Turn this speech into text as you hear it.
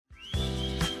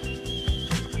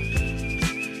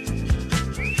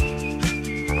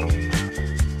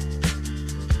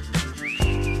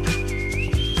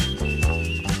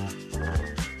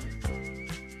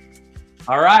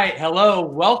All right. Hello.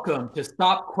 Welcome to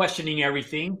Stop Questioning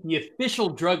Everything, the official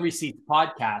Drug Receipts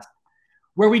podcast,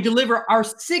 where we deliver our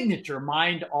signature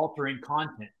mind-altering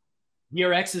content.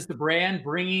 DRx is the brand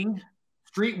bringing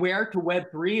streetwear to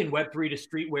Web3 and Web3 to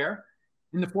streetwear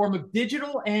in the form of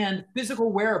digital and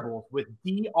physical wearables with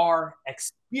DR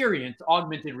experience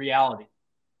augmented reality.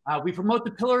 We promote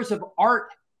the pillars of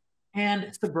art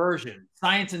and subversion,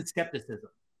 science and skepticism,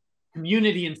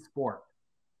 community and sport.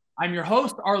 I'm your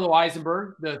host, Arlo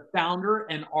Eisenberg, the founder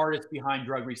and artist behind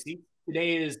Drug Receipts.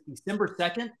 Today is December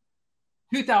 2nd,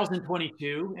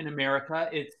 2022 in America.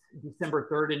 It's December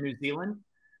 3rd in New Zealand.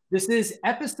 This is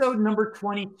episode number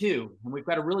 22, and we've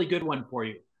got a really good one for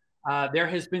you. There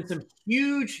has been some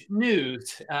huge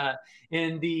news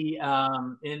in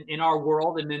our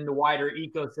world and in the wider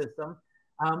ecosystem.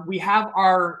 We have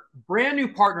our brand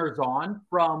new partners on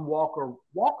from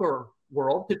Walker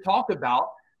World to talk about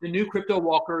the new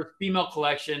Cryptowalkers Female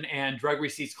Collection and Drug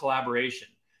Receipts collaboration.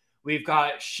 We've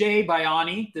got Shay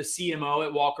Bhayani, the CMO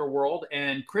at Walker World,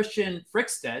 and Kristian,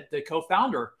 Frykstedt, the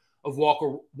co-founder of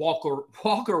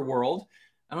Walker World.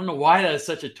 I don't know why that is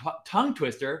such a tongue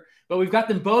twister, but we've got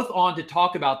them both on to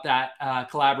talk about that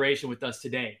collaboration with us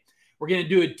today. We're going to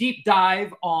do a deep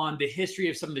dive on the history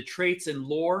of some of the traits and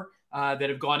lore that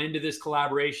have gone into this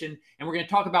collaboration, and we're going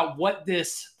to talk about what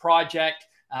this project,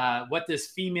 what this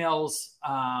females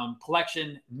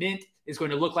collection mint is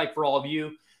going to look like for all of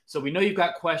you. So we know you've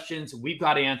got questions. We've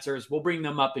got answers. We'll bring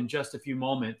them up in just a few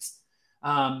moments.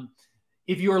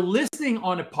 If you're listening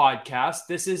on a podcast,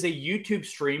 this is a YouTube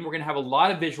stream. We're going to have a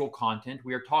lot of visual content.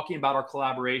 We are talking about our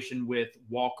collaboration with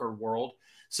Walker World.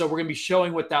 So we're going to be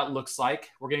showing what that looks like.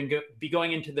 We're going to be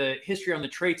going into the history on the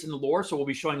traits and the lore. So we'll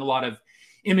be showing a lot of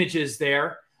images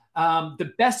there.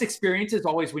 The best experience is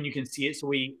always when you can see it. So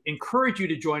we encourage you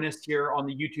to join us here on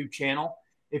the YouTube channel.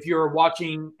 If you're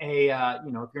watching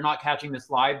if you're not catching this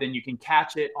live, then you can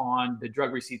catch it on the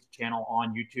Drug Receipts channel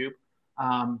on YouTube.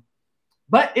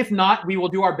 But if not, we will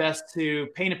do our best to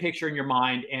paint a picture in your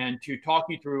mind and to talk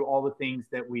you through all the things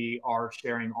that we are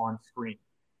sharing on screen.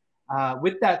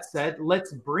 With that said,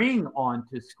 let's bring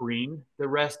onto screen the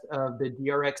rest of the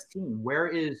DRx team. Where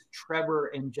is Trevor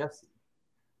and Jesse?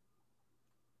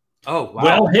 Oh, wow.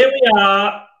 Well, here we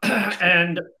are,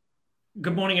 and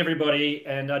good morning, everybody.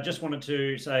 And I just wanted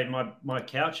to say my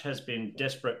couch has been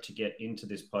desperate to get into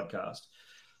this podcast.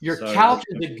 Your couch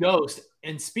is a ghost.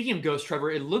 And speaking of ghosts, Trevor,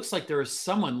 it looks like there is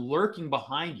someone lurking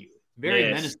behind you.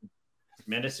 Very menacing.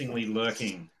 Menacingly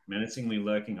lurking.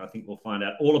 I think we'll find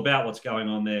out all about what's going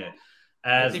on there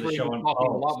as the show unfolds.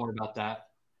 Talking a lot more about that.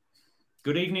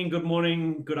 Good evening, good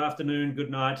morning, good afternoon, good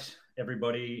night,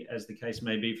 everybody, as the case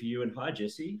may be for you. And hi,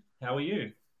 Jesse. How are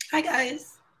you? Hi,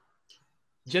 guys.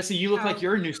 Jesse, you look like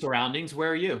you're in new surroundings. Where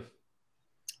are you?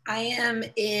 I am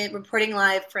reporting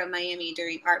live from Miami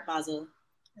during Art Basel.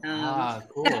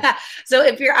 Cool. So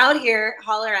if you're out here,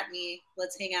 holler at me.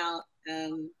 Let's hang out.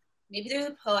 Maybe there's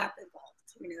a Poe app involved.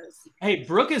 Who knows? Hey,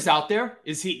 Brooke is out there.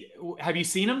 Have you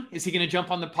seen him? Is he going to jump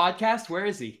on the podcast? Where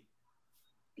is he?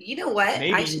 You know what?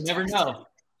 Maybe. You never know.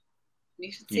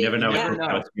 You never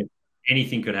know.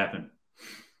 Anything could happen.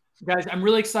 Guys, I'm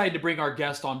really excited to bring our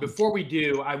guest on. Before we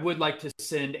do, I would like to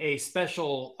send a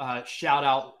special shout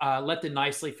out. Let the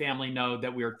Nicely family know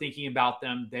that we are thinking about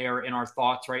them. They are in our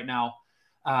thoughts right now.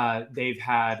 They've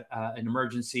had an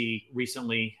emersoncy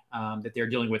recently that they're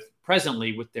dealing with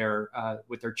presently with their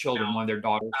children, one of their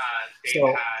daughters.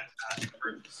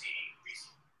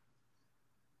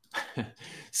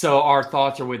 So our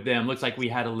thoughts are with them. Looks like we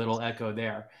had a little echo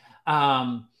there.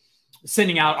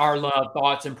 Sending out our love,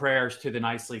 thoughts, and prayers to the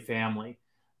Nicely family.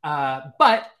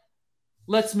 But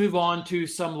let's move on to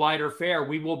some lighter fare.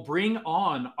 We will bring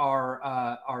on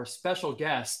our special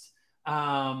guest.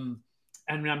 And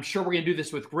I'm sure we're going to do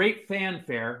this with great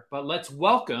fanfare, but let's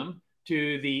welcome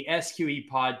to the SQE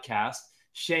Podcast,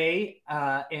 Shay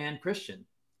and Kristian.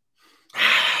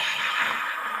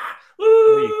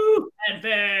 Woo!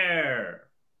 Fanfare!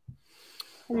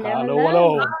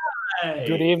 Hello. Hi.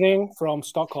 Good evening from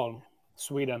Stockholm,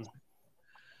 Sweden.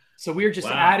 So we're just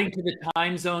adding to the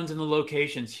time zones and the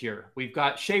locations here. We've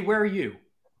got Shay. Where are you?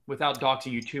 Without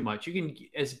doxing you too much,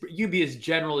 you be as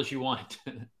general as you want.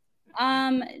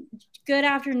 Good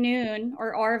afternoon,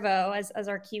 or Arvo, as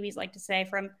our Kiwis like to say,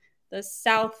 from the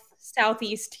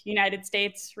southeast United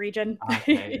States region.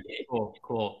 Okay,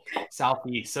 cool.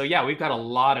 Southeast. So yeah, we've got a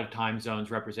lot of time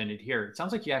zones represented here. It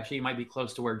sounds like you might be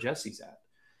close to where Jesse's at.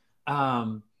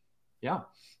 Yeah,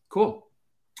 cool.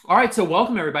 All right, so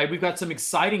welcome everybody. We've got some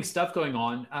exciting stuff going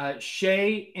on.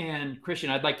 Shay and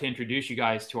Kristian, I'd like to introduce you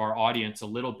guys to our audience a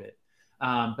little bit.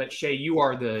 But Shay, you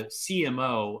are the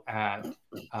CMO at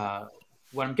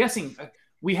what I'm guessing.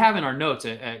 we have in our notes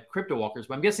at Cryptowalkers,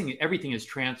 but I'm guessing everything is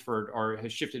transferred or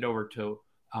has shifted over to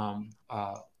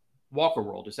Walker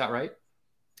World. Is that right?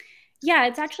 Yeah,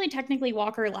 it's actually technically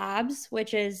Walker Labs,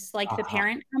 which is like the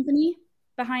parent company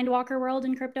behind Walker World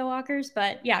and Cryptowalkers.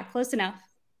 But yeah, close enough.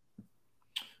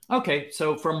 Okay,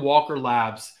 so from Walker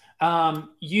Labs,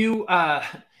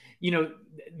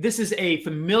 this is a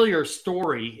familiar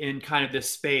story in kind of this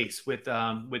space with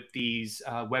these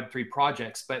Web3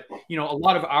 projects. But a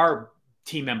lot of our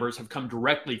team members have come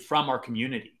directly from our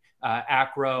community,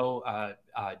 Acro,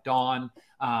 Dawn,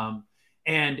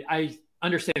 and I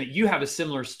understand that you have a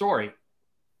similar story.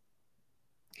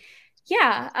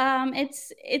 Yeah,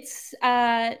 it's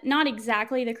not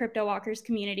exactly the Cryptowalkers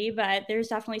community, but there's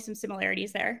definitely some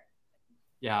similarities there.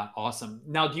 Yeah, awesome.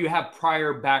 Now, do you have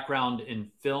prior background in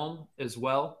film as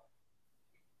well?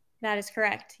 That is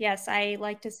correct. Yes, I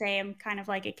like to say I'm kind of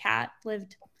like a cat,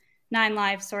 lived 9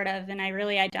 lives sort of, and I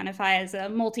really identify as a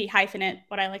multi-hyphenate,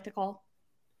 what I like to call.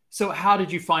 So how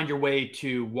did you find your way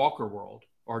to Walker World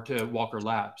or to Walker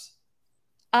Labs?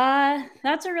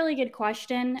 That's a really good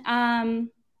question.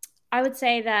 I would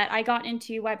say that I got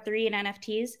into Web3 and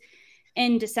NFTs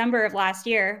in December of last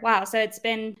year. Wow. So it's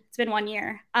been 1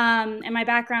 year. And my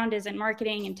background is in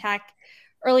marketing and tech,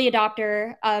 early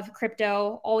adopter of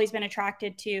crypto, always been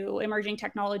attracted to emerging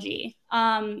technology.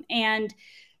 And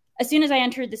as soon as I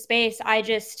entered the space, I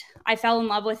fell in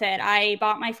love with it. I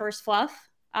bought my first fluff.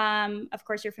 Of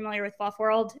course, you're familiar with Fluff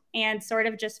World, and sort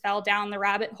of just fell down the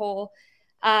rabbit hole,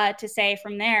 to say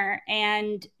from there,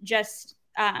 and just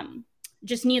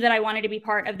knew that I wanted to be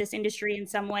part of this industry in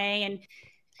some way. And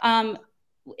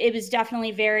it was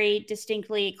definitely very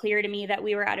distinctly clear to me that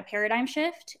we were at a paradigm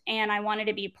shift, and I wanted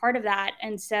to be part of that.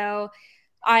 And so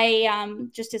I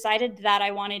just decided that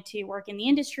I wanted to work in the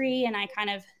industry, and I kind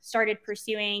of started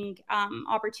pursuing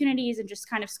opportunities and just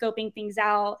kind of scoping things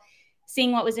out,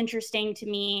 seeing what was interesting to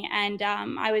me. And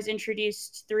I was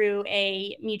introduced through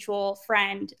a mutual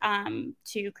friend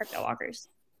to Cryptowalkers.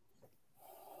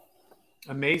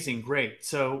 Amazing. Great.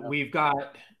 So we've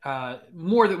got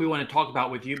more that we want to talk about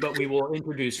with you, but we will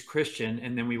introduce Kristian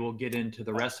and then we will get into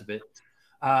the rest of it.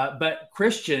 But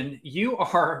Kristian, you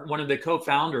are one of the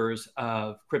co-founders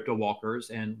of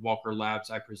Cryptowalkers and Walker Labs,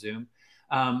 I presume.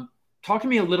 Talk to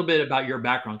me a little bit about your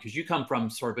background, because you come from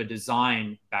sort of a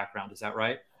design background. Is that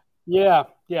right? Yeah.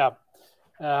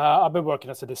 I've been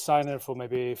working as a designer for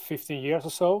maybe 15 years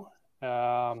or so.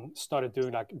 Started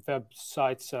doing like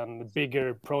websites and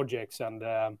bigger projects, and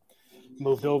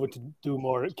moved over to do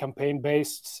more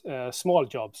campaign-based small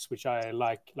jobs, which I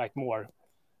like more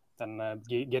than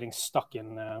getting stuck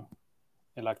in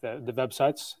like the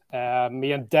websites.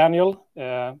 Me and Daniel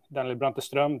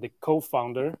Branteström, the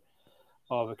co-founder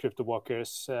of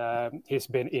Cryptowalkers, he's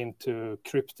been into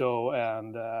crypto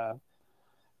and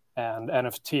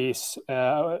NFTs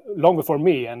long before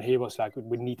me, and he was like,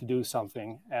 we need to do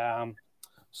something.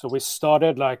 So we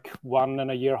started like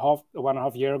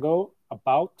 1.5 years ago,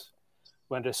 about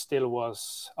when there still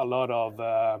was a lot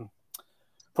of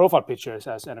profile pictures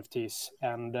as NFTs,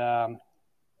 and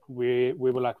we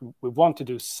were like, we want to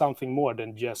do something more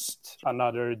than just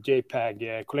another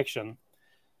JPEG collection.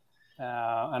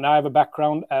 And I have a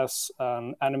background as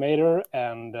an animator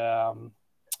and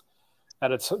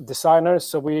a designer,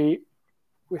 so we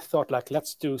thought like,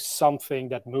 let's do something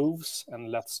that moves,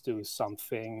 and let's do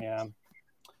something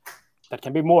that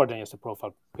can be more than just a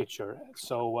profile picture.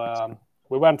 So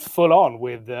we went full on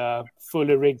with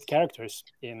fully rigged characters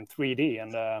in 3D,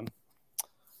 and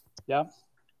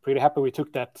pretty happy we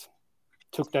took that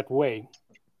way.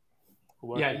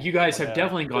 Yeah, you guys have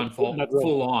definitely gone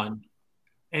full on,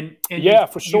 and yeah,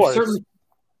 for sure. Certainly,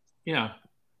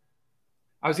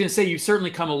 I was going to say you've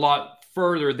certainly come a lot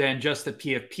further than just the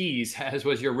PFPs, as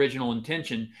was your original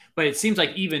intention. But it seems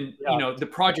like even the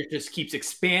project just keeps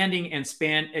expanding and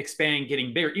expanding,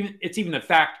 getting bigger. It's even the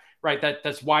fact, right,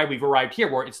 that's why we've arrived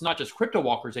here, where it's not just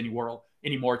Cryptowalkers anymore.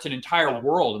 It's an entire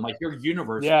world, and like your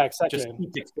universe just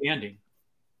keeps expanding.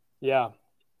 Yeah,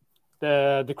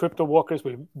 the Cryptowalkers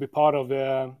will be part of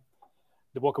the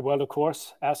Walker World, of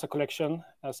course, as a collection,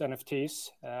 as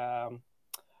NFTs.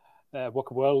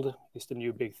 Walker World is the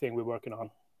new big thing we're working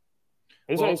on.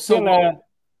 It's been, go ahead.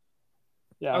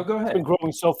 It's been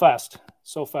growing so fast.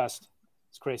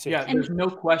 It's crazy. Yeah, there's no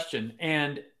question.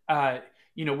 And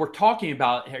you're talking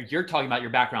about your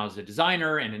background as a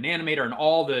designer and an animator and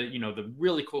all the the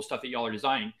really cool stuff that y'all are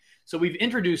designing. So we've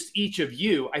introduced each of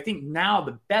you. I think now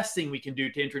the best thing we can do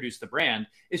to introduce the brand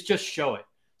is just show it.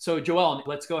 So Joelle,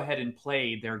 let's go ahead and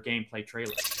play their gameplay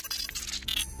trailer.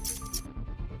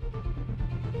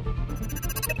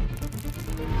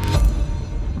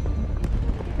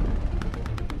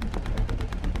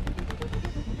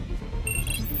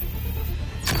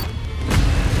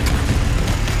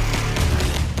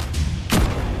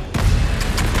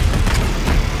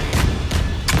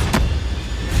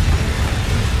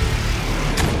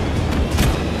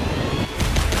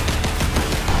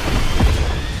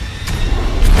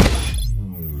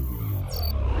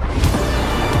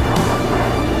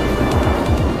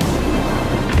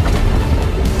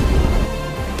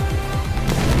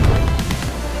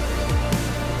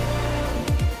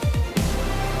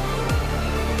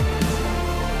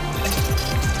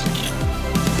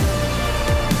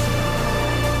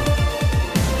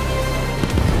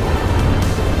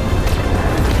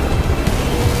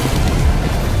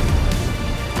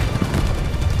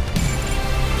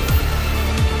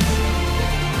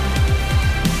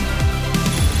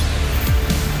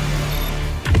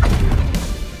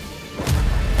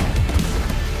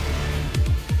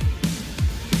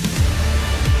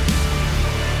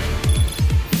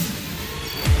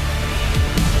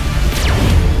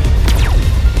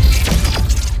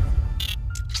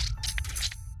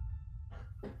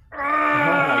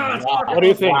 What do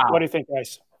you think? Wow. What do you think,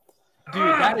 guys? Dude,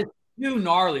 that is too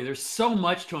gnarly. There's so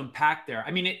much to unpack there.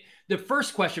 I mean, the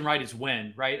first question, right, is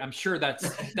when, right? I'm sure that's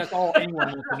all anyone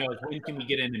wants to know is when can we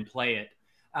get in and play it.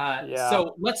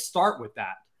 So let's start with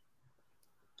that.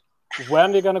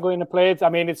 When they're gonna go in and play it? I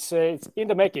mean, it's in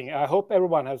the making. I hope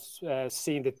everyone has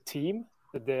seen the team.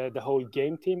 The whole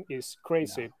game team is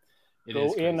crazy. Yeah,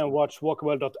 go in and watch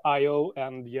walkworld.io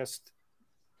and just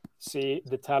see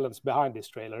the talents behind this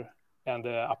trailer and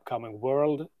the upcoming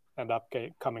world and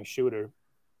upcoming shooter.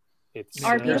 It's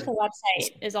our beautiful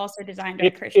website is also designed by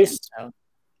Kristian. So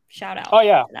shout out. Oh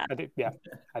yeah,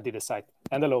 I did a site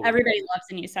and the logo. Everybody loves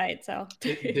the new site. So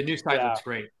the new site looks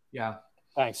great. Yeah.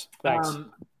 Thanks.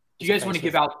 Do you guys want to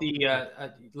give out the?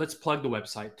 Let's plug the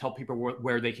website. Tell people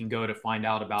where they can go to find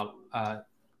out about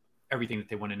everything that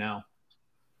they want to know.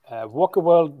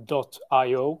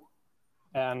 Walkerworld.io,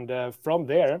 and from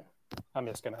there, I'm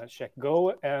just gonna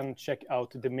go and check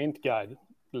out the mint guide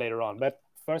later on. But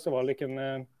first of all, you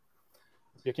can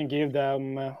give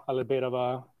them a little bit of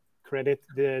a credit.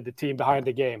 The team behind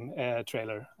the game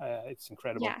trailer. It's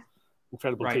incredible. Yeah.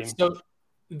 Incredible team. So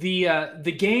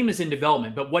the game is in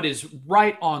development, but what is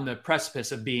right on the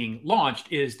precipice of being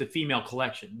launched is the female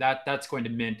collection. That's going to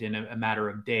mint in a matter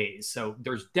of days. So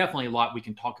there's definitely a lot we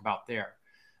can talk about there.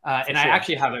 And I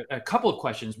actually have a couple of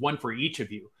questions, one for each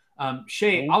of you.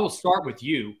 Shay, I will start with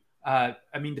you. I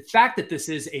mean, the fact that this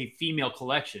is a female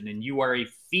collection and you are a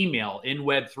female in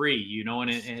Web3, you know,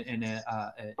 in a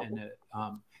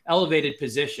elevated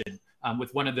position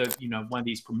with one of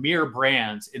these premier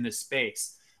brands in this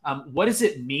space. What does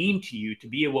it mean to you to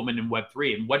be a woman in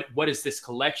Web3, and what does this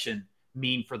collection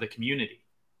mean for the community?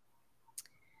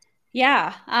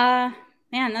 Yeah,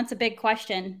 man, that's a big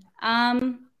question.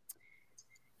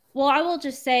 Well, I will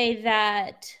just say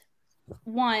that,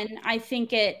 one, I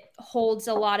think it holds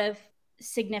a lot of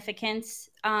significance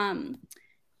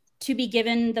to be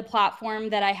given the platform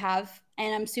that I have,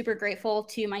 and I'm super grateful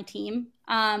to my team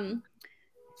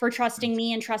for trusting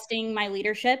me and trusting my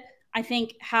leadership. I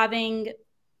think having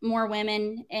more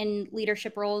women in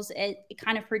leadership roles, it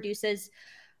kind of produces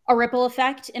a ripple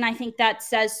effect. And I think that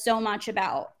says so much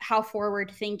about how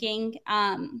forward thinking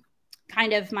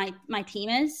kind of my team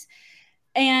is.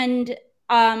 And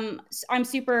I'm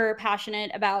super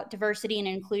passionate about diversity and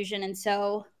inclusion. And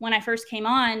so when I first came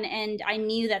on and I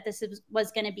knew that this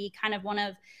was going to be kind of one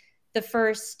of the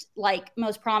first,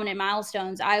 most prominent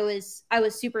milestones, I was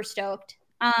super stoked.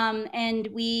 And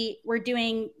we were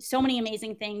doing so many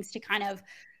amazing things to kind of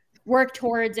work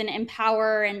towards and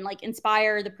empower and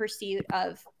inspire the pursuit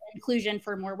of inclusion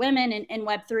for more women in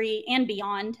Web3 and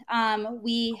beyond.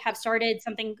 We have started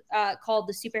something called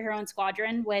the Superhero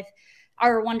Squadron with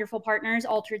our wonderful partners,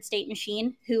 Altered State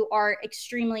Machine, who are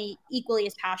equally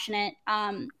as passionate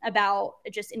about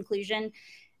just inclusion.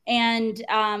 And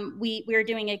we are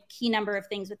doing a key number of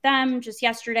things with them. Just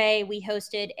yesterday, we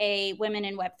hosted a Women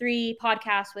in Web3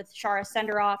 podcast with Shara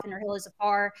Senderoff and Rahila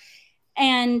Zafar.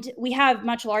 And we have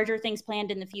much larger things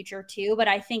planned in the future too. But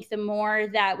I think the more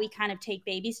that we kind of take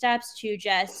baby steps to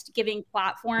just giving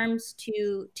platforms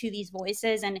to these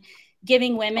voices and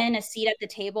giving women a seat at the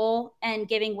table and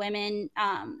giving women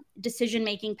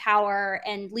decision-making power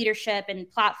and leadership and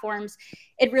platforms,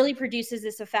 it really produces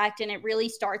this effect, and it really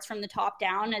starts from the top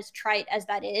down, as trite as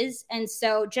that is. And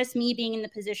so just me being in the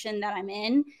position that I'm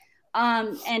in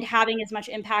and having as much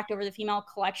impact over the female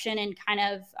collection and kind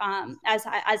of as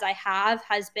I have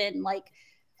has been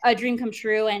a dream come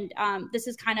true. And this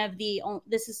is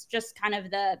just kind of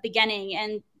the beginning.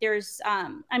 And there's,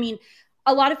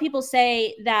 a lot of people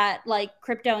say that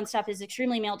crypto and stuff is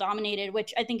extremely male dominated,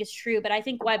 which I think is true. But I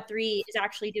think Web3 is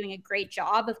actually doing a great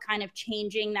job of kind of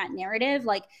changing that narrative.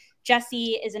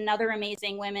 Jessie is another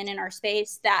amazing woman in our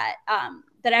space that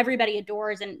everybody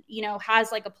adores and,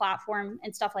 has a platform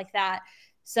and stuff like that.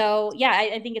 So yeah,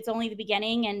 I think it's only the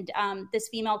beginning. And this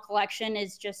female collection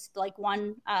is just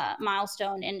one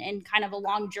milestone in kind of a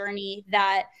long journey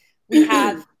that we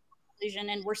have.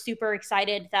 And we're super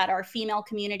excited that our female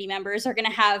community members are going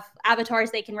to have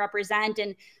avatars they can represent.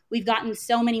 And we've gotten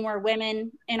so many more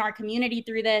women in our community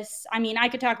through this. I mean, I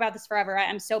could talk about this forever.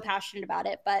 I'm so passionate about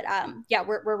it, but yeah,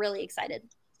 we're really excited.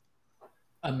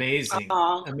 Amazing.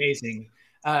 Amazing.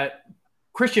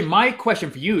 Kristian, my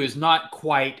question for you is not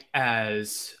quite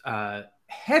as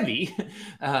heavy,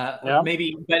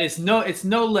 maybe, but it's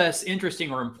no less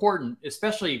interesting or important,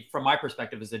 especially from my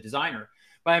perspective as a designer.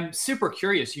 But I'm super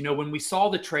curious, when we saw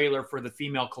the trailer for the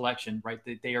female collection, right,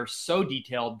 that they are so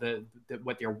detailed, that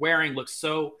what they're wearing is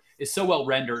so well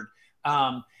rendered.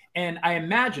 And I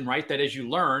imagine, right, that as you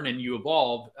learn and you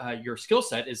evolve, your skill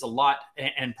set is a lot,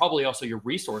 and probably also your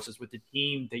resources with the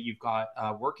team that you've got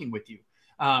working with you.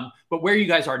 But where you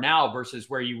guys are now versus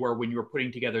where you were when you were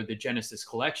putting together the Genesis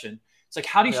collection, it's like,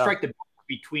 how do you strike the balance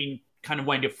between kind of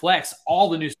wanting to flex all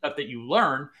the new stuff that you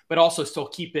learn, but also still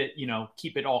keep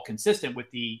it all consistent with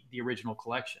the original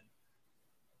collection?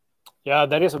 Yeah,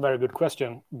 that is a very good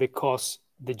question, because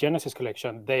the Genesis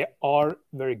collection, they are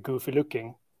very goofy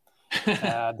looking.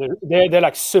 They're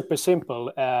like super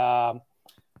simple, and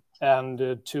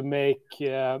to make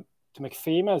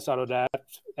females out of that,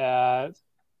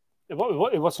 it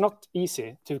was not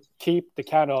easy to keep like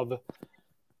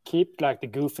the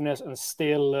goofiness and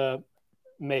still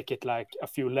make it like a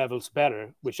few levels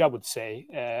better, which I would say,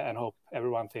 and hope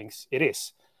everyone thinks it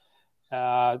is.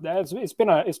 It's been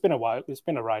a while. It's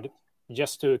been a ride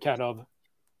just to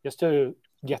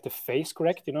get the face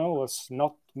correct. Was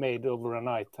not made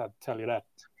overnight. I'll tell you that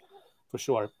for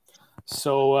sure.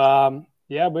 So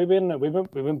we've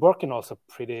been working also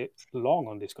pretty long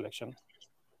on this collection.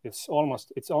 It's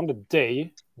on the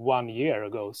day 1 year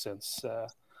ago since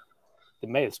the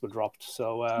males were dropped.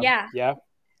 So yeah.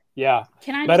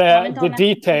 Can I? But comment the on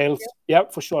details, yeah,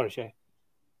 for sure, Shay.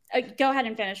 Go ahead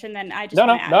and finish, and then I just no.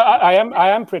 I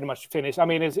am pretty much finished. I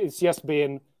mean, it's just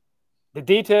been the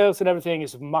details and everything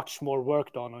is much more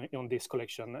worked on this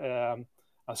collection. I'm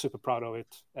super proud of it.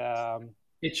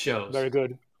 It shows very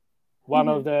good. One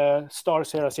of the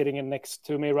stars here are sitting in next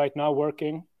to me right now,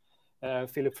 working.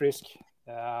 Philip Frisk.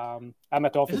 I'm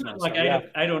at the office. Isn't it like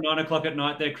 8 or 9 o'clock at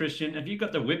night there, Kristian? Have you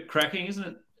got the whip cracking? Isn't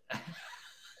it?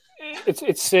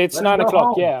 It's 9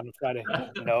 o'clock. Yeah, on Friday.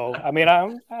 No, I mean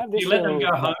you let them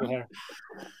go home. Here.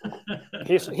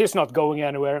 He's not going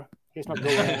anywhere. He's not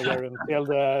going anywhere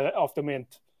until after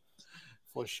mint,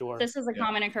 for sure. This is a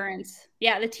common occurrence.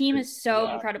 Yeah, the team is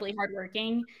so incredibly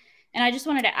hardworking. And I just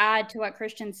wanted to add to what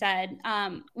Kristian said.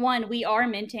 One, we are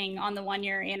minting on the 1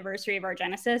 year anniversary of our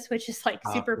Genesis, which is like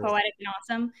super poetic and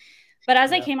awesome. But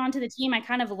as I came onto the team, I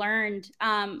kind of learned,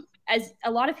 as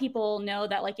a lot of people know,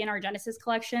 that like in our Genesis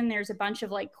collection, there's a bunch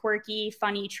of like quirky,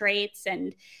 funny traits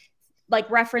and like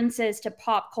references to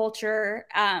pop culture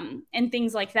and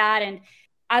things like that. And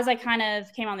as I kind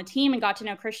of came on the team and got to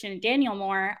know Kristian and Daniel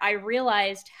more, I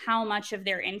realized how much of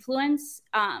their influence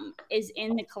is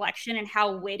in the collection and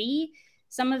how witty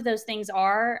some of those things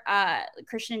are.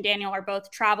 Kristian and Daniel are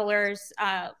both travelers,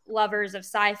 lovers of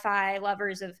sci-fi,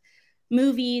 lovers of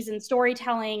movies and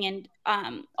storytelling and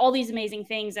all these amazing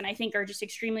things. And I think are just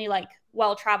extremely like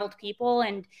well-traveled people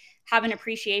and have an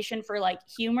appreciation for like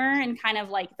humor and kind of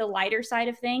like the lighter side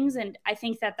of things. And I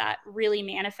think that really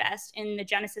manifests in the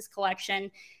Genesis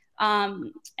collection.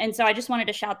 And so I just wanted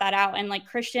to shout that out. And like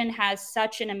Kristian has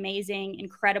such an amazing,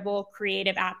 incredible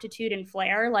creative aptitude and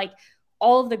flair, like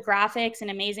all of the graphics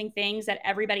and amazing things that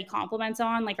everybody compliments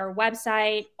on, like our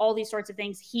website, all these sorts of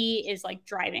things. He is like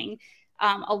driving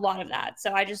a lot of that.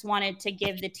 So I just wanted to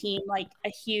give the team like a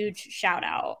huge shout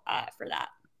out for that.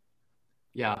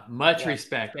 Yeah, much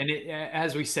respect. And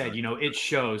as we said, it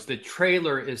shows. The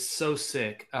trailer is so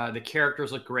sick. The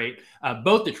characters look great.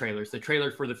 Both the trailer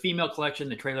for the female collection,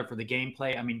 the trailer for the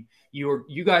gameplay. I mean,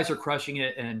 you guys are crushing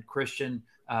it. And Kristian,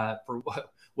 for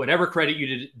whatever credit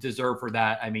you deserve for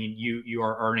that, I mean, you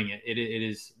are earning it. It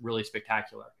is really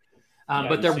spectacular.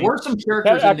 But there were some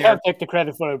characters in there. I can't take the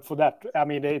credit for that. I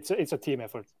mean, it's a team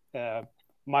effort.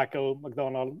 Michael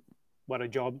McDonald, what a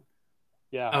job.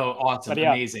 Yeah. Oh, awesome.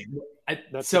 Amazing.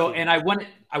 And I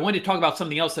wanted to talk about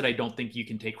something else that I don't think you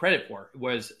can take credit for,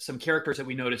 was some characters that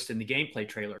we noticed in the gameplay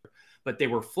trailer, but they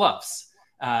were fluffs,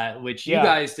 which you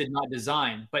guys did not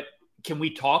design. But can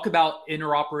we talk about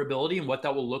interoperability and what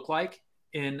that will look like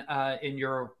in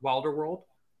your Wilder world?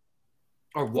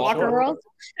 Or Walker World?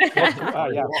 Yeah.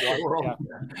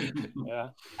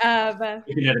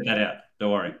 You can edit that out.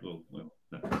 Don't worry.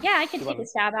 Yeah, I can take a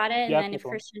stab at it, and then if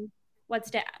Kristian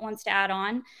wants to add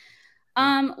on.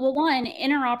 Well, one,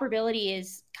 interoperability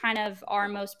is kind of our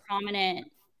most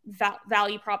prominent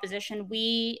value proposition.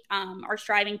 We are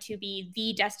striving to be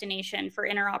the destination for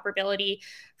interoperability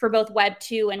for both Web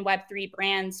 2 and Web 3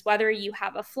 brands, whether you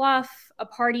have a fluff, a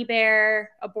party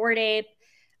bear, a Bored Ape,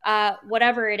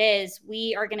 whatever it is,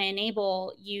 we are going to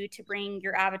enable you to bring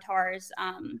your avatars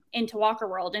into Walker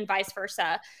World and vice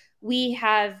versa. we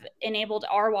have enabled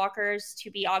our walkers to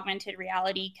be augmented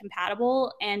reality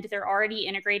compatible, and they're already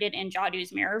integrated in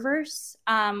Jadu's Mirrorverse,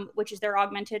 which is their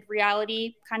augmented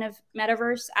reality kind of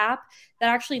metaverse app that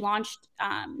actually launched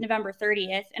November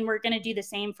 30th. And we're going to do the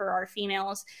same for our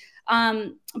females.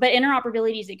 But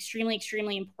interoperability is extremely,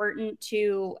 extremely important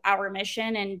to our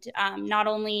mission. And not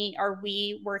only are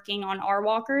we working on our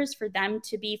walkers for them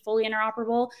to be fully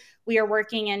interoperable, we are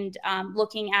working and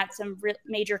looking at some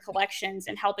major collections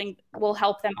and we'll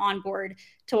help them onboard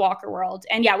to Walker World.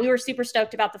 And yeah, we were super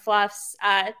stoked about the fluffs.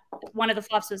 One of the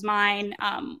fluffs was mine.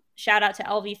 Shout out to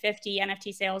LV50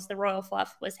 NFT sales. The Royal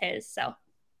Fluff was his. So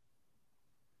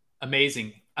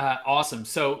amazing. Awesome.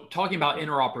 So talking about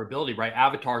interoperability, right?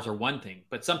 Avatars are one thing,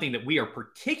 but something that we are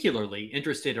particularly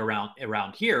interested around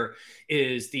here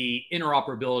is the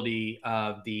interoperability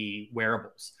of the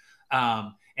wearables.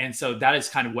 And so that is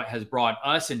kind of what has brought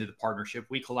us into the partnership.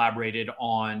 We collaborated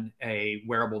on a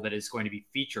wearable that is going to be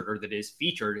featured, or that is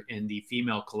featured in the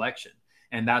female collection,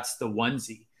 and that's the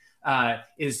onesie.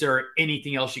 Is there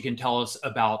anything else you can tell us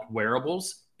about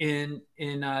wearables in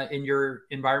your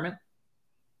environment?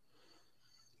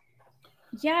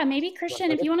 Yeah, maybe Kristian,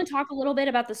 if you want to talk a little bit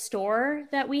about the store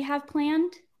that we have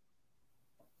planned.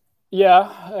 Yeah,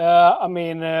 I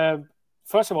mean,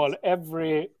 first of all,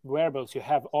 every wearables you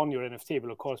have on your NFT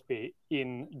will, of course, be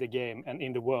in the game and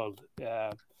in the world.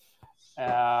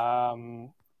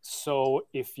 So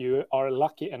if you are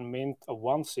lucky and mint a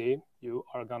onesie, you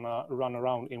are going to run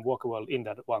around in Walker World in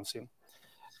that onesie.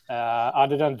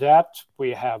 Other than that,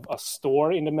 we have a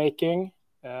store in the making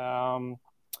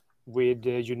with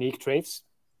unique traits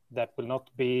that will not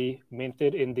be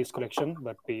minted in this collection,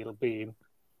 but will be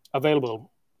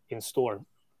available in store.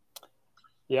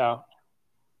 Yeah.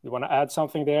 You want to add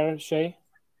something there, Shay?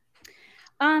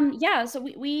 Yeah, so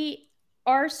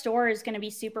our store is going to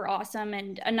be super awesome.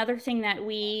 And another thing that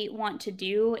we want to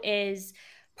do is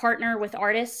partner with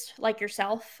artists like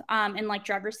yourself and like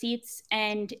Drug Receipts,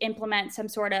 and implement some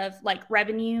sort of like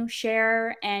revenue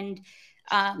share, and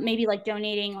maybe like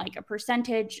donating like a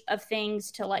percentage of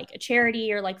things to like a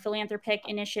charity or like philanthropic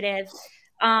initiative.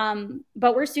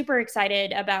 But we're super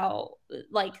excited about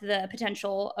like the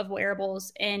potential of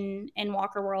wearables in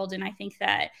Walker World. And I think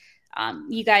that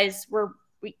you guys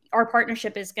our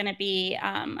partnership is going to be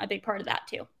a big part of that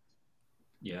too.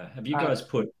 Yeah. Have you guys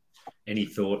put any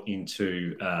thought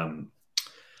into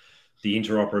the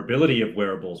interoperability of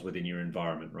wearables within your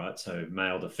environment, right? So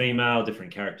male to female,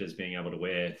 different characters being able to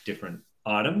wear different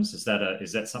items. Is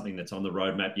that something that's on the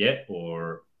roadmap yet,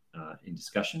 or in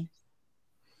discussion?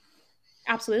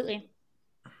 Absolutely.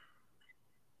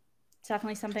 It's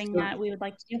definitely something that we would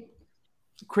like to do.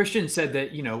 Kristian said that,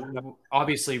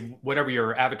 obviously whatever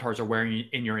your avatars are wearing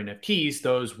in your NFTs,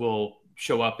 those will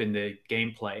show up in the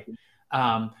gameplay.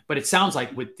 But it sounds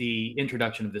like with the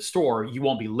introduction of the store, you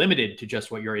won't be limited to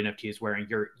just what your NFT is wearing.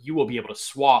 You will be able to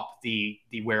swap the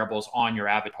wearables on your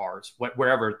avatars,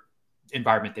 wherever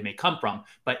environment they may come from.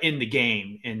 But in the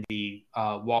game, in the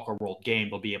Walker World game,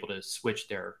 they'll be able to switch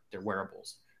their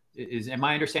wearables. Am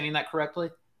I understanding that correctly?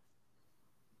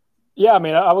 Yeah, I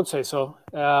mean, I would say so.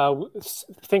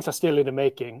 Things are still in the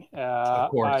making.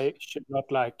 Of course. I should not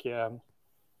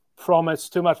promise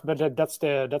too much, but that's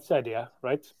the idea,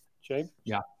 right, Shay?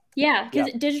 Yeah,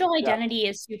 because digital identity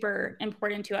is super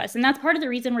important to us. And that's part of the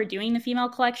reason we're doing the female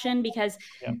collection, because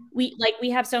we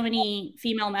have so many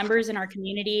female members in our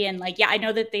community. And I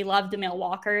know that they love the male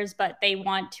walkers, but they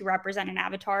want to represent an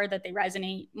avatar that they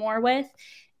resonate more with.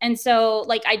 And so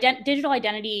digital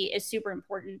identity is super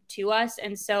important to us.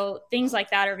 And so things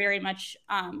like that are very much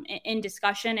in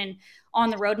discussion and on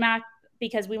the roadmap,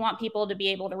 because we want people to be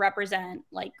able to represent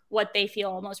what they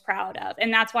feel most proud of.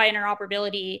 And that's why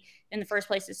interoperability in the first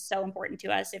place is so important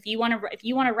to us. If you want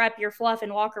to rep your fluff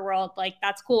in Walker World,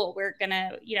 that's cool. We're going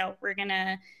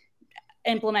to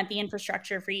implement the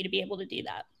infrastructure for you to be able to do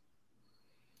that.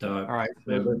 All right.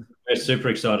 We're super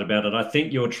excited about it. I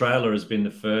think your trailer has been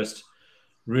the first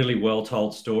really well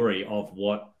told story of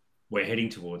what we're heading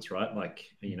towards, right?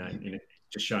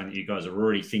 Just showing that you guys are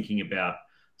already thinking about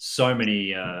so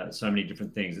many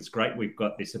different things. It's great we've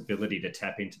got this ability to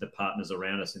tap into the partners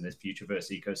around us in this Futureverse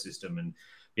ecosystem and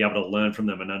be able to learn from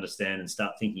them and understand and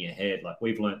start thinking ahead.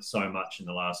 We've learned so much in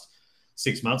the last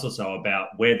 6 months or so about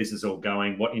where this is all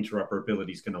going, what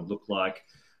interoperability is going to look like,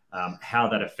 how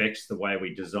that affects the way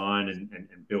we design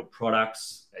and build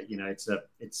products.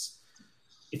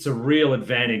 It's a real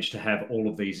advantage to have all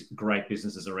of these great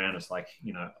businesses around us.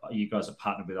 You guys are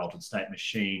partnered with Altered State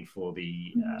Machine for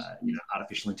the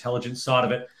artificial intelligence side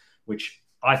of it, which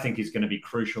I think is going to be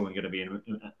crucial and going to be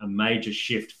a major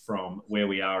shift from where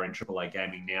we are in AAA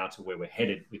gaming now to where we're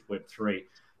headed with Web3.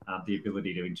 the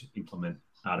ability to implement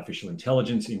artificial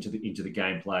intelligence into the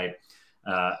gameplay,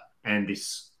 and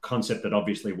this concept that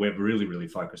obviously we're really, really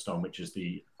focused on, which is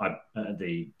the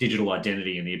digital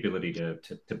identity and the ability to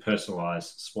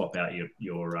personalize, swap out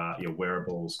your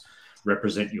wearables,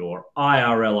 represent your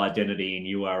IRL identity in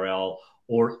URL,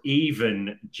 or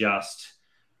even just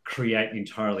create an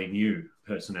entirely new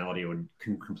personality or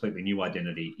completely new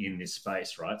identity in this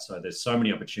space, right? So there's so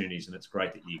many opportunities, and it's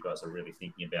great that you guys are really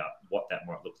thinking about what that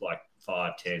might look like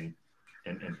 5, 10,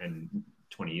 and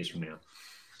 20 years from now.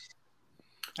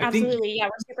 Absolutely. Yeah,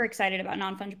 we're super excited about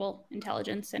non-fungible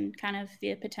intelligence and kind of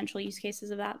the potential use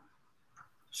cases of that.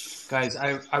 Guys,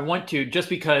 I want to, just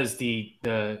because the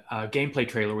gameplay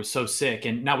trailer was so sick,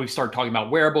 and now we've started talking about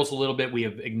wearables a little bit. We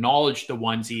have acknowledged the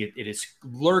onesie. It is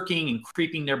lurking and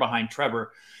creeping there behind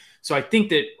Trevor. So I think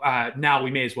that now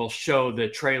we may as well show the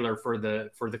trailer for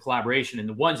the collaboration in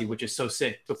the onesie, which is so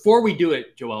sick. Before we do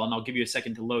it, Joel, and I'll give you a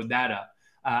second to load that up,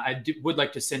 would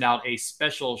like to send out a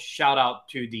special shout out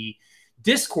to the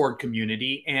Discord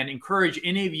community and encourage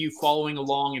any of you following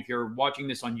along, if you're watching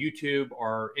this on YouTube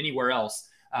or anywhere else.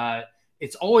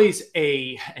 It's always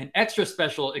an extra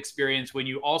special experience when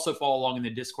you also follow along in the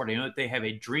Discord. I know that they have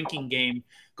a drinking game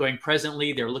going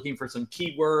presently. They're looking for some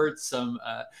keywords,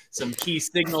 some key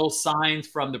signal signs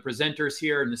from the presenters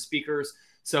here and the speakers.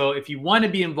 So if you want to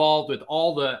be involved with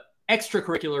all the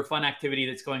extracurricular fun activity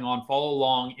that's going on, follow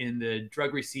along in the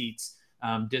Drug Receipts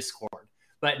Discord.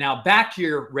 But now back to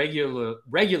your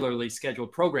regularly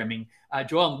scheduled programming.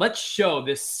 Joel, let's show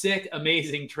this sick,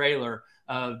 amazing trailer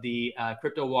of the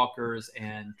Cryptowalkers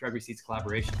and Drug Receipts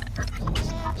collaboration.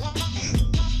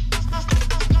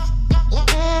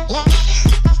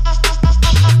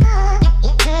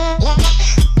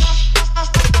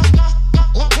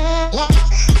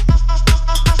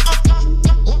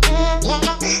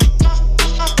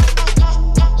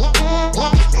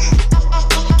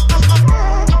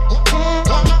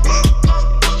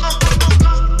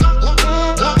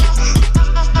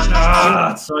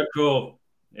 That's so cool.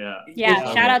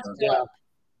 Yeah, shout out to Philip.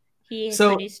 He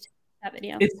produced that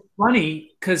video. It's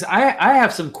funny because I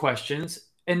have some questions,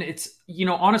 and it's,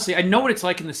 honestly, I know what it's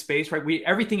like in the space, right?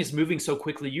 Everything is moving so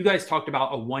quickly. You guys talked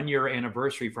about a 1-year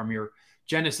anniversary from your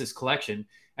Genesis collection.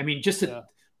 I mean, just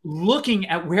looking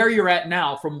at where you're at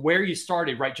now from where you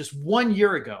started, right? Just 1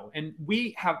 year ago. And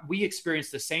we experience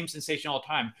the same sensation all the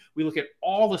time. We look at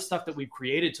all the stuff that we've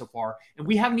created so far, and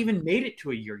we haven't even made it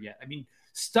to a year yet. I mean,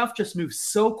 stuff just moves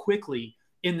so quickly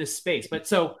in this space. But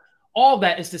so all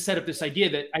that is to set up this idea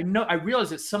that I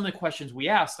realize that some of the questions we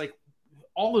ask, like,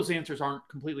 all those answers aren't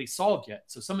completely solved yet.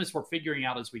 So some of this we're figuring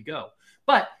out as we go.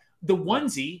 But the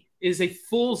onesie is a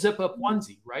full zip up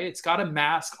onesie, right? It's got a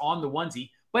mask on the onesie,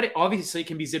 but it obviously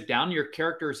can be zipped down. Your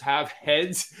characters have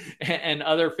heads and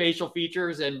other facial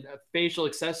features and facial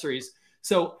accessories.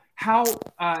 So how is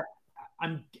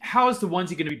the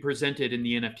onesie going to be presented in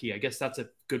the NFT? I guess that's a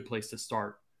good place to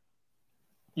start.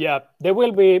 Yeah, they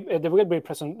will be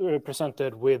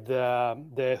presented with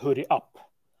the hoodie up.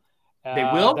 They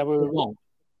will?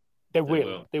 They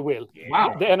will.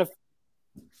 Wow. The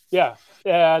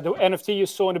NFT you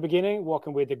saw in the beginning,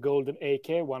 walking with the golden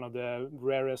AK, one of the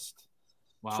rarest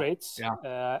traits,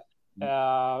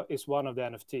 is one of the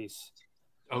NFTs.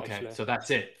 Okay, actually. So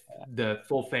that's it. The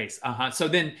full face. So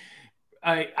then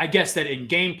I guess that in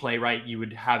gameplay, right, you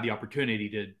would have the opportunity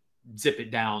to zip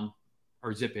it down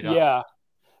or zip it up.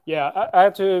 Yeah, I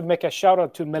have to make a shout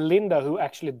out to Melinda, who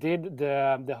actually did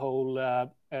the whole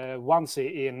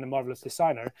onesie in Marvelous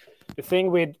Designer. The thing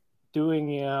with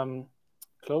doing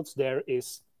clothes there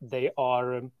is they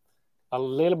are a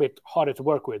little bit harder to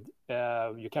work with.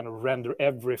 You kind of render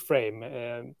every frame.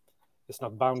 It's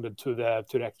not bounded to the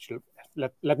actual.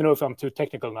 Let me know if I'm too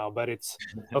technical now, but it's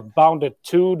not bounded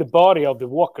to the body of the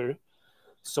walker.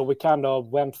 So we kind of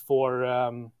went for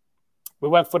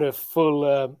the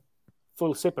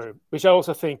full zipper, which I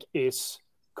also think is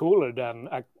cooler than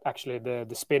actually the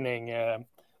spinning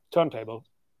turntable.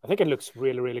 I think it looks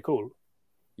really, really cool.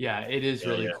 Yeah, it is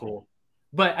really cool.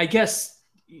 But I guess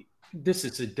this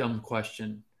is a dumb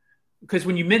question, because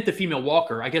when you mint the female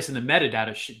walker, I guess in the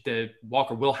metadata, the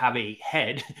walker will have a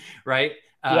head, right?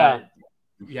 Yeah.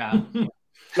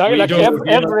 Like every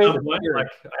I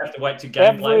have to wait to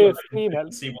gameplay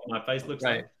to see what my face looks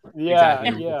like. Yeah,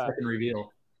 exactly. Second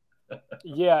reveal.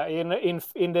 Yeah,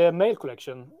 in the male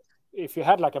collection, if you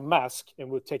had like a mask and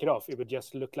would take it off, it would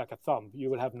just look like a thumb. You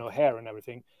will have no hair and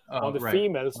everything. On the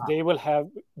females, they will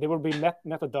be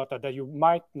metadata that you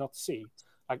might not see.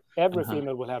 Like every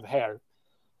female will have hair.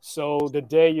 So the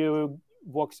day you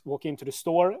walk into the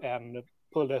store and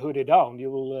pull the hoodie down,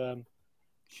 you will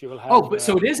She will have. Oh, but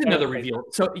so it is another reveal.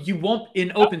 So you won't in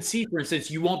OpenSea, for instance,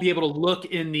 you won't be able to look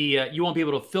in the, you won't be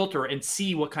able to filter and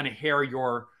see what kind of hair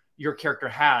your character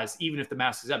has, even if the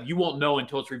mask is up. You won't know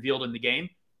until it's revealed in the game.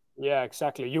 Yeah,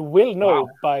 exactly. You will know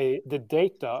by the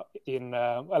data in,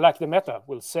 like the meta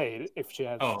will say if she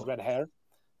has red hair.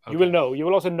 Okay. You will know. You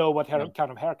will also know what kind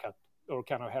of haircut or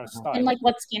kind of hairstyle. And like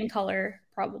what skin color,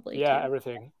 probably. Yeah, too.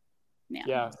 Everything.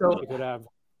 Yeah. So you could have.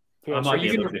 I might be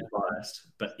a little bit biased,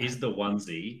 but is the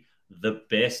onesie the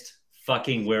best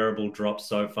fucking wearable drop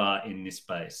so far in this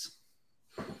space?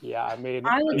 Yeah, I mean,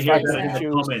 I would say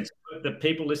comments. The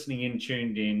people listening in,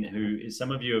 tuned in, who some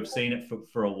of you have seen it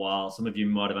for a while, some of you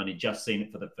might have only just seen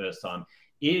it for the first time.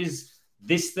 Is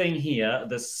this thing here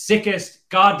the sickest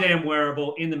goddamn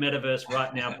wearable in the metaverse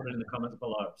right now? Put it in the comments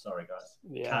below. Sorry, guys.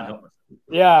 Can't help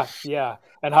myself. Yeah.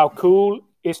 And how cool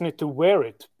isn't it to wear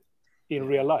it in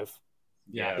real life?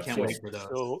 Yeah, I can't wait for those.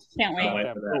 So, can't wait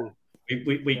for that.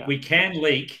 We can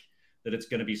leak that it's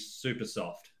going to be super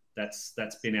soft. That's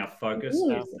been our focus.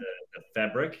 The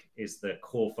fabric is the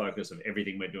core focus of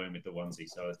everything we're doing with the onesie.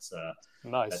 So it's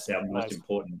that's our most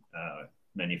important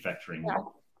manufacturing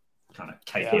kind of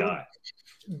KPI.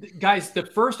 Yeah. Guys, the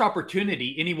first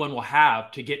opportunity anyone will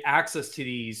have to get access to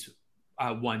these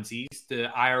onesies, the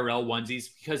IRL onesies,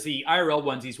 because the IRL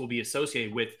onesies will be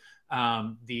associated with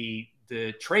the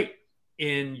trait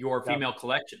in your female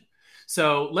collection.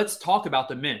 So let's talk about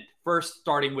the mint. First,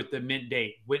 starting with the mint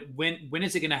date. When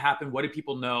is it going to happen? What do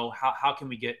people know? How can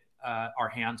we get our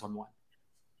hands on one?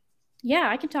 Yeah,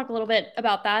 I can talk a little bit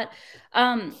about that.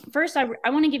 First, I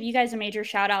want to give you guys a major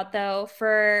shout out, though,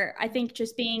 for, I think,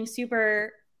 just being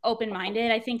super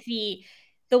open-minded. I think the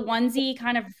onesie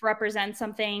kind of represents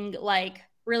something like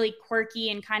really quirky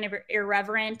and kind of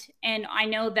irreverent. And I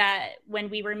know that when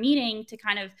we were meeting to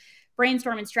kind of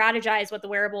brainstorm and strategize what the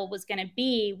wearable was going to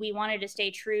be, we wanted to stay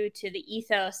true to the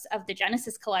ethos of the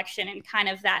Genesis collection and kind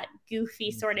of that goofy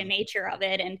sort of nature of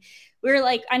it. And we were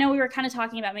like, I know we were kind of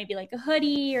talking about maybe like a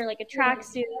hoodie or like a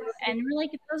tracksuit, and we're like,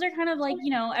 those are kind of like,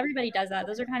 everybody does that.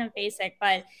 Those are kind of basic,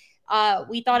 but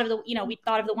we thought of the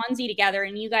onesie together,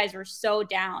 and you guys were so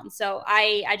down. So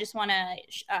I just want to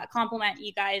compliment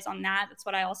you guys on that. That's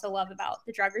what I also love about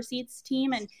the Drug Receipts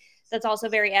team, and that's also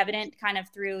very evident kind of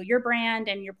through your brand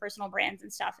and your personal brands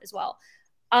and stuff as well.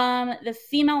 The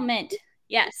female mint.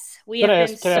 Yes, we have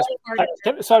been so hard.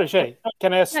 Sorry, Shay.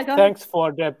 Can I ask thanks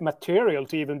for the material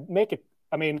to even make it?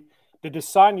 I mean, the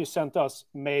design you sent us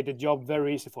made the job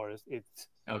very easy for us.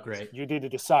 Oh, great. You did the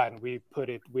design. We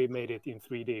made it in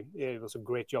 3D. It was a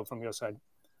great job from your side.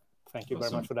 Thank you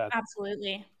very much for that.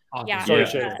 Absolutely. Awesome. Yeah. Sorry,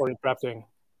 Shay, for interrupting.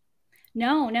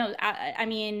 No. I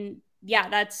mean, yeah,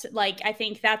 that's like, I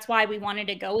think that's why we wanted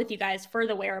to go with you guys for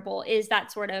the wearable, is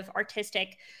that sort of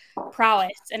artistic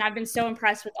prowess. And I've been so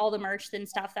impressed with all the merch and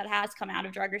stuff that has come out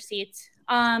of Drug Receipts.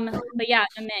 But yeah,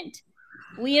 the mint.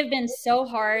 We have been so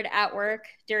hard at work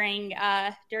during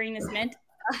this mint.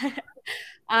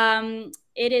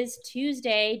 It is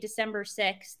Tuesday, December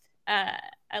 6th,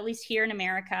 at least here in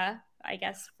America. I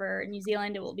guess for New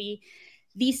Zealand, it will be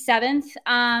the 7th.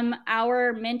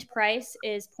 Our mint price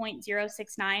is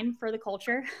 0.069 for the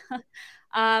culture.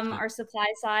 Our supply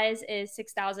size is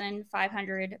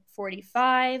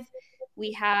 6,545.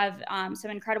 We have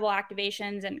some incredible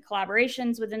activations and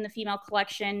collaborations within the female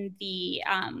collection, the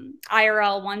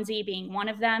IRL onesie being one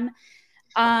of them.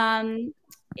 A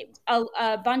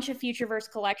bunch of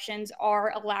Futureverse collections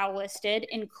are allow listed,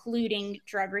 including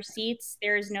Drug Receipts.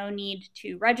 There is no need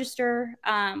to register.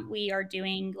 We are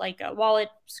doing like a wallet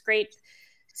scrape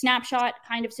snapshot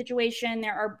kind of situation.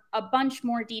 There are a bunch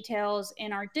more details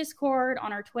in our Discord,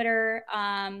 on our Twitter,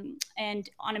 and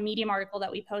on a Medium article that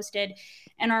we posted.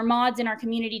 And our mods in our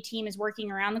community team is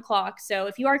working around the clock. So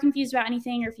if you are confused about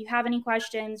anything, or if you have any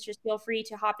questions, just feel free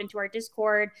to hop into our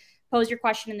Discord, pose your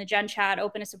question in the Gen chat,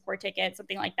 open a support ticket,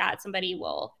 something like that. Somebody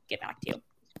will get back to you.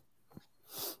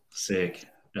 Sick.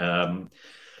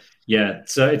 Yeah,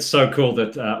 so it's so cool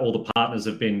that all the partners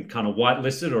have been kind of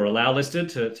whitelisted or allow listed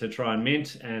to try and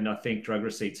mint. And I think Drug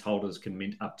Receipts holders can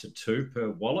mint up to 2 per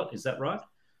wallet. Is that right?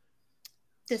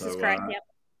 This is correct, yep.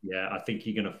 Yeah, I think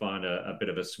you're going to find a bit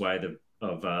of a swathe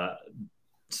of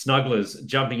snugglers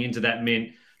jumping into that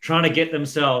mint, trying to get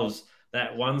themselves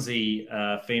that onesie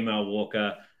female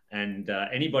walker. And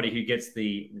anybody who gets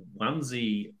the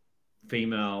onesie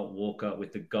female walker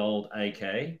with the gold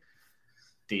AK,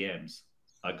 DMs.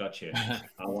 I got you.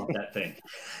 I want that thing.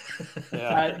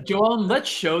 Joel, let's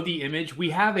show the image. We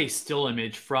have a still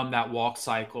image from that walk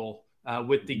cycle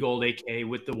with the gold AK,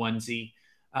 with the onesie.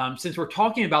 Since we're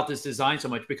talking about this design so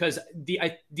much, because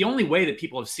the only way that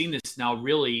people have seen this now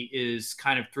really is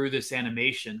kind of through this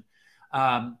animation.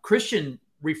 Kristian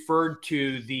referred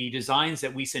to the designs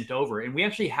that we sent over, and we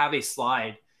actually have a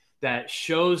slide that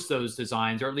shows those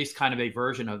designs, or at least kind of a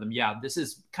version of them. Yeah, this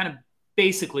is kind of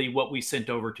basically what we sent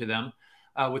over to them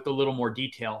with a little more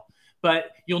detail.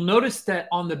 But you'll notice that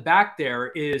on the back there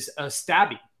is a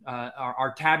stabby,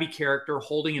 our tabby character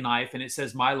holding a knife, and it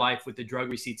says "My Life with the Drug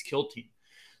Receipts Kill Team."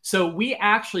 So we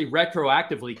actually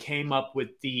retroactively came up with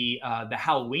the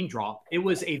Halloween drop. It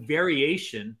was a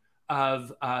variation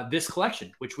of this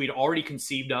collection, which we'd already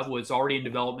conceived of, was already in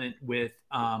development with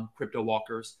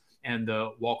Cryptowalkers and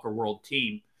the Walker World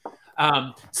team.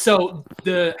 So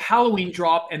the Halloween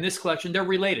drop and this collection, they're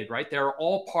related, right? They're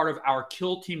all part of our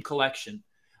Kill Team collection.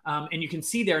 And you can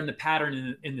see there in the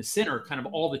pattern in the center, kind of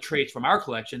all the traits from our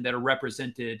collection that are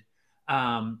represented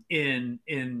in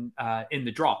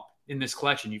the drop. In this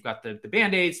collection, you've got the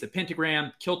Band-Aids, the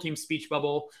pentagram, Kill Team speech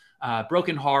bubble,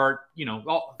 broken heart, you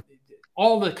know,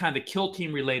 all the kind of Kill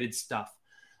Team related stuff.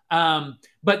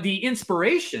 But the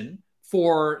inspiration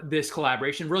for this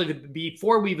collaboration, really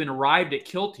before we even arrived at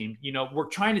Kill Team, you know, we're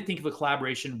trying to think of a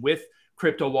collaboration with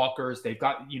Cryptowalkers. They've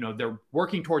got, you know, they're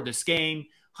working toward this game,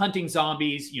 hunting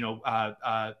zombies, you know,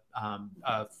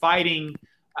 fighting.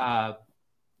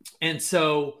 And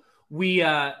so we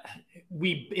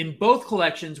in both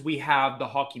collections, we have the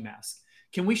hockey mask.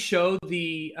 Can we show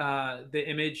the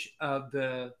image of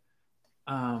the,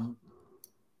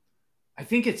 I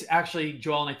think it's actually,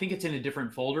 Joel, and I think it's in a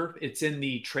different folder. It's in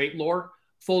the trait lore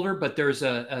folder, but there's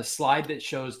a slide that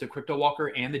shows the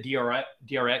Cryptowalker and the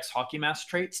DRx hockey mask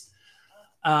traits.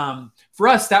 For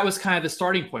us, that was kind of the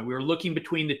starting point. We were looking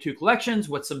between the two collections.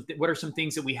 What are some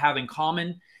things that we have in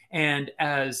common? And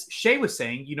as Shay was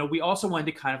saying, you know, we also wanted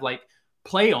to kind of like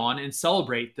play on and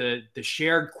celebrate the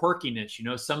shared quirkiness, you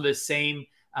know, some of the same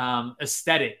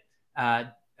aesthetic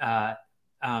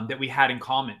that we had in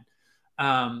common.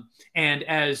 And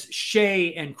as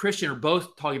Shay and Kristian are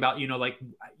both talking about, you know, like,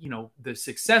 you know, the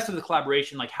success of the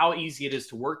collaboration, like how easy it is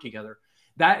to work together.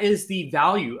 That is the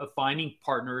value of finding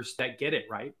partners that get it,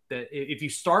 right? That if you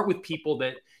start with people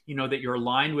that, you know, that you're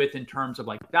aligned with in terms of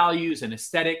like values and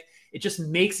aesthetic, it just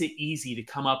makes it easy to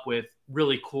come up with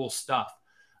really cool stuff.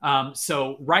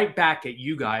 So right back at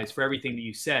you guys for everything that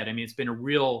you said. I mean, it's been a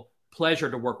real pleasure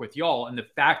to work with y'all. And the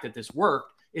fact that this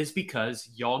worked is because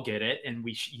y'all get it. And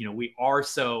we, you know, we are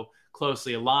so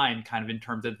closely aligned kind of in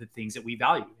terms of the things that we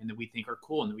value and that we think are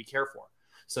cool and that we care for.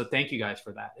 So thank you guys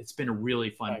for that. It's been a really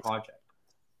fun project.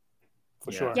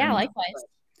 For sure. Yeah, likewise.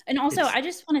 And also, I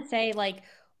just want to say, like,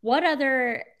 what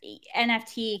other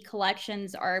NFT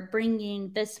collections are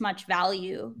bringing this much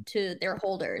value to their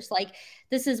holders? Like,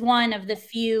 this is one of the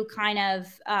few kind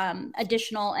of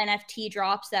additional NFT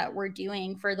drops that we're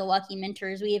doing for the lucky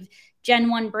minters. We have Gen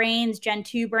 1 brains, Gen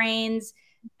 2 brains,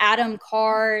 Atom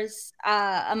cars,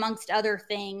 amongst other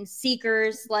things,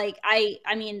 seekers. Like, I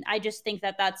mean, I just think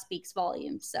that speaks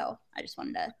volumes. So I just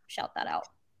wanted to shout that out.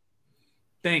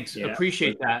 Thanks. Yeah.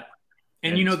 Appreciate that.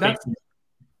 And you know,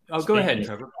 go ahead,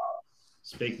 Trevor.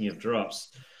 Speaking of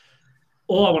drops,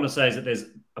 all I want to say is that there's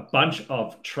a bunch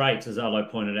of traits, as Arlo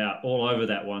pointed out, all over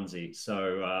that onesie.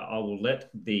 So I will let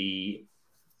the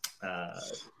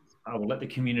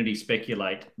community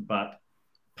speculate, but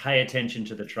pay attention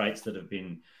to the traits that have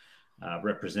been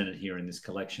represented here in this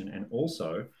collection. And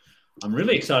also, I'm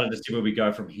really excited to see where we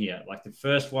go from here. Like the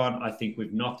first one, I think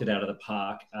we've knocked it out of the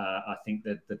park. I think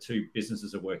that the two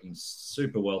businesses are working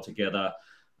super well together.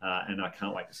 And I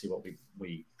can't wait to see what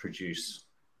we produce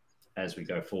as we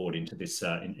go forward into this.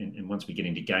 And once we get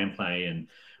into gameplay and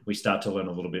we start to learn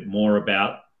a little bit more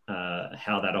about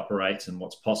how that operates and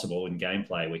what's possible in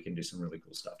gameplay, we can do some really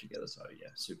cool stuff together. So yeah,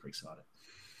 super excited.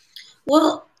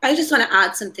 Well, I just want to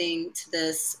add something to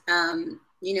this.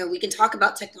 You know, we can talk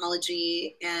about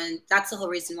technology, and that's the whole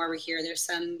reason why we're here. There's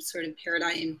some sort of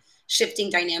paradigm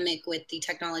shifting dynamic with the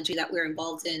technology that we're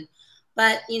involved in.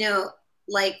 But, you know,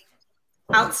 like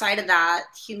outside of that,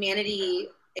 humanity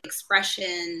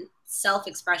expression,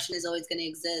 self-expression is always going to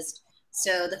exist.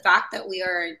 So the fact that we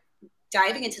are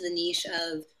diving into the niche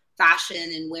of fashion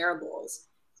and wearables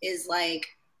is like,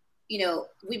 you know,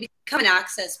 we become an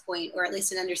access point, or at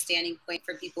least an understanding point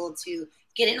for people to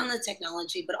get in on the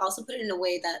technology, but also put it in a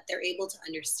way that they're able to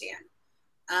understand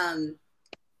and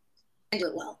do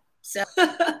it well. So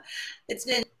this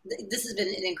has been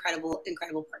an incredible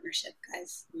partnership,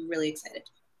 guys. I'm really excited.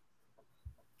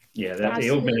 Yeah, the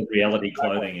augmented reality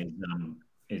clothing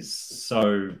is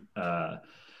so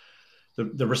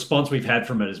the response we've had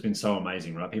from it has been so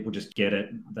amazing, right? People just get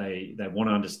it. They want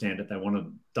to understand it. They want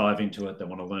to dive into it. They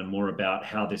want to learn more about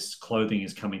how this clothing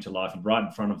is coming to life and right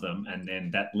in front of them. And then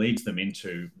that leads them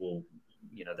into, well,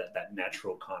 you know, that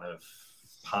natural kind of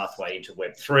pathway into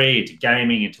Web3, into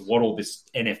gaming, into what all this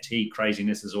NFT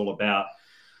craziness is all about.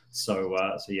 So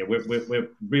yeah, we're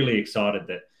really excited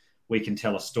that we can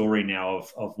tell a story now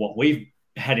of what we've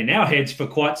had in our heads for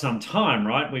quite some time,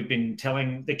 right? We've been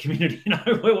telling the community,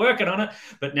 we're working on it,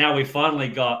 but now we finally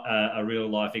got a real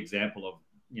life example of,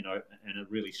 and a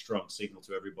really strong signal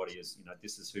to everybody is,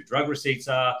 this is who Drug Receipts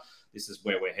are. This is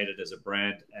where we're headed as a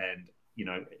brand. And,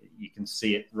 you can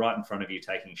see it right in front of you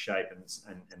taking shape,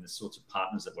 and the sorts of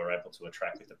partners that we're able to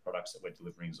attract with the products that we're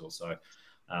delivering is also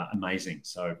amazing.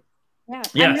 So,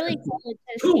 yeah. I'm really excited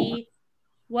to see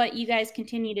what you guys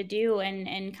continue to do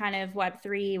and kind of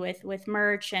Web3 with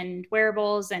merch and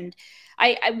wearables. And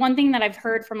I one thing that I've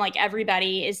heard from like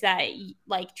everybody is that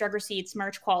like Drug Receipts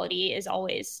merch quality is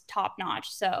always top notch.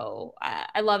 So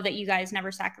I love that you guys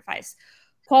never sacrifice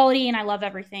quality, and I love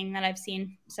everything that I've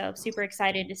seen. So super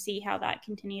excited to see how that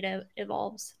continue to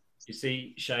evolves. You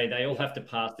see, Shay, they all have to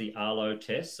pass the Arlo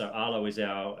test. So Arlo is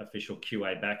our official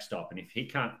QA backstop. And if he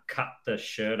can't cut the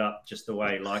shirt up just the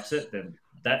way he likes it, then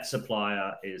that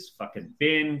supplier is fucking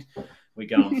binned. We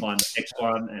go and find the next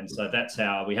one. And so that's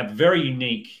how we have a very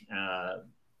unique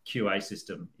QA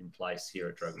system in place here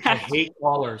at Drug Receipts.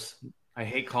 I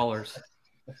hate callers.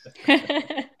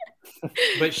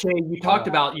 But Shay, you talked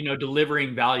about,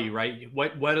 delivering value, right?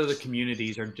 What other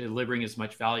communities are delivering as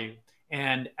much value?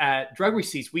 And at Drug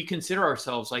Receipts, we consider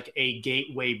ourselves like a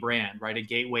gateway brand, right? A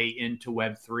gateway into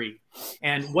Web3.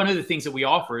 And one of the things that we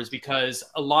offer is because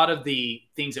a lot of the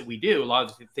things that we do, a lot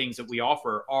of the things that we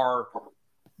offer are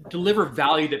deliver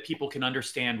value that people can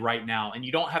understand right now. And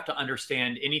you don't have to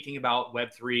understand anything about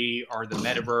Web3 or the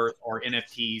metaverse or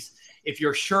NFTs. If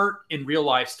your shirt in real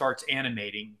life starts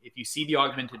animating, if you see the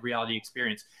augmented reality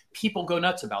experience, people go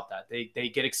nuts about that. They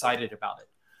get excited about it.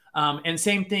 And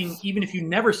same thing, even if you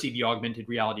never see the augmented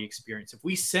reality experience, if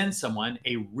we send someone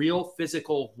a real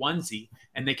physical onesie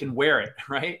and they can wear it,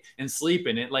 right, and sleep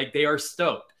in it, like they are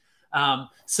stoked.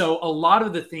 So a lot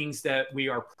of the things that we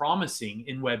are promising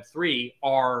in Web3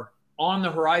 are on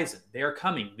the horizon. They are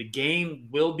coming. The game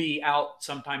will be out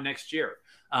sometime next year.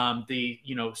 The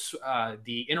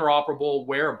interoperable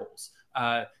wearables,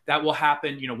 that will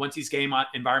happen. Once these game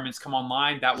environments come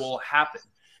online, that will happen.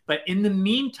 But in the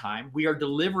meantime, we are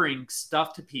delivering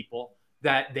stuff to people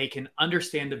that they can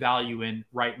understand the value in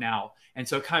right now. And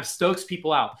so it kind of stokes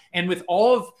people out. And with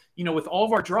all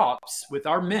of our drops, with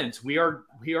our mints, we are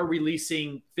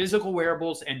releasing physical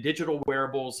wearables and digital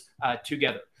wearables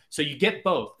together. So you get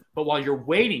both. But while you're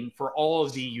waiting for all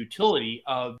of the utility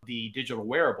of the digital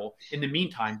wearable, in the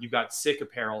meantime, you've got sick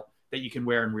apparel that you can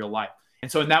wear in real life. And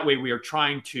so in that way, we are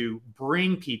trying to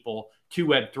bring people to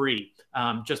Web3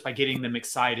 just by getting them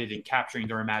excited and capturing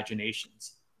their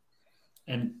imaginations.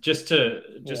 And just to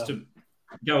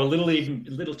go a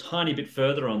little tiny bit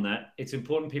further on that, it's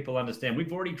important people understand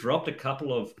we've already dropped a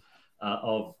couple of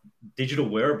digital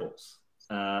wearables.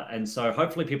 And so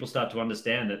hopefully people start to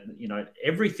understand that,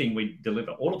 everything we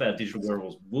deliver, all of our digital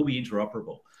wearables will be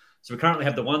interoperable. So we currently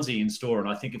have the onesie in store, and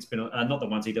I think it's been, not the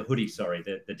onesie, the hoodie, sorry,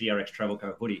 the DRx Travel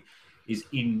Co hoodie is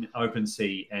in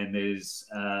OpenSea. And there's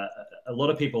a lot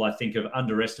of people, I think, have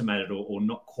underestimated or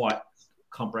not quite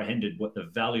comprehended what the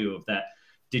value of that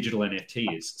digital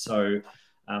NFT is. So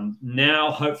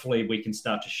now hopefully we can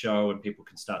start to show and people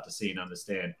can start to see and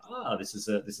understand, this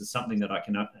is something that I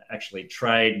can actually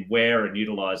trade and wear and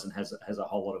utilize and has a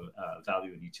whole lot of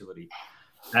value and utility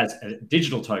as a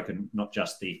digital token, not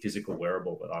just the physical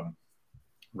wearable that I'm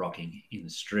rocking in the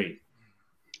street.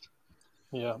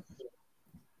 Yeah.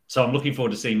 So I'm looking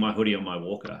forward to seeing my hoodie on my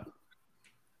walker.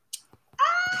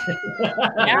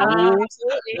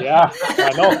 Yeah,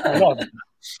 I know.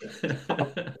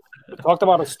 We talked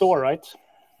about a store, right?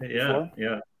 Yeah,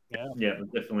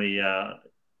 definitely.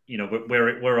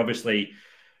 We're obviously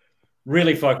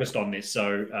really focused on this.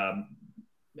 So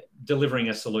delivering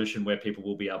a solution where people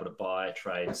will be able to buy,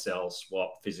 trade, sell,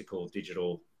 swap physical,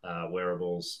 digital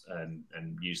wearables and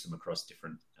use them across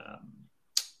different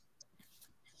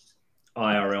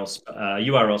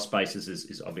URL spaces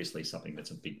is obviously something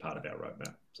that's a big part of our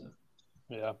roadmap. So.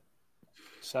 Yeah.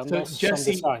 So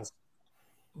Jesse,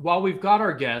 while we've got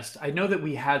our guest, I know that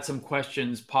we had some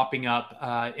questions popping up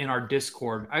in our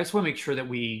Discord. I just want to make sure that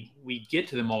we get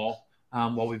to them all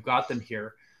while we've got them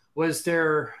here. Is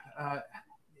there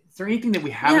anything that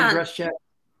we haven't addressed yet?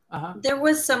 There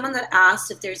was someone that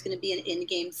asked if there's going to be an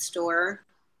in-game store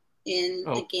in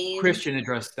the game. Kristian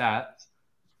addressed that.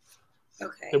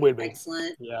 Okay, it will be.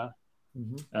 Excellent. Yeah.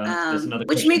 Mm-hmm.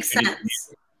 Which makes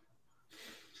sense.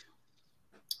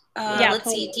 Let's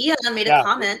see. Dia made a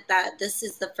comment that this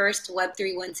is the first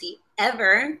Web3 onesie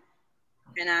ever,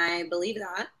 and I believe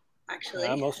that, actually.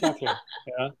 Yeah, most likely.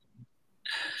 Yeah.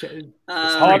 It's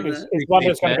hard. It's one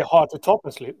that's going to be hard to top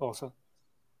also.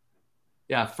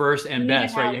 Yeah, first and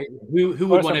best, right? Who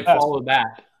would want to follow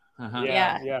that?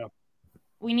 Yeah.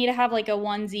 We need to have like a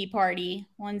onesie party,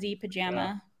 onesie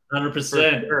pajama.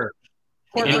 100%.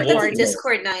 Or a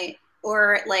Discord night,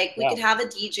 or like we could have a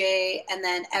DJ, and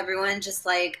then everyone just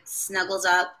like snuggles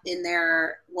up in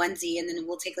their onesie, and then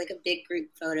we'll take like a big group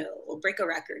photo. We'll break a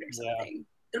record or something.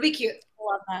 It'll be cute.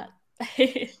 Love that.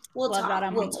 We'll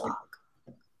talk.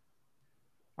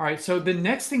 All right. So the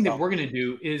next thing that we're going to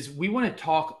do is we want to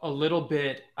talk a little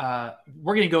bit. We're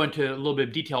going to go into a little bit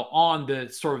of detail on the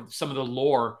sort of some of the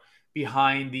lore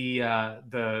behind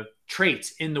the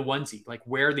traits in the onesie, like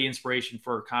where the inspiration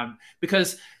for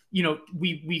because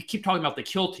we keep talking about the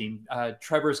kill team.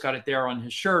 Trevor's got it there on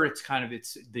his shirt.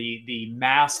 It's the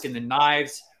mask and the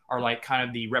knives are like kind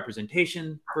of the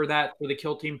representation for the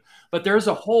kill team. But there's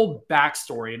a whole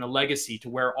backstory and a legacy to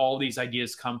where all these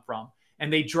ideas come from,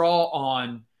 and they draw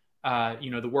on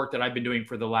the work that I've been doing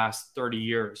for the last 30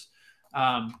 years.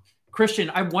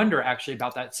 Kristian, I wonder actually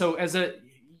about that. So as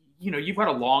you've got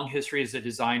a long history as a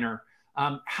designer.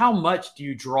 How much do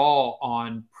you draw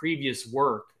on previous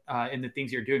work in the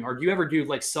things you're doing? Or do you ever do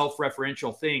like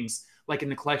self-referential things like in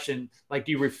the collection? Like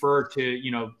do you refer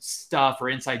to, stuff or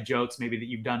inside jokes maybe that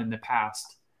you've done in the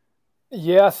past?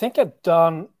 Yeah, I think I've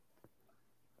done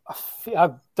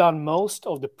most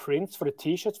of the prints for the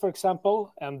t-shirts, for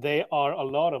example. And they are a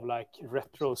lot of like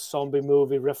retro zombie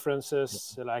movie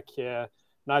references. Like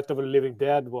Night of the Living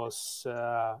Dead was,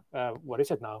 what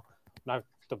is it now? Night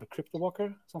of the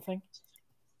Cryptowalker, something.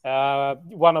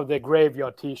 One of the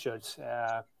graveyard t-shirts.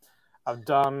 I've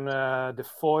done the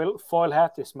foil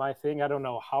hat is my thing. I don't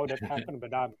know how that happened,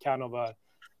 but I'm kind of a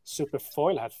super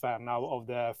foil hat fan now of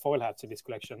the foil hats in this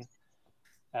collection.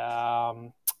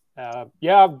 I've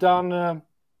done.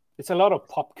 It's a lot of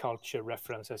pop culture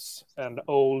references and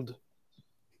old,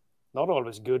 not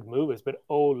always good movies, but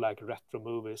old like retro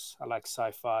movies. I like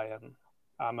sci-fi, and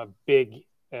I'm a big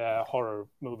horror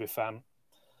movie fan.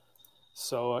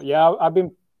 So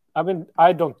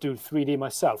I don't do 3D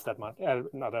myself that much,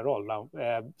 not at all now.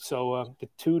 So the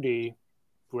 2D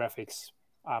graphics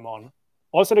I'm on.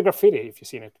 Also the graffiti, if you've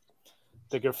seen it,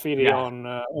 the graffiti on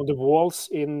the walls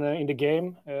in the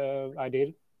game I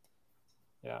did.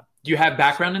 Yeah. Do you have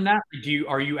background in that?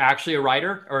 Are you actually a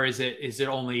writer, or is it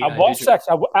only? I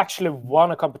actually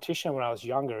won a competition when I was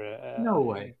younger. No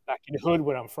way. Back in the hood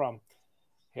where I'm from,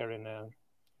 here in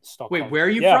Stockholm. Wait, where are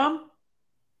you from?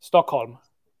 Stockholm.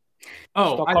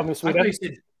 Oh, Stockholm in Sweden.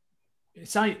 I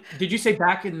thought did you say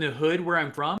back in the hood where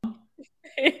I'm from?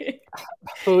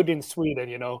 Hood in Sweden,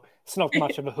 it's not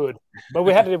much of a hood, but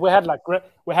we had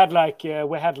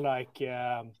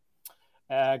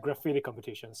graffiti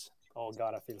competitions. Oh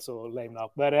God, I feel so lame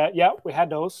now. But we had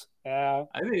those. I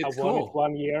think it's won it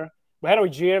 1 year. We had a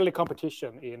yearly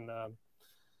competition in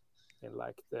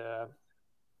like the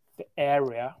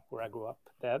area where I grew up.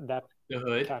 The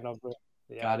hood kind of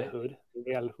got it. Hood, the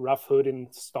real rough hood in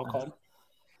Stockholm.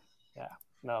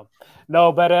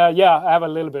 But I have a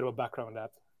little bit of a background in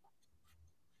that.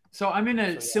 So I'm in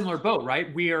a similar boat,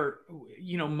 right? We are,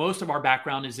 most of our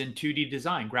background is in 2D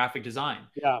design, graphic design.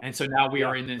 Yeah. And so now we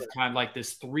are in this kind of like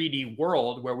this 3D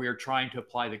world where we are trying to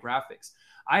apply the graphics.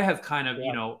 I have kind of,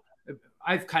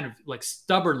 I've kind of like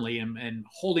stubbornly and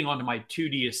holding on to my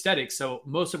 2D aesthetic. So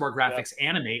most of our graphics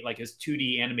animate like as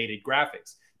 2D animated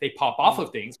graphics. They pop off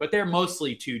of things, but they're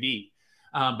mostly 2D.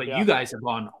 But you guys have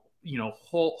gone,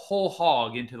 whole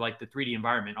hog into like the 3D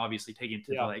environment, obviously taking it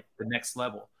to like the next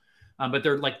level. But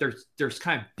they're like there's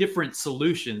kind of different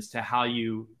solutions to how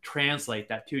you translate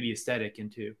that 2D aesthetic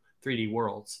into 3D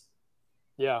worlds.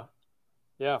 Yeah,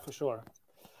 for sure.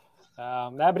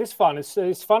 But it's fun.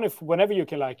 It's fun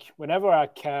whenever I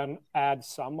can add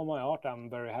some of my art, I'm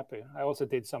very happy. I also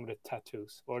did some of the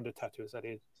tattoos I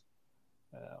did,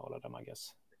 all of them, I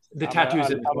guess. The tattoos.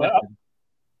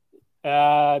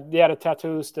 The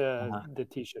tattoos, the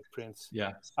t-shirt prints.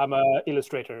 Yeah, I'm a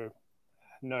illustrator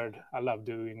nerd. I love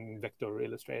doing vector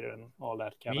illustrator and all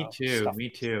that kind of stuff. Me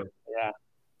too. Yeah,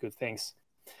 good things.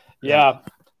 Yeah,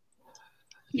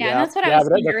 that's what I was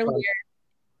saying earlier.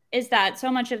 Is that so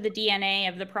much of the DNA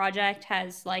of the project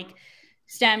has like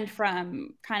stemmed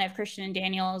from kind of Kristian and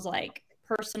Daniel's like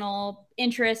personal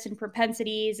interests and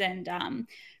propensities, and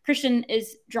Kristian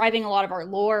is driving a lot of our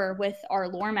lore with our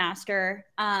lore master.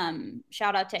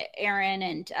 Shout out to Aaron,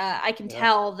 and I can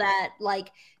tell that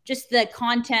like just the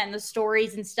content, the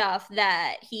stories and stuff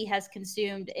that he has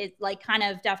consumed, it like kind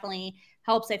of definitely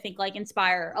helps, I think, like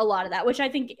inspire a lot of that, which I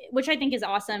think is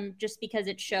awesome, just because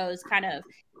it shows kind of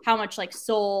how much like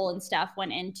soul and stuff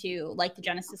went into like the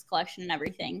Genesis collection and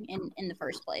everything in the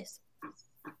first place.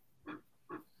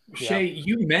 Shay,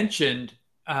 you mentioned,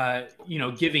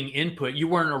 giving input. You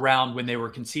weren't around when they were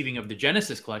conceiving of the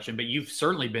Genesis collection, but you've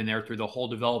certainly been there through the whole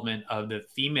development of the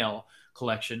female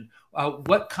collection.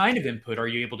 What kind of input are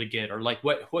you able to get, or like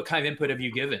what kind of input have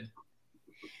you given?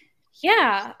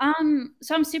 Yeah.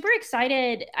 So I'm super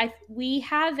excited. We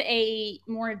have a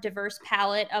more diverse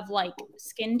palette of like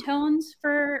skin tones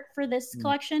for this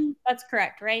collection. That's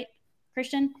correct, right,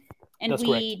 Kristian? And that's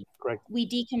correct. We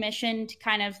decommissioned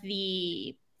kind of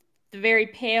the very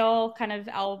pale kind of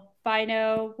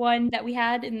albino one that we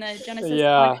had in the Genesis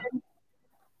collection.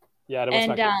 Yeah, that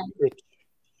was like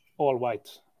all white.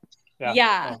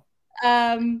 Yeah.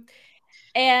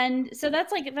 And so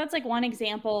that's like one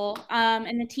example.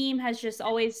 And the team has just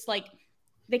always like,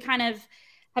 they kind of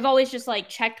have always just like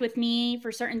checked with me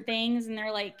for certain things. And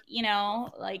they're like,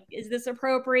 like, is this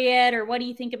appropriate? Or what do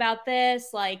you think about this?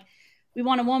 Like, we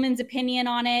want a woman's opinion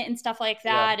on it and stuff like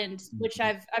that. Yeah. And which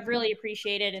I've really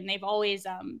appreciated. And they've always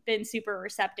been super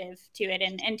receptive to it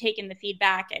and taken the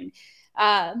feedback. And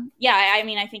I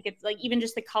mean, I think it's like even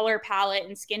just the color palette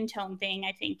and skin tone thing,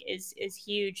 I think is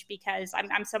huge, because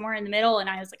I'm somewhere in the middle, and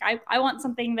I was like, I want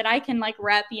something that I can like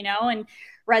rep, and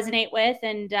resonate with.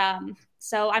 And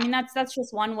so, I mean, that's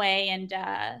just one way, and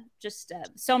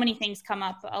so many things come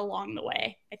up along the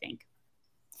way, I think.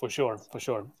 For sure.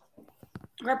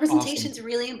 Representation is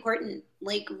really important,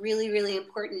 like really, really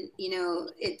important.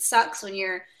 It sucks when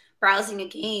you're browsing a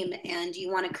game and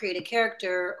you want to create a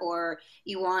character, or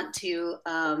you want to,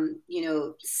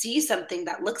 see something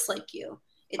that looks like you.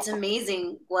 It's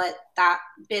amazing what that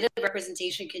bit of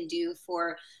representation can do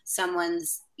for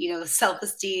someone's,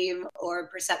 self-esteem or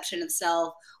perception of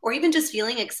self, or even just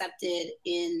feeling accepted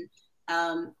in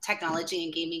technology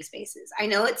and gaming spaces. I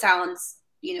know it sounds,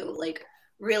 like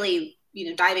really,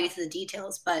 diving into the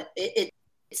details, but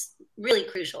it's really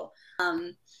crucial.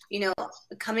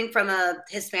 Coming from a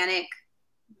Hispanic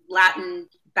Latin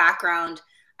background,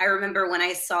 I remember when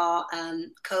I saw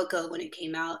Coco when it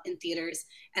came out in theaters,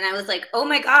 and I was like, oh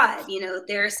my God,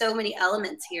 there are so many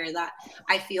elements here that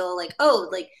I feel like, oh,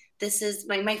 like this is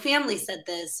my family said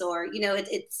this, or,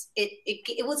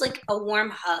 it was like a warm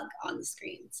hug on the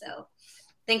screen. So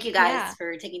thank you guys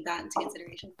for taking that into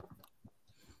consideration.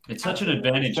 It's such an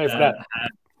advantage to have,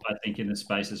 I think, in the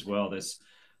space as well. There's,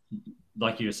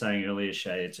 like you were saying earlier,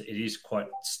 Shay, it is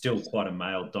still quite a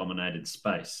male-dominated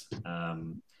space.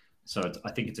 So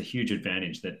I think it's a huge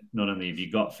advantage that not only have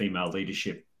you got female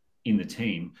leadership in the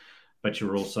team, but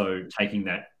you're also taking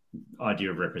that idea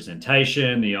of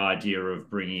representation, the idea of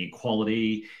bringing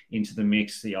equality into the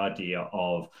mix, the idea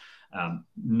of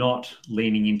not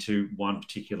leaning into one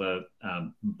particular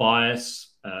bias.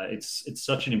 It's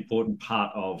such an important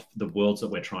part of the worlds that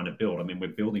we're trying to build. I mean, we're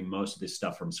building most of this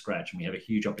stuff from scratch, and we have a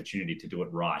huge opportunity to do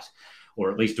it right,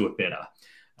 or at least do it better.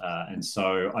 And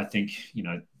so I think,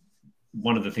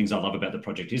 one of the things I love about the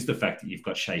project is the fact that you've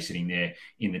got Shay sitting there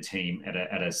in the team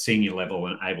at a senior level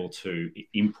and able to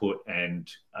input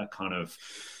and kind of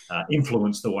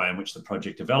influence the way in which the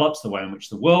project develops, the way in which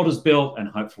the world is built, and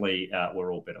hopefully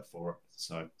we're all better for it.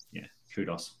 So, yeah,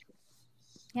 kudos.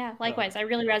 Yeah, likewise. I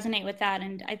really resonate with that.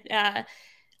 And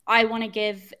I want to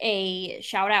give a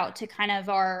shout out to kind of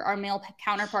our male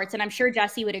counterparts. And I'm sure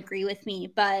Jesse would agree with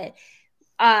me, but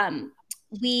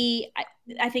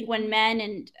I think when men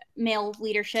and male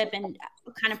leadership and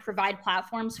kind of provide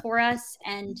platforms for us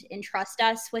and entrust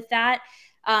us with that,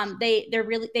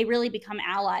 they really become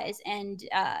allies. And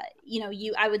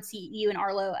I would see you and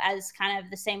Arlo as kind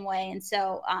of the same way. And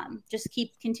so just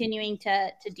keep continuing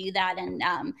to do that. And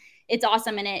it's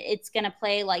awesome, and it's going to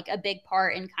play like a big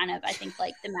part in kind of, I think,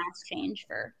 like the mass change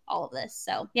for all of this.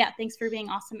 So yeah, thanks for being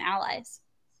awesome allies.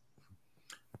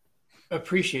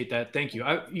 Appreciate that. Thank you.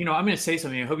 I'm going to say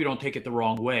something. I hope you don't take it the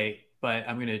wrong way, but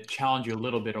I'm going to challenge you a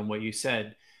little bit on what you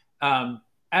said.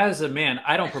 As a man,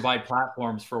 I don't provide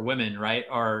platforms for women, right?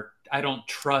 Or I don't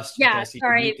trust Jessie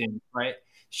to do things, right?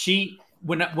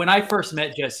 When I first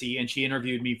met Jessie and she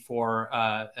interviewed me for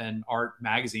an art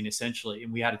magazine, essentially,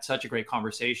 and we had such a great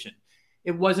conversation.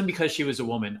 It wasn't because she was a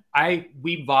woman.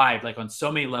 We vibed like on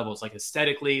so many levels, like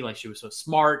aesthetically, like she was so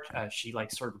smart. She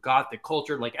like sort of got the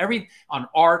culture, like on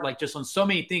art, like just on so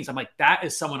many things. I'm like, that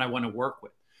is someone I want to work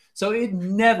with. So it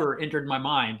never entered my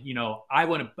mind, I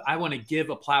want to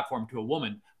give a platform to a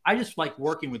woman. I just like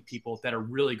working with people that are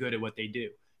really good at what they do.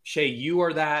 Shay, you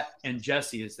are that, and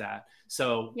Jessie is that.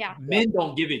 So men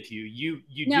don't give it to you.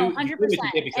 You do 100%. You give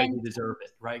it to because you deserve it,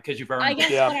 right? Because you've earned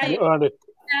it.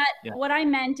 What I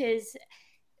meant is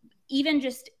even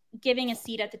just giving a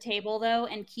seat at the table, though,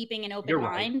 and keeping an open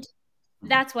mind.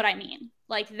 That's what I mean.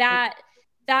 Like that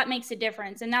that makes a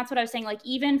difference. And that's what I was saying. Like,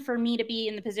 even for me to be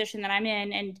in the position that I'm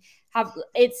in and have,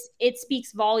 it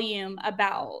speaks volumes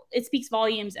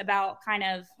about kind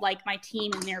of like my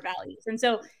team and their values. And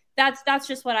so that's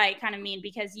just what I kind of mean,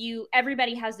 because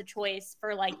everybody has the choice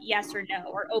for like yes or no,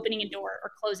 or opening a door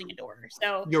or closing a door.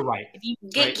 So you're right. If you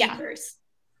gatekeepers.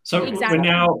 So exactly.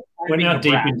 we're now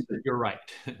deep into, you're right.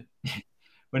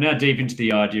 We're now deep into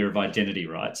the idea of identity,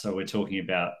 right? So we're talking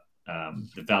about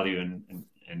the value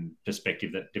and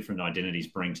perspective that different identities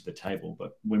bring to the table,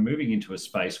 but we're moving into a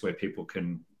space where people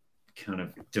can kind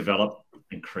of develop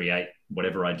and create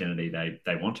whatever identity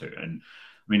they want to. And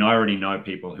I mean, I already know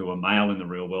people who are male in the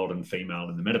real world and female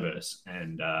in the metaverse,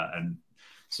 and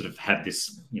sort of have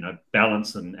this,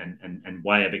 balance and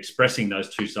way of expressing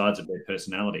those two sides of their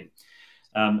personality.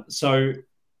 So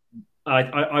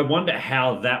I wonder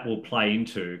how that will play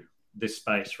into this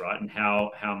space, right? And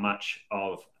how much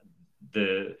of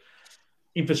the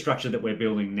infrastructure that we're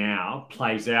building now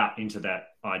plays out into that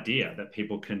idea that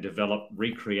people can develop,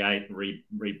 recreate,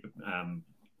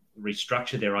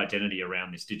 restructure their identity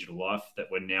around this digital life that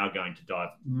we're now going to dive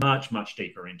much, much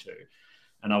deeper into.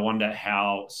 And I wonder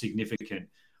how significant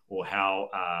or how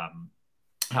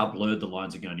blurred the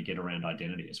lines are going to get around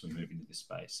identity as we move into this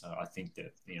space. So I think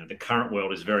that, the current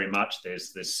world is very much,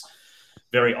 there's this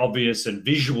very obvious and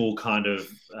visual kind of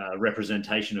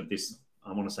representation of this,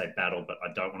 I want to say battle, but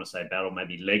I don't want to say battle.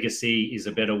 Maybe legacy is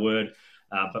a better word.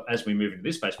 But as we move into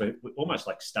this space, we're almost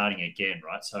like starting again,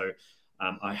 right? So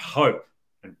I hope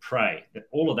and pray that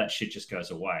all of that shit just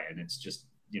goes away, and it's just,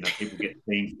 people get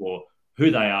seen for who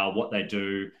they are, what they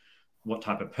do, what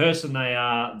type of person they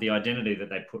are, the identity that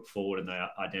they put forward and the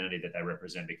identity that they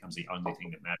represent becomes the only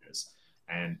thing that matters.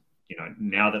 And,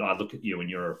 now that I look at you and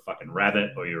you're a fucking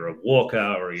rabbit, or you're a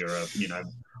walker, or you're a,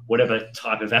 whatever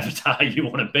type of avatar you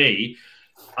want to be,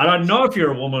 I don't know if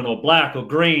you're a woman or black or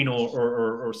green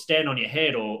or stand on your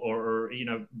head or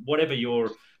whatever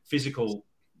your physical,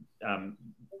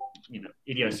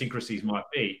 idiosyncrasies might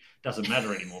be, doesn't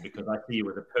matter anymore, because I see you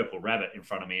with a purple rabbit in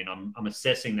front of me, and I'm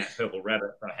assessing that purple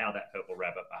rabbit for how that purple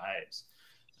rabbit behaves.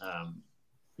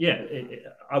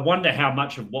 I wonder how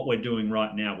much of what we're doing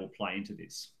right now will play into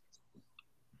this.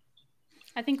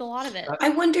 I think a lot of it. I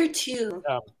wonder too.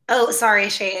 Oh, sorry,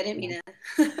 Shay, I didn't mean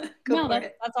to go for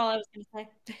it. That's all I was going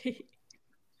to say.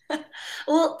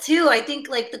 Well, too, I think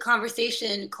like the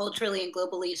conversation culturally and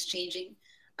globally is changing.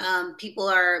 People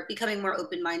are becoming more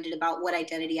open-minded about what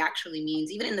identity actually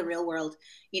means. Even in the real world,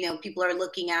 people are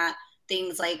looking at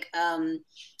things like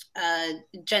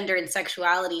gender and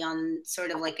sexuality on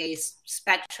sort of like a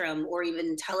spectrum, or even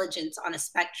intelligence on a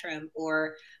spectrum,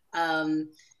 or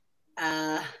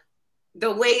the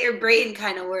way your brain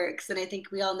kind of works. And I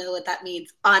think we all know what that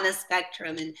means, on a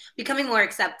spectrum, and becoming more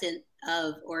accepting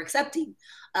of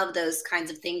those kinds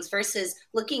of things, versus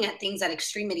looking at things at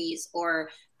extremities or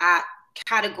at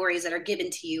categories that are given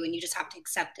to you and you just have to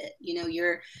accept it.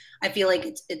 I feel like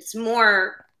it's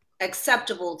more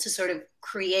acceptable to sort of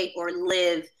create or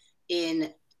live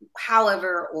in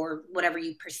however or whatever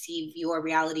you perceive your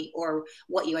reality or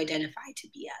what you identify to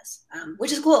be as,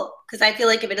 which is cool, because I feel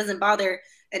like if it doesn't bother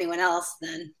anyone else,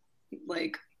 then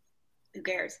like, who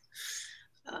cares?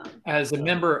 As a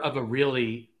member of a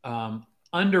really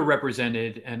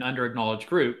underrepresented and underacknowledged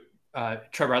group,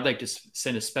 Trevor, I'd like to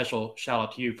send a special shout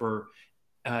out to you for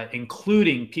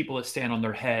including people that stand on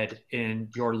their head in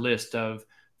your list of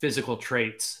physical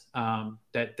traits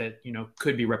that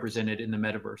could be represented in the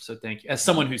metaverse. So thank you. As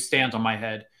someone who stands on my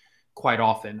head quite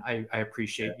often, I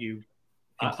appreciate you.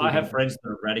 I have friends that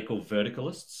are radical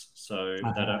verticalists. So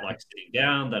they don't like sitting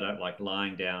down, they don't like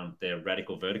lying down. They're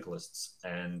radical verticalists,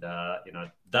 and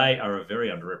they are a very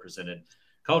underrepresented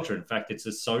culture. In fact, it's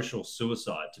a social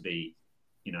suicide to be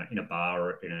in a bar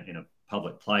or in a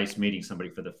public place meeting somebody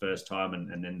for the first time,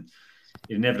 and then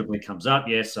it inevitably comes up,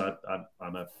 yes,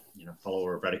 I'm a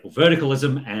follower of radical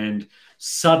verticalism, and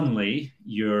suddenly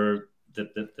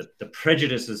the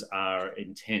prejudices are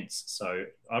intense. So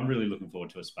I'm really looking forward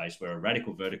to a space where a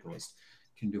radical verticalist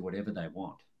can do whatever they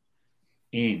want.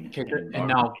 And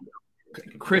now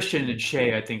Kristian and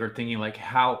Shay, I think, are thinking like,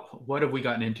 what have we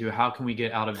gotten into? How can we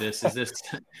get out of this? Is this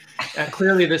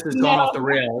clearly this has gone off the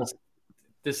rails?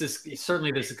 This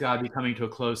has got to be coming to a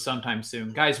close sometime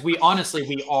soon. Guys, we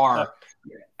are.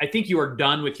 I think you are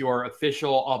done with your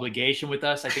official obligation with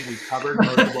us. I think we've covered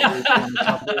most of what we want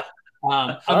to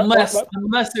cover. Unless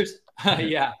there's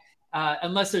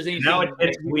unless there's anything. Now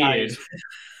it's weird.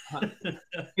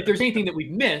 If there's anything that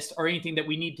we've missed or anything that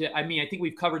we need to, I think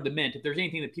we've covered the mint. If there's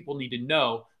anything that people need to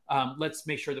know, let's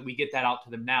make sure that we get that out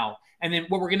to them now. And then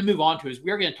what we're going to move on to is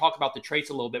we're going to talk about the traits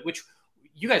a little bit, which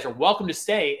you guys are welcome to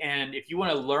stay. And if you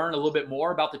want to learn a little bit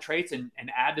more about the traits and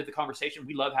add to the conversation,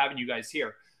 we love having you guys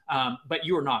here. But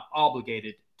you are not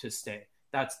obligated to stay.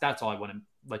 That's all I want to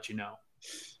let you know.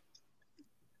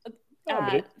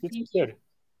 Thank you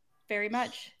very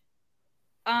much.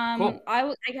 Cool.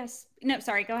 I guess, no,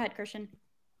 sorry, go ahead, Kristian.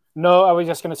 No, I was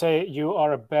just going to say you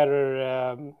are a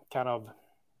better kind of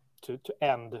to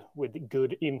end with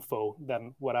good info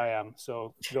than what I am.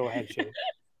 So go ahead, Shay.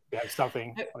 You have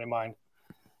something on your mind.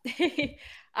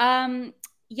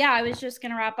 Yeah, I was just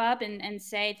going to wrap up and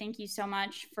say thank you so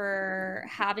much for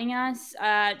having us.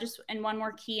 And one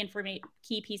more key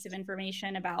piece of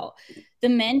information about the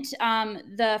Mint.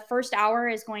 The first hour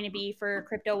is going to be for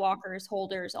Cryptowalkers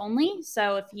holders only.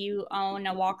 So if you own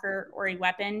a walker or a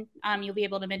weapon, you'll be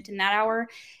able to mint in that hour.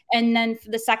 And then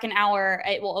for the second hour,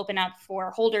 it will open up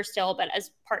for holders still, but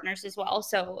as partners as well.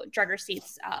 So Drug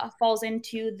Receipts falls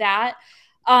into that.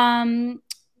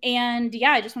 And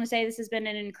yeah, I just want to say this has been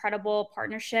an incredible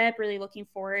partnership. Really looking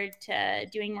forward to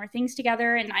doing more things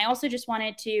together. And I also just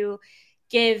wanted to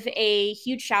give a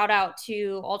huge shout out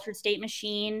to Altered State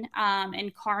Machine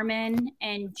and Carmen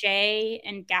and Jay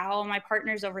and Gal, my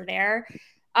partners over there.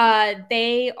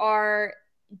 They are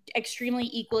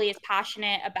extremely equally as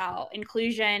passionate about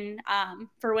inclusion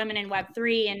for women in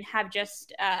Web3 and have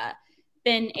just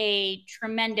been a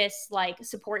tremendous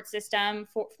support system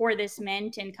for this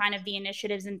Mint and kind of the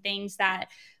initiatives and things that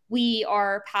we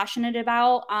are passionate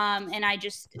about. And I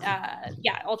just,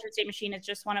 Altered State Machine is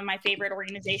just one of my favorite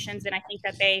organizations. And I think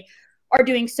that they are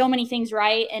doing so many things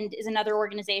right and is another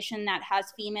organization that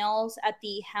has females at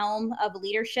the helm of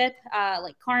leadership,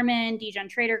 like Carmen, Degen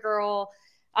Trader Girl,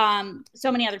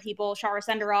 so many other people, Shara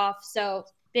Senderoff. So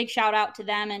big shout out to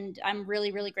them. And I'm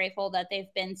really, really grateful that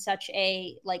they've been such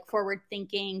a forward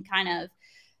thinking kind of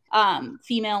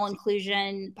female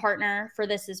inclusion partner for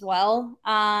this as well.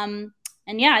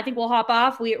 And yeah, I think we'll hop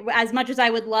off. As much as I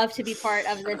would love to be part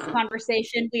of this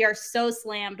conversation, we are so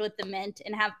slammed with the Mint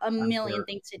and have a million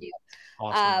things to do.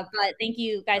 Awesome. But thank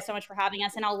you guys so much for having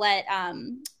us. And I'll let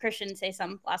Kristian say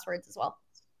some last words as well.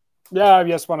 Yeah, I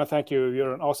just want to thank you.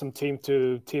 You're an awesome team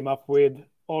to team up with.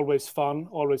 Always fun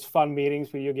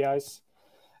meetings with you guys.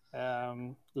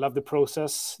 Love the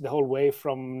process, the whole way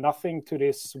from nothing to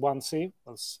this onesie.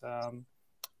 Was a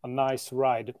nice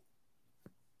ride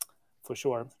for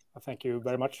sure. Thank you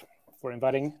very much for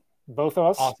inviting both of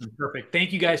us. Awesome, perfect.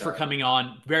 Thank you guys for coming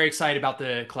on. Very excited about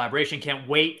the collaboration. Can't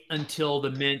wait until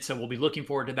the Mint, so we'll be looking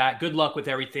forward to that. Good luck with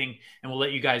everything, and we'll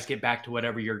let you guys get back to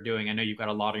whatever you're doing. I know you've got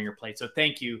a lot on your plate, so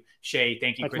thank you, Shay.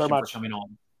 Thank you, Kristian, for coming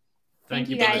on. Thank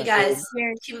you guys.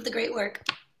 Keep up the great work.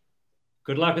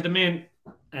 Good luck with the Mint.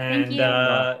 And, we've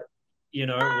got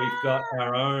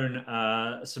our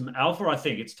own some alpha. I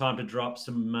think it's time to drop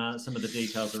some of the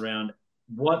details around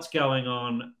what's going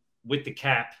on with the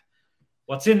cap,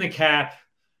 what's in the cap,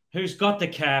 who's got the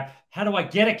cap, how do I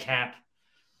get a cap?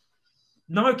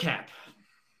 No cap.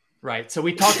 Right. So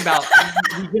we just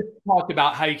talked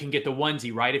about how you can get the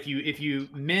onesie, right? If you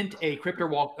mint a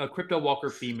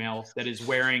Cryptowalker female that is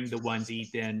wearing the onesie,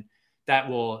 then that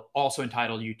will also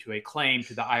entitle you to a claim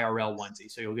to the IRL onesie.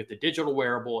 So you'll get the digital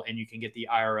wearable and you can get the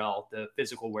IRL, the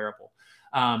physical wearable.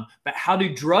 But how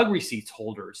do drug receipts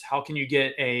holders, how can you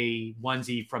get a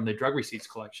onesie from the drug receipts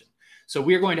collection? So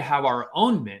we're going to have our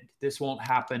own mint. This won't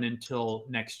happen until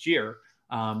next year,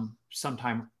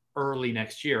 sometime early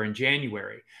next year in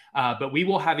January. But we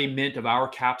will have a mint of our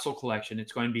capsule collection.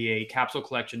 It's going to be a capsule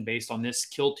collection based on this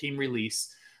Kill Team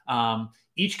release.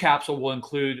 Each capsule will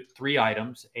include 3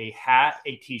 items: a hat,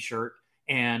 a t-shirt,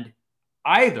 and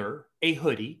either a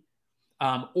hoodie,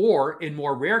 or in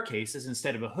more rare cases,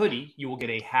 instead of a hoodie, you will get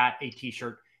a hat, a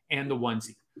t-shirt, and the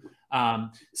onesie.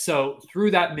 So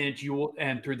through that mint,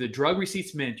 and through the Drug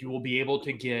Receipts Mint, you will be able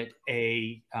to get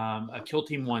a Kill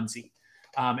Team onesie.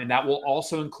 And that will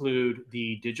also include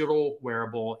the digital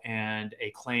wearable and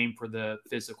a claim for the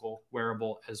physical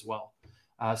wearable as well.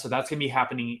 So that's going to be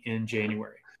happening in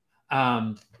January.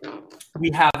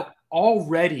 We have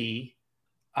already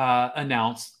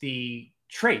announced the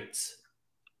traits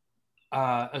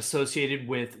associated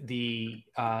with the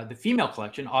female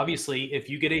collection. Obviously, if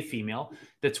you get a female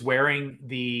that's wearing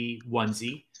the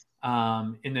onesie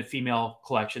in the female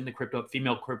collection, the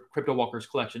female Cryptowalkers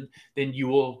collection, then you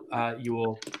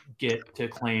will get to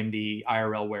claim the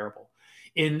IRL wearable.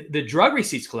 In the Drug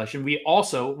Receipts collection, we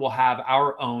also will have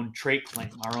our own trait claim,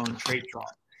 our own trait draw.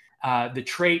 The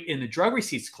trait in the Drug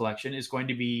Receipts collection is going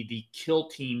to be the Kill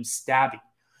Team Stabby.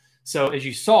 So as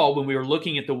you saw when we were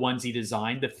looking at the onesie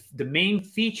design, the main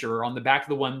feature on the back of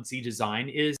the onesie design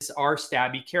is our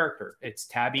Stabby character. It's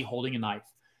Tabby holding a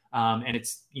knife. And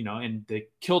it's, and the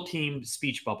Kill Team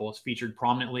speech bubble is featured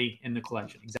prominently in the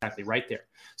collection. Exactly right there.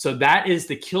 So that is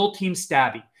the Kill Team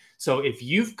Stabby. So if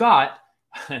you've got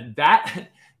that,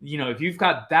 if you've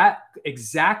got that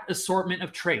exact assortment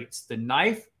of traits, the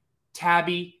knife,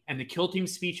 tabby, and the Kill Team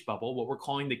speech bubble, what we're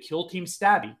calling the Kill Team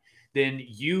Stabby, then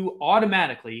you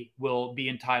automatically will be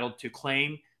entitled to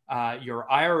claim your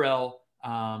IRL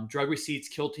drug receipts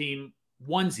Kill Team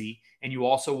onesie, and you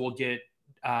also will get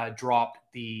dropped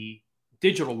the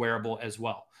digital wearable as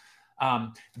well.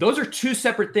 Those are two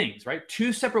separate things, right?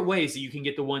 Two separate ways that you can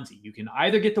get the onesie. You can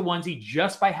either get the onesie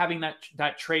just by having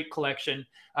that trait collection.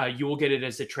 You will get it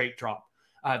as a trait drop.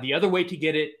 The other way to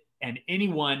get it, and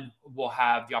anyone will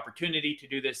have the opportunity to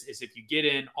do this, is if you get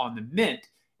in on the mint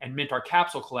and mint our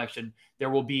capsule collection, there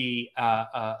will be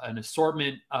an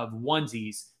assortment of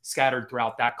onesies scattered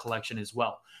throughout that collection as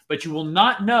well. But you will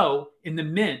not know in the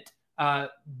mint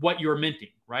what you're minting,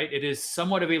 right? It is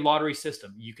somewhat of a lottery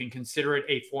system. You can consider it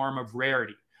a form of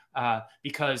rarity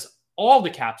because all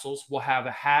the capsules will have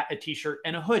a hat, a t-shirt,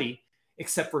 and a hoodie,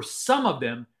 except for some of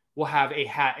them will have a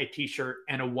hat, a t-shirt,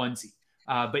 and a onesie.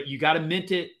 But you got to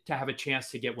mint it to have a chance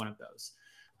to get one of those.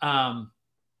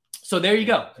 So there you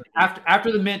go.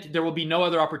 After the mint, there will be no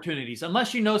other opportunities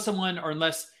unless you know someone, or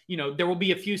unless, there will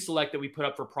be a few select that we put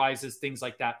up for prizes, things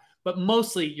like that. But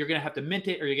mostly you're going to have to mint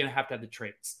it, or you're going to have the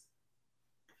traits.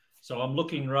 So I'm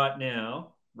looking right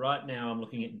now I'm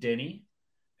looking at Denny,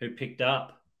 who picked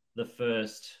up the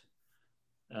first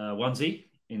onesie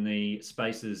in the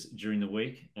spaces during the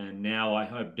week. And now I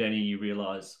hope, Denny, you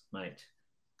realize, mate,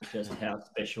 just how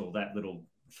special that little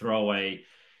throwaway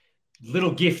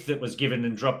little gift that was given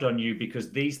and dropped on you,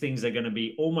 because these things are going to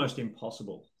be almost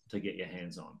impossible to get your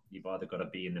hands on. You've either got to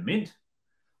be in the mint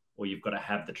or you've got to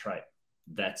have the trait.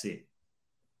 That's it.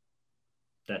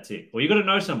 Or you've got to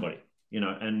know somebody,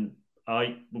 and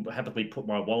I will happily put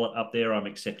my wallet up there. I'm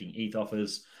accepting ETH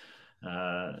offers,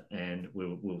 and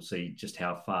we'll see just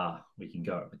how far we can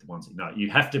go with the onesie. No,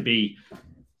 you have to be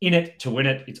in it to win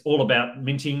it. It's all about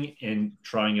minting and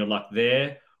trying your luck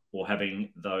there, or having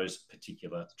those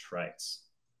particular traits.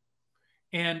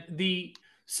 And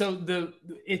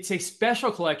it's a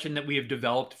special collection that we have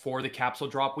developed for the capsule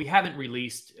drop. We haven't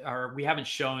released, or we haven't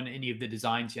shown any of the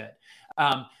designs yet.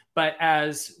 But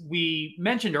as we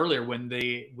mentioned earlier, when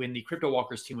the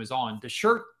Cryptowalkers team was on, the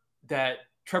shirt that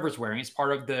Trevor's wearing is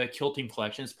part of the Kill Team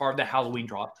collection. It's part of the Halloween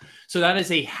drop. So that is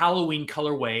a Halloween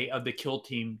colorway of the Kill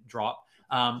Team drop.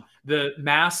 The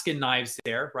mask and knives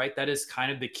there, right? That is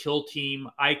kind of the Kill Team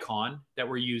icon that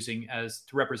we're using to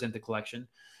represent the collection.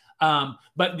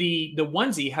 But the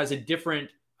onesie has a different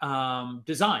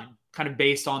design, kind of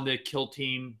based on the Kill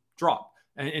Team drop.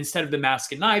 And instead of the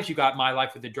mask and knives, you got My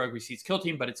Life with the Drug Receipts Kill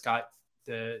Team, but it's got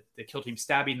the Kill Team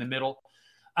Stabby in the middle.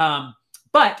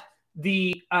 But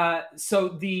the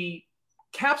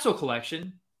capsule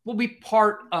collection will be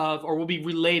part of, or will be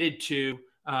related to,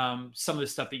 some of the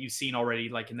stuff that you've seen already,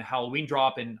 like in the Halloween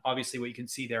drop, and obviously what you can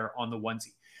see there on the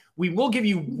onesie. We will give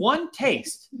you one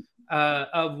taste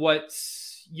of what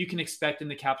you can expect in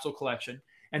the capsule collection.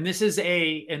 And this is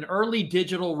an early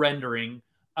digital rendering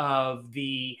of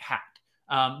the hat,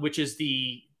 which is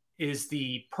the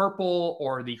purple,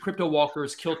 or the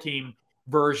Cryptowalkers Kill Team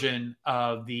version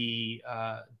of the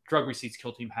Drug Receipts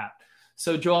Kill Team hat.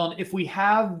 So Joel, if we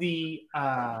have the,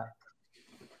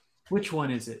 which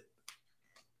one is it?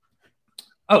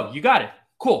 Oh, you got it.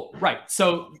 Cool. Right.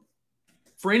 So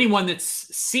for anyone that's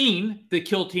seen the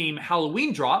Kill Team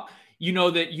Halloween drop, you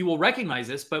know that you will recognize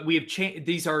this, but we have changed.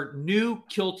 These are new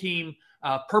Kill Team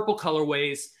purple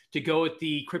colorways to go with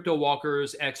the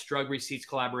Cryptowalkers X Drug Receipts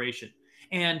collaboration.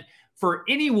 And for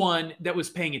anyone that was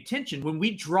paying attention, when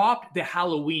we dropped the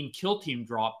Halloween Kill Team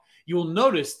drop, you'll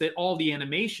notice that all the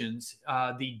animations,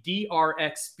 the DRx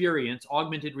Experience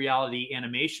augmented reality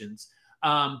animations,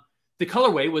 the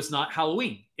colorway was not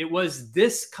Halloween. It was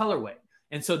this colorway.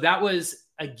 And so that was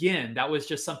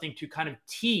just something to kind of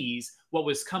tease what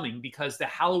was coming, because the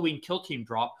Halloween Kill Team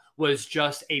drop was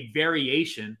just a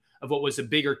variation of what was a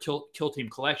bigger Kill Team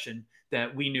collection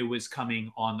that we knew was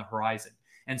coming on the horizon.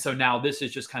 And so now this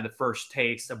is just kind of the first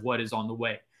taste of what is on the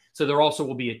way. So there also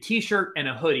will be a t-shirt and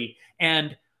a hoodie.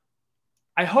 And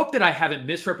I hope that I haven't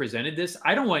misrepresented this.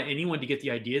 I don't want anyone to get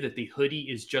the idea that the hoodie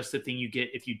is just the thing you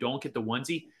get if you don't get the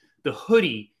onesie. The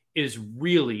hoodie is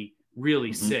really,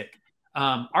 really sick.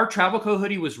 Our Travel Co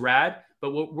hoodie was rad,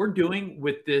 but what we're doing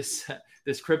with this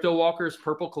Cryptowalkers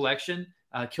purple collection,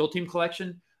 Kill Team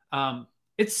collection,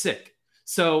 it's sick.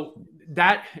 So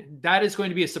that is going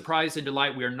to be a surprise and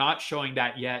delight. We are not showing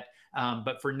that yet.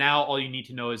 But for now, all you need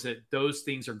to know is that those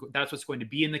things that's what's going to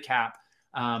be in the cap.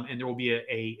 and there will be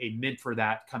a mint for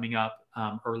that coming up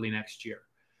early next year.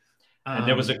 And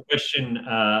there was a question,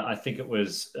 I think it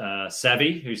was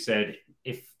Savvy, who said,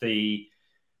 if the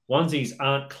onesies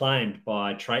aren't claimed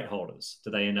by trait holders,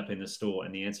 do they end up in the store?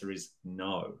 And the answer is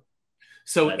no.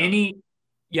 So anything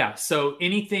that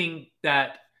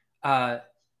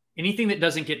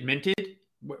doesn't get minted,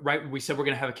 right? We said we're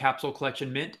going to have a capsule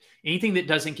collection mint. Anything that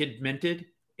doesn't get minted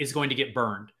is going to get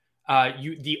burned.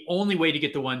 The only way to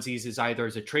get the onesies is either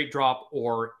as a trait drop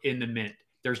or in the mint.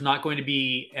 There's not going to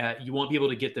be, you won't be able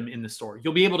to get them in the store.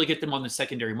 You'll be able to get them on the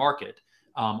secondary market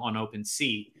on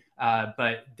OpenSea,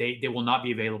 but they will not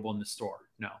be available in the store.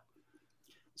 No.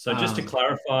 So just to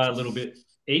clarify a little bit,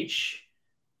 each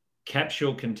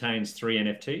capsule contains 3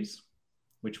 NFTs,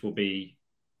 which will be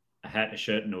a hat, a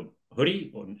shirt, and a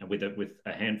hoodie, with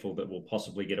a handful that will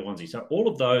possibly get a onesie. So all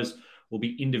of those will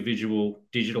be individual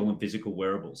digital and physical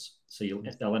wearables. So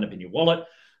they'll end up in your wallet.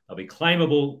 They'll be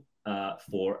claimable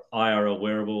for IRL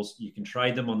wearables. You can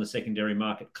trade them on the secondary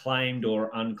market, claimed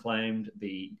or unclaimed.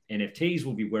 The NFTs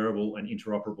will be wearable and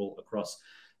interoperable across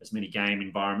as many game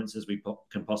environments as we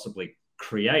can possibly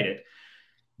create it.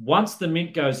 Once the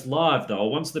mint goes live, though,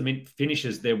 once the mint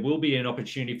finishes, there will be an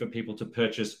opportunity for people to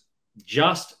purchase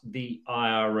just the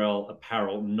IRL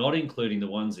apparel, not including the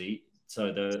onesie.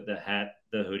 So the hat,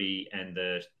 the hoodie, and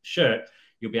the shirt,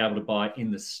 you'll be able to buy in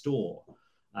the store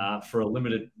for a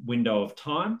limited window of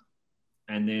time.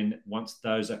 And then once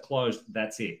those are closed,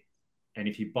 that's it. And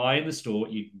if you buy in the store,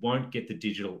 you won't get the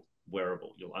digital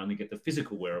wearable. You'll only get the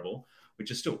physical wearable,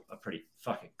 which is still a pretty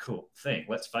fucking cool thing.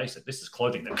 Let's face it, this is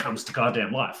clothing that comes to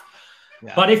goddamn life.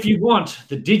 Yeah. But if you want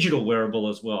the digital wearable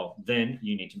as well, then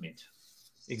you need to mint.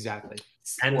 Exactly.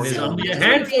 And there's only a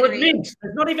handful of mints.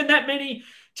 There's not even that many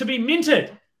to be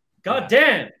minted. God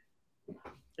damn.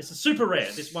 It's a super rare.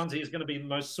 This onesie is going to be the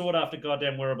most sought after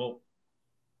goddamn wearable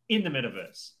in the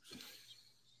metaverse.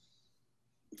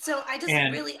 So I just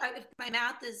if my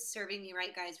math is serving me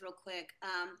right, guys, real quick.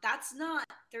 That's not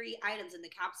 3 items in the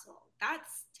capsule.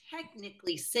 That's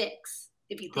technically 6,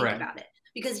 if you think about it,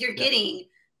 because you're getting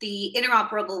the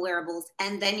interoperable wearables,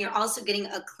 and then you're also getting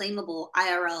a claimable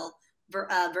IRL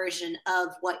version of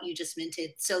what you just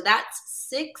minted. So that's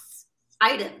 6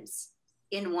 items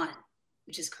in one,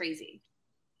 which is crazy.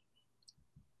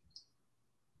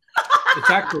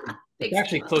 It's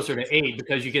actually closer to 8,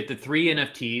 because you get the 3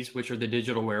 NFTs, which are the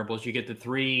digital wearables. You get the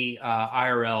 3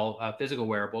 IRL physical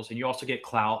wearables, and you also get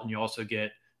clout, and you also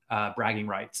get bragging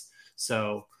rights.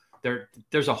 So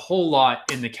there's a whole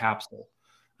lot in the capsule.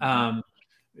 And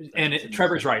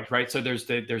Trevor's right? So there's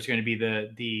going to be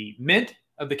the mint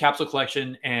of the capsule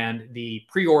collection and the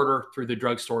pre-order through the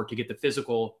drugstore to get the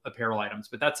physical apparel items,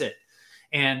 but that's it.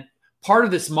 And part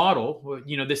of this model,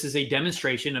 this is a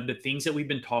demonstration of the things that we've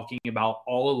been talking about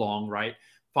all along, right?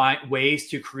 Find ways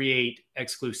to create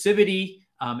exclusivity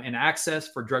and access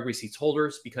for drug receipts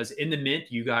holders, because in the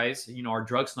mint, you guys, our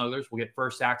drug smugglers will get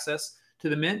first access to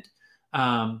the mint.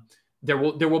 There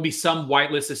will be some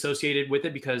whitelist associated with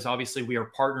it, because obviously we are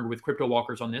partnered with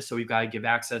Cryptowalkers on this, so we've got to give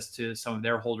access to some of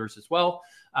their holders as well.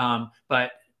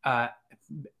 But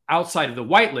outside of the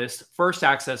whitelist, first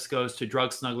access goes to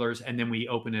drug snugglers, and then we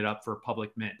open it up for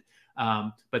public mint.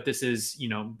 But this is,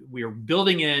 we are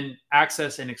building in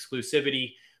access and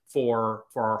exclusivity for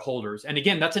our holders. And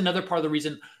again, that's another part of the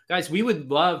reason, guys, we would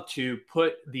love to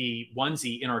put the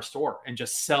onesie in our store and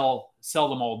just sell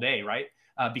them all day, right?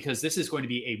 Because this is going to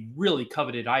be a really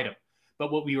coveted item.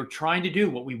 But what we were trying to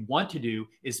do, what we want to do,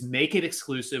 is make it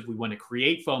exclusive. We want to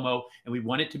create FOMO, and we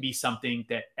want it to be something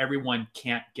that everyone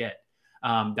can't get.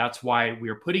 That's why we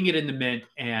are putting it in the mint,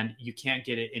 and you can't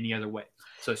get it any other way.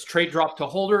 So it's trade drop to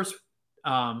holders,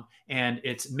 and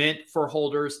it's mint for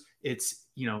holders. It's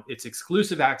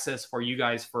exclusive access for you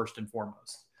guys first and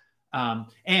foremost.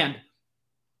 And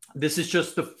this is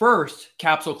just the first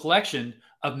capsule collection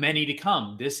of many to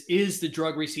come. This is the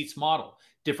drug receipts model.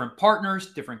 Different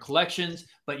partners, different collections,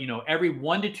 but every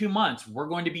 1 to 2 months, we're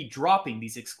going to be dropping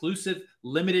these exclusive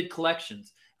limited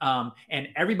collections. And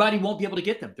everybody won't be able to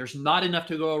get them. There's not enough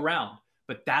to go around,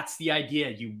 but that's the idea.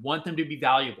 You want them to be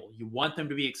valuable. You want them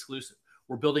to be exclusive.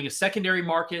 We're building a secondary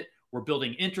market. We're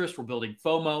building interest. We're building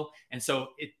FOMO. And so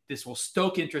this will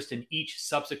stoke interest in each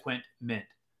subsequent mint.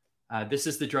 This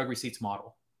is the drug receipts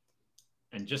model.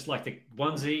 And just like the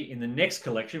onesie in the next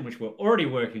collection, which we're already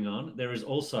working on, there is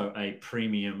also a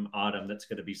premium item that's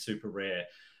going to be super rare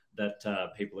that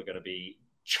people are going to be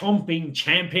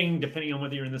champing, depending on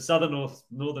whether you're in the southern or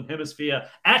northern hemisphere,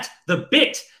 at the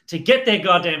bit to get their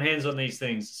goddamn hands on these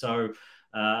things. So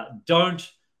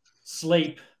don't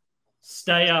sleep.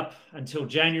 Stay up until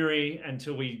January,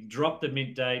 until we drop the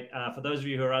mint date. For those of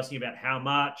you who are asking about how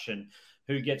much and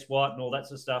who gets what and all that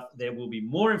sort of stuff. There will be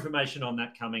more information on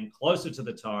that coming closer to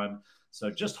the time. So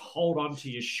just hold on to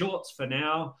your shorts for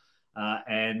now.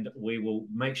 And we will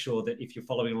make sure that if you're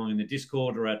following along in the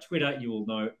Discord or our Twitter, you will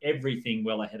know everything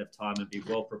well ahead of time and be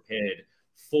well prepared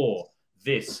for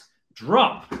this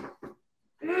drop.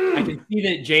 I can see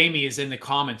that Jamie is in the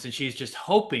comments and she's just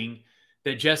hoping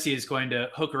that Jesse is going to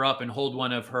hook her up and hold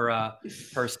one of her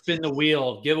spin the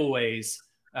wheel giveaways,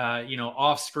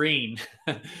 off screen,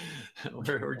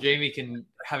 where Jamie can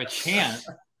have a chance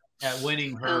at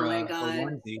winning her, her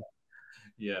onesie.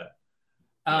 Yeah.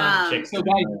 So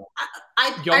guys,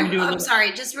 I'm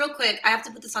sorry, just real quick. I have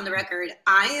to put this on the record.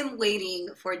 I am waiting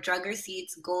for Drug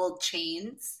Receipts gold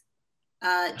chains,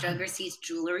 Drug Receipts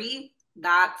jewelry.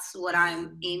 That's what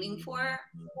I'm aiming for.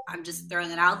 I'm just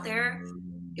throwing it out there.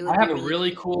 I have a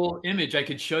really cool image I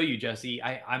could show you, Jesse.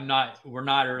 We're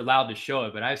not allowed to show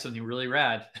it, but I have something really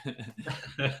rad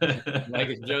I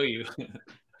could show you.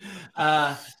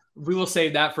 We will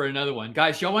save that for another one.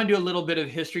 Guys, y'all want to do a little bit of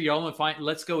history? Y'all want to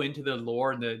let's go into the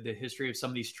lore and the history of some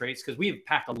of these traits, because we have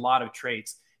packed a lot of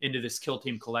traits into this Kill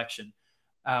Team collection.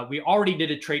 We already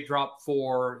did a trait drop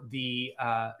for the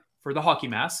hockey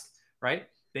mask, right?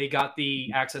 They got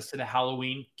the access to the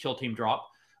Halloween Kill Team drop.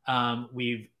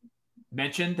 We've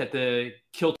mentioned that the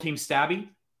Kill Team Stabby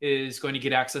is going to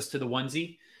get access to the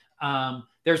onesie.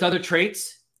 There's other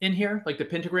traits in here, like the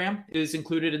pentagram is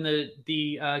included in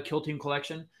the Kill Team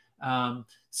collection.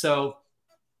 So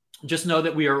just know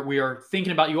that we are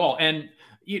thinking about you all. And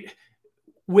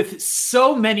with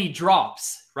so many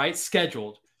drops, right,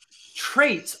 scheduled,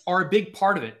 traits are a big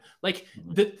part of it. Like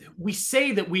we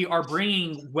say that we are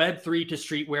bringing Web3 to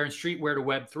streetwear and streetwear to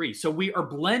Web3. So we are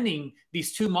blending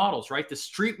these two models, right? The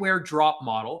streetwear drop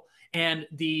model and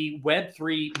the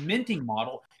Web3 minting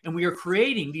model. And we are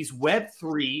creating these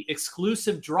Web3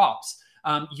 exclusive drops,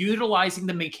 utilizing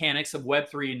the mechanics of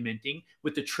Web3 and minting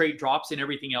with the trait drops and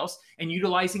everything else, and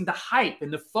utilizing the hype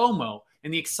and the FOMO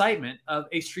and the excitement of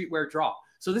a streetwear drop.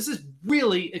 So this is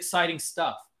really exciting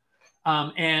stuff.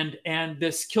 And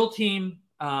this Kill Team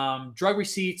Drug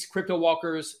Receipts,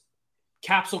 Cryptowalkers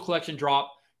capsule collection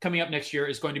drop coming up next year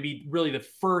is going to be really the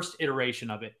first iteration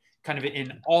of it, kind of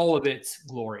in all of its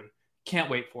glory.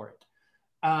 Can't wait for it.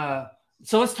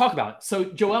 So let's talk about it. So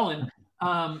Joellen,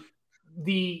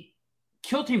 the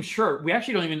Kill Team shirt, we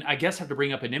actually don't even, I guess, have to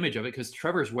bring up an image of it because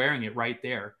Trevor's wearing it right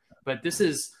there. But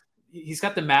he's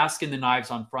got the mask and the knives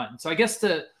on front. And so I guess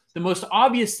the most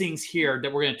obvious things here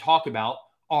that we're going to talk about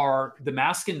are the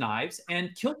mask and knives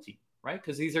and Kill Team, right?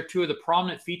 Because these are two of the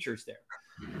prominent features there.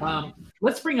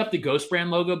 Let's bring up the Ghost Brand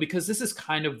logo, because this is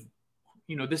kind of,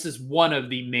 this is one of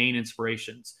the main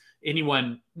inspirations.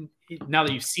 Anyone, now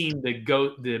that you've seen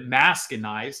the mask and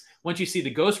knives, once you see the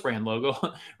Ghost Brand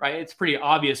logo, right, it's pretty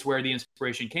obvious where the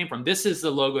inspiration came from. This is the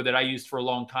logo that I used for a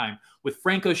long time with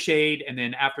Frykstedt, and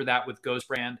then after that with Ghost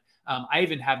Brand. I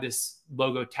even have this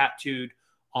logo tattooed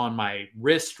on my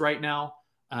wrist right now.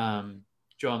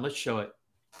 Joan, let's show it.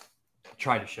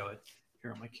 Try to show it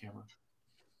here on my camera.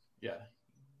 Yeah,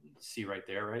 see right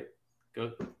there, right?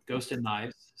 Ghost and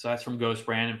Knives. So that's from Ghost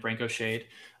Brand and Frykstedt.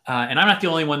 And I'm not the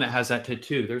only one that has that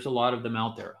tattoo. There's a lot of them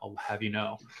out there, I'll have you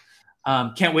know.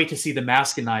 Can't wait to see the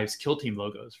Mask and Knives Kill Team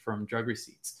logos from Drug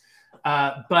Receipts.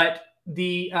 But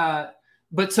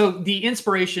so the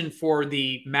inspiration for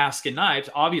the Mask and Knives,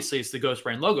 obviously, is the Ghost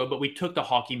Brand logo, but we took the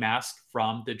hockey mask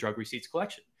from the Drug Receipts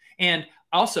collection. And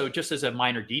also, just as a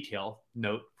minor detail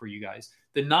note for you guys,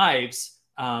 the knives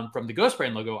from the Ghost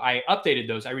Brand logo, I updated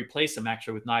those. I replaced them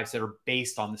actually with knives that are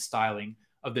based on the styling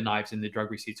of the knives in the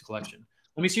Drug Receipts collection.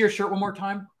 Let me see your shirt one more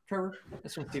time, Trevor.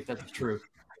 Let's see if that's true.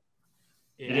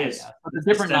 It is. Yeah. The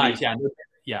different knives,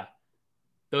 yeah.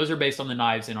 Those are based on the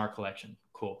knives in our collection.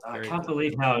 Cool. I can't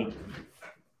believe how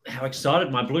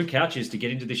excited my blue couch is to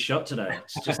get into this shot today.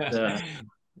 It's just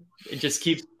it just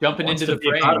keeps jumping into the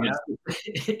frame.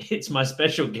 It's my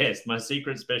special guest. My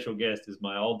secret special guest is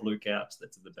my old blue couch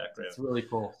that's in the background. It's really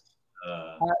cool.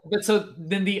 But so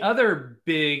then the other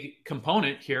big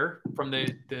component here from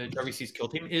the Drug Receipts Kill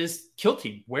Team is Kill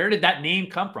Team. Where did that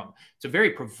name come from? It's a very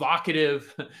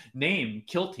provocative name,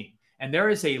 Kill Team. And there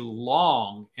is a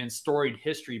long and storied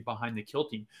history behind the Kill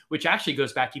Team, which actually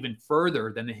goes back even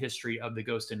further than the history of the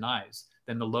Ghost and Knives,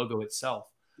 than the logo itself.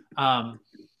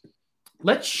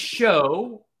 Let's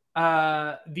show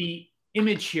the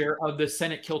image here of the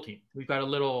Senate Kill Team. We've got a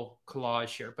little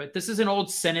collage here, but this is an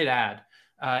old Senate ad.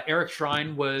 Eric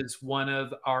Shrine was one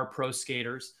of our pro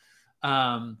skaters.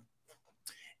 And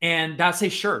that's a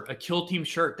shirt, a Kill Team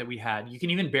shirt that we had. You can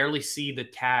even barely see the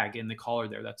tag in the collar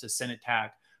there. That's a Senate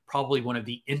tag, probably one of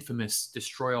the infamous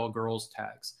Destroy All Girls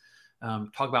tags.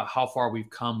 Talk about how far we've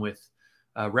come with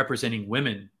representing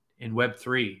women in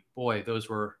Web3. Boy, those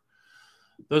were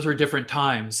different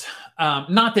times.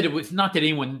 Not that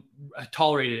anyone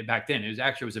tolerated it back then.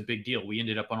 It was a big deal. We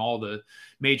ended up on all the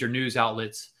major news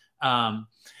outlets.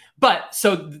 But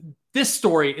so this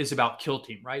story is about Kill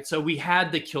Team, right? So we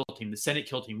had the Kill Team, the Senate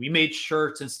Kill Team. We made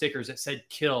shirts and stickers that said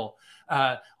 "Kill."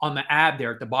 On the ad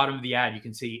there at the bottom of the ad, you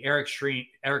can see Eric Shrine,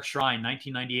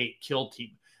 1998 Kill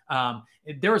Team.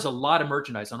 There was a lot of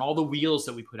merchandise on all the wheels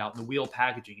that we put out in the wheel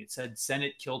packaging. It said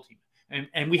Senate Kill Team,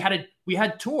 and we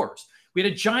had tours. We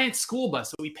had a giant school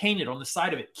bus that we painted on the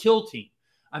side of it, Kill Team.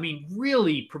 I mean,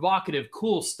 really provocative,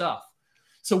 cool stuff.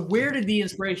 So where did the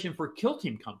inspiration for Kill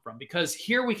Team come from? Because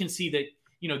here we can see that,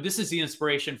 this is the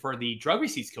inspiration for the Drug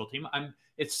Receipts Kill Team.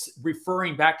 It's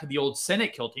referring back to the old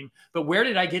Senate Kill Team. But where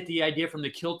did I get the idea from the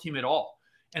Kill Team at all?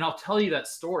 And I'll tell you that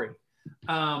story.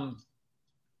 A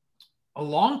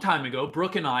long time ago,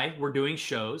 Brooke and I were doing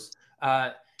shows.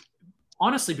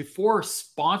 Honestly, before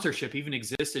sponsorship even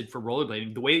existed for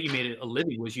rollerblading, the way that you made it a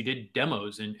living was you did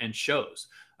demos and shows.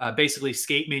 Basically,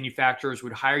 skate manufacturers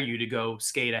would hire you to go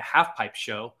skate a half pipe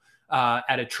show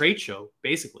at a trade show,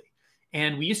 basically.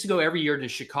 And we used to go every year to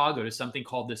Chicago to something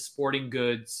called the Sporting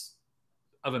Goods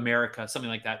of America, something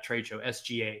like that trade show.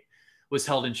 SGA was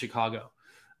held in Chicago.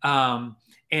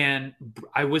 And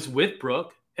I was with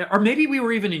Brooke, or maybe we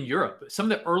were even in Europe.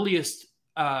 Some of the earliest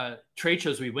trade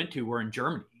shows we went to were in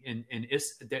Germany,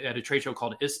 at a trade show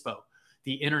called ISPO,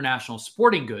 the International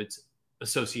Sporting Goods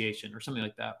Association, or something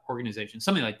like that, organization,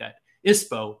 something like that.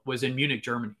 ISPO was in Munich,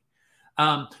 Germany.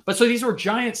 But so these were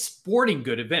giant sporting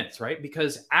good events, right?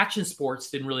 Because action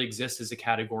sports didn't really exist as a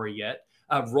category yet.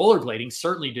 Rollerblading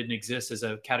certainly didn't exist as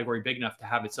a category big enough to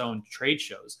have its own trade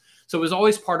shows. So it was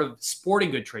always part of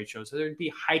sporting good trade shows. So there'd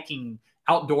be hiking,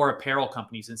 outdoor apparel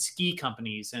companies and ski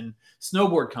companies and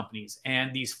snowboard companies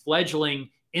and these fledgling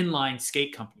inline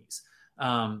skate companies.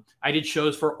 I did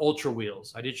shows for Ultra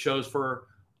Wheels. I did shows for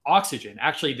Oxygen.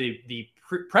 Actually, the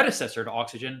predecessor to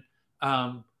Oxygen,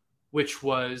 which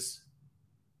was,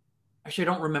 actually,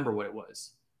 I don't remember what it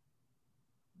was.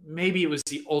 Maybe it was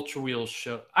the Ultra Wheels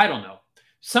show. I don't know.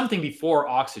 Something before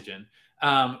Oxygen.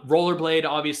 Rollerblade,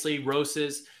 obviously,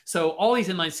 Roses. So all these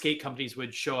inline skate companies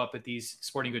would show up at these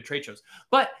sporting good trade shows.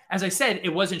 But as I said, it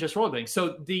wasn't just rollerblading.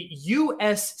 So the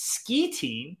U.S. ski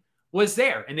team was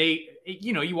there. And they,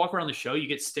 you walk around the show, you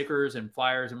get stickers and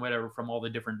flyers and whatever from all the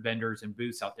different vendors and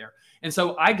booths out there. And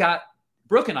so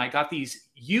Brooke and I got these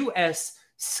U.S.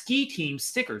 ski team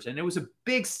stickers. And it was a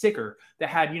big sticker that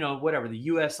had, whatever, the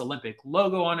U.S. Olympic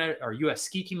logo on it or U.S.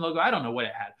 ski team logo. I don't know what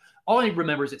it had. All I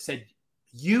remember is it said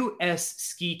U.S.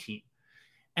 ski team.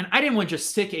 And I didn't want to just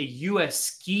stick a U.S.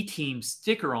 ski team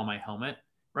sticker on my helmet,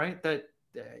 right? That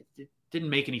it didn't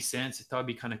make any sense. I thought it'd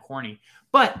be kind of corny.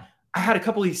 But I had a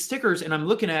couple of these stickers and I'm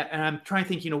looking at, and I'm trying to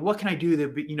think, what can I do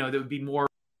that, that would be more,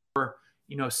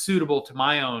 suitable to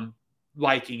my own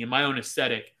liking and my own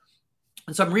aesthetic.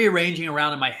 And so I'm rearranging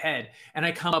around in my head and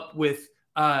I come up with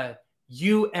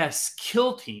U.S.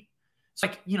 Kill Team. So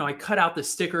I cut out the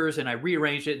stickers and I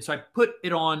rearranged it. And so I put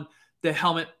it on the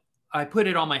helmet. I put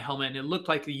it on my helmet and it looked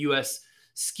like the U.S.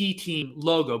 ski team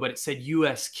logo, but it said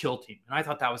U.S. Kill Team. And I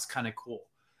thought that was kind of cool.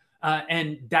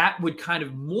 And that would kind of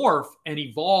morph and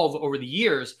evolve over the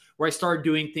years where I started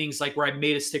doing things like where I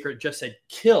made a sticker that just said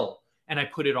kill and I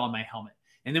put it on my helmet.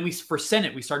 And then for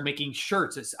Senate, we started making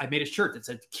shirts. I made a shirt that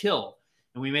said kill.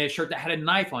 And we made a shirt that had a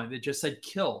knife on it that just said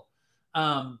kill.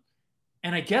 And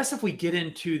I guess if we get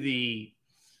into the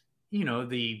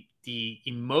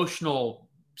emotional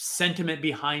sentiment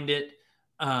behind it,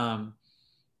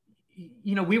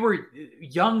 we were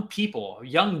young people,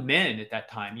 young men at that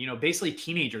time, basically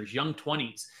teenagers, young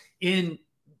 20s, in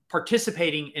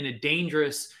participating in a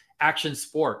dangerous action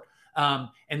sport. And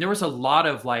there was a lot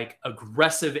of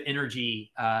aggressive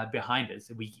energy behind it.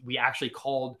 We actually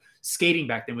called skating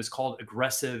back then was called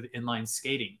aggressive inline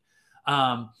skating.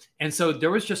 And so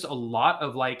there was just a lot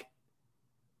of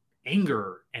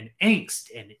anger and angst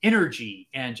and energy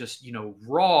and just,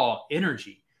 raw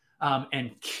energy.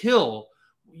 And kill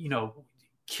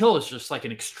is just like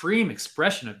an extreme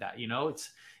expression of that.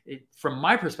 From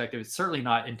my perspective, it's certainly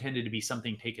not intended to be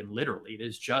something taken literally. It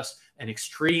is just an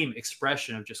extreme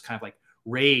expression of just kind of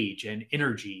rage and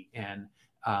energy and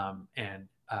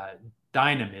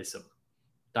dynamism.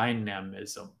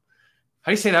 Dynamism. How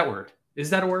do you say that word? Is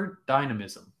that a word?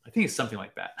 Dynamism. I think it's something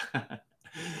like that.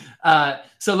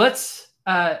 So let's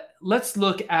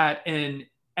look at an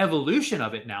evolution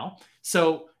of it now.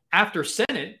 So after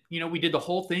Senate, we did the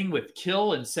whole thing with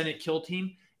Kill and Senate Kill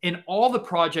Team. In all the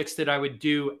projects that I would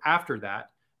do after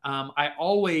that, I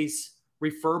always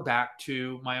refer back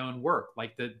to my own work,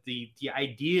 like the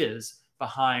ideas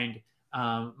behind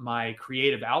my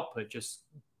creative output just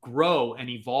grow and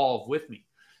evolve with me.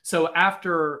 So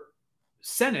after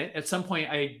Senate, at some point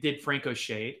I did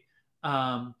Frykstedt,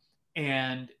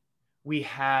 and we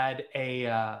had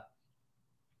a,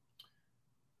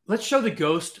 let's show the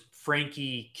ghost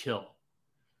Frankie kill.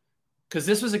 Because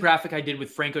this was a graphic I did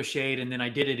with Frykstedt, and then I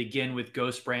did it again with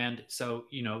Ghost Brand. So,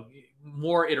 you know,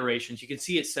 more iterations. You can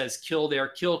see it says kill there,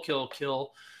 kill, kill,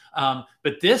 kill.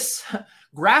 But this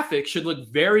graphic should look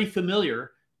very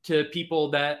familiar to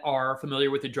people that are familiar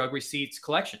with the drug receipts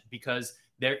collection, because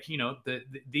they're, you know,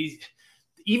 these,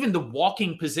 even the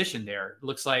walking position there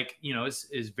looks like, you know,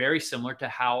 is very similar to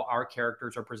how our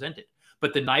characters are presented.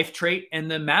 But the knife trait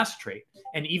and the mask trait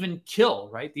and even kill,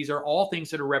 right? These are all things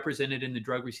that are represented in the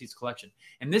drug receipts collection.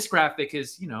 And this graphic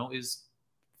is, you know, is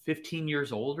 15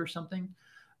 years old or something.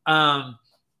 Right.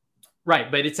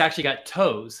 But it's actually got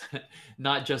toes,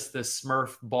 not just the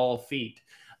Smurf ball feet.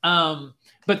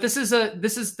 But this is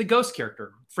the ghost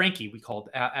character, Frankie, we called,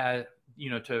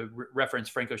 you know, to reference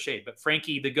Frykstedt, but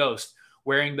Frankie, the ghost,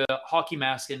 wearing the hockey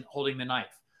mask and holding the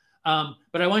knife.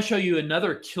 But I want to show you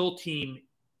another kill team,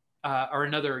 or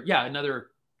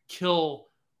another kill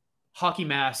hockey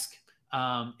mask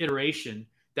iteration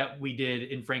that we did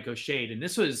in Frykstedt. And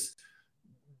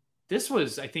this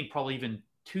was, I think, probably even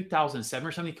 2007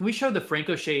 or something. Can we show the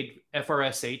Frykstedt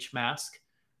FRSH mask?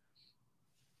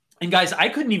 And guys, I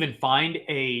couldn't even find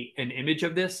an image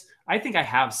of this. I think I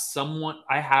have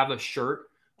a shirt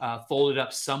folded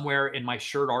up somewhere in my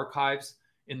shirt archives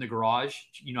in the garage.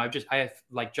 You know, I have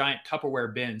like giant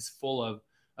Tupperware bins full of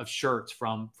shirts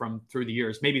from through the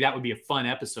years. Maybe that would be a fun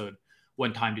episode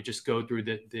one time to just go through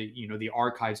the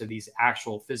archives of these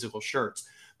actual physical shirts.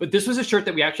 But this was a shirt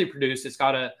that we actually produced. It's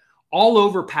got a all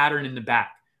over pattern in the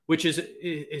back, which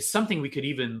is something we could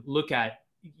even look at,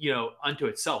 you know, unto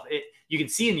itself. You can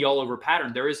see in the all over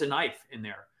pattern, there is a knife in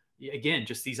there. Again,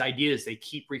 just these ideas, they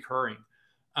keep recurring.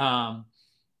 But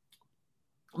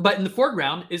in the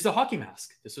foreground is the hockey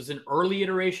mask. This was an early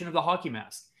iteration of the hockey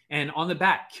mask. And on the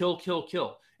back, kill, kill,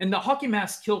 kill. And the hockey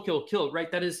mask, kill, kill, kill, right?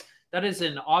 That is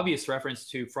an obvious reference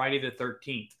to Friday the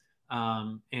 13th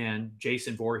and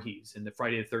Jason Voorhees in the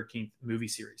Friday the 13th movie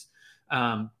series.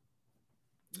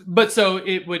 But so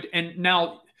it would, and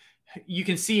now you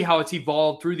can see how it's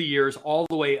evolved through the years all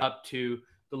the way up to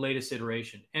the latest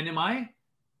iteration. And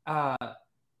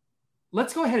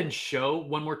let's go ahead and show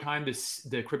one more time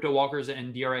the Cryptowalkers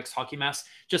and DRx hockey mask,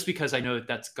 just because I know that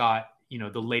that's got, you know,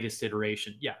 the latest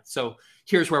iteration. Yeah. So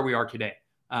here's where we are today.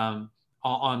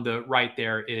 On the right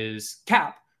there is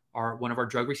Cap, one of our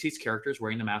drug receipts characters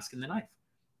wearing the mask and the knife.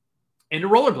 And a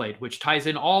rollerblade, which ties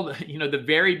in all the, you know, the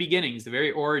very beginnings, the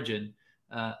very origin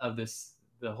of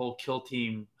the whole kill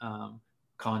team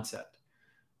concept.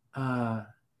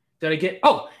 Did I get?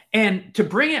 Oh, and to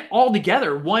bring it all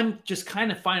together, one just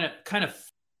kind of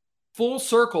full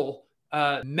circle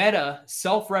meta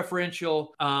self-referential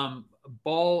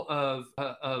ball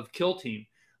of kill team.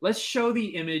 Let's show the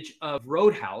image of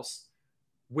Roadhouse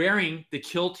wearing the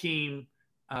kill team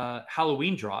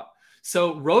Halloween drop.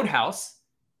 So Roadhouse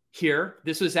here,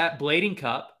 this was at Blading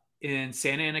Cup in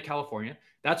Santa Ana, California.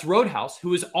 That's Roadhouse, who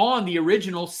was on the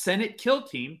original Senate kill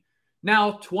team.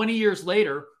 Now, 20 years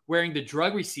later, wearing the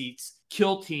drug receipts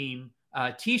kill team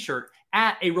t-shirt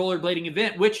at a rollerblading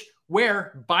event,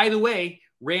 where, by the way,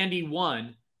 Randy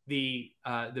won the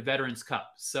Veterans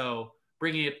Cup. So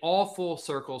bringing it all full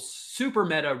circle, super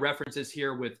meta references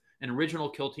here with an original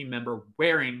kill team member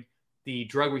wearing the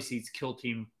drug receipts kill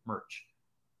team merch.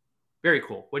 Very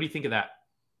cool. What do you think of that?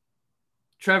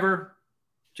 Trevor,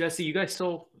 Jesse, you guys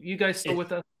still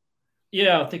with us?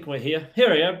 Yeah, I think we're here. Here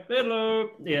I am. Hello.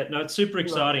 Yeah, no, it's super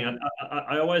exciting.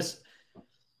 I always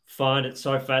find it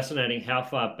so fascinating how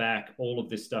far back all of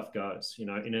this stuff goes. You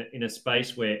know, in a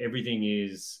space where everything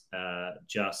is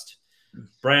just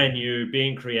brand new,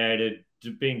 being created,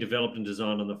 being developed and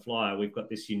designed on the fly. We've got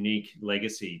this unique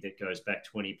legacy that goes back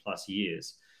 20 plus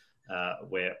years,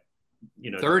 where,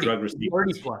 you know, 30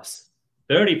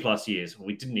 plus years.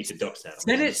 We didn't need to dox that.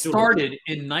 Senate started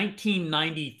in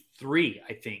 1993,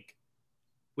 I think,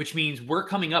 which means we're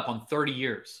coming up on 30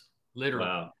 years, literally.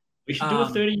 Wow. We should do a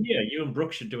 30-year. You and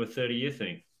Brooke should do a 30-year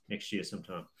thing next year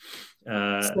sometime.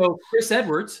 So Chris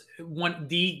Edwards,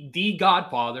 the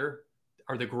godfather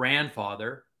or the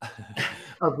grandfather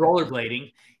of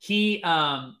rollerblading, he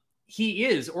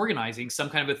is organizing some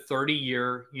kind of a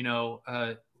 30-year, you know,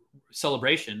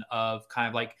 celebration of kind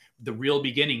of like the real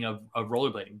beginning of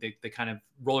rollerblading, the kind of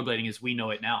rollerblading as we know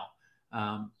it now.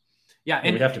 Yeah,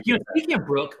 and you know, speaking of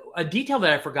Brooke, a detail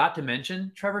that I forgot to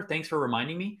mention, Trevor, thanks for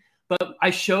reminding me. But I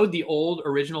showed one of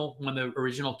the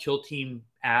original Kill Team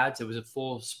ads. It was a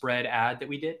full spread ad that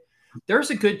we did. there's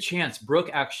a good chance Brooke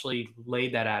actually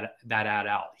laid that ad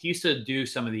out. He used to do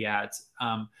some of the ads.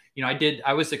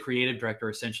 I was the creative director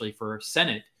essentially for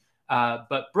Senate,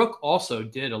 but Brooke also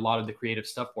did a lot of the creative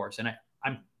stuff for us. And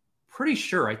I'm pretty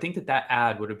sure, I think that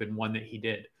ad would have been one that he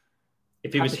did.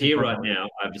 If he was here right now,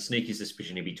 I have a sneaky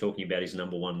suspicion he'd be talking about his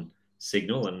number one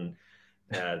signal, and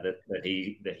that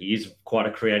he is quite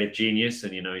a creative genius,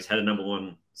 and he's had a number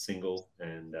one single,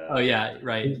 and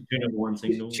two number one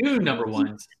singles, two number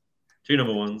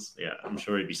ones. Yeah, I'm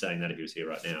sure he'd be saying that if he was here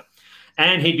right now,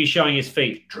 and he'd be showing his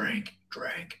feet. Drink.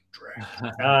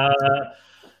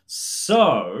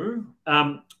 So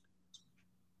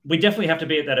we definitely have to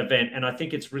be at that event, and I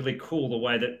think it's really cool the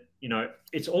way that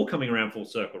it's all coming around full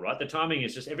circle, right? The timing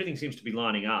is just everything seems to be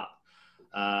lining up.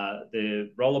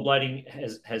 The rollerblading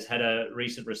has had a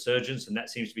recent resurgence, and that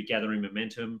seems to be gathering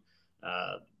momentum.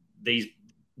 The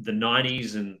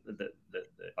 90s and the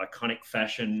iconic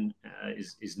fashion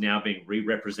is now being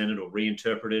re-represented or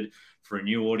reinterpreted for a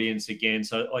new audience again.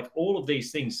 So like all of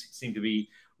these things seem to be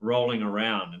rolling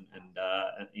around, and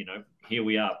here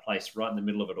we are placed right in the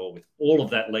middle of it all with all of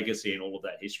that legacy and all of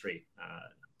that history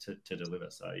to deliver.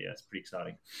 So yeah, it's pretty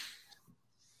exciting.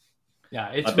 Yeah,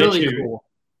 it's really cool.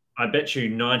 I bet you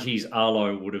 90s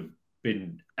Arlo would have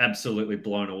been absolutely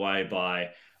blown away by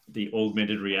the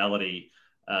augmented reality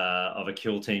of a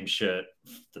Kill Team shirt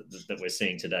that we're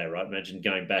seeing today, right? Imagine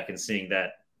going back and seeing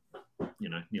that,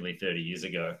 nearly 30 years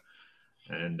ago.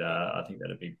 And I think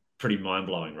that'd be pretty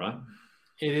mind-blowing, right?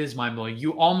 It is mind-blowing.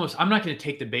 I'm not going to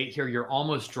take the bait here. You're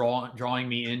almost drawing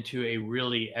me into a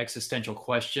really existential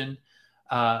question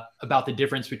about the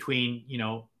difference between,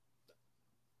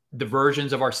 the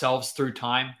versions of ourselves through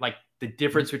time, like the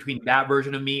difference between that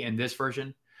version of me and this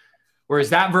version. Whereas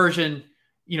that version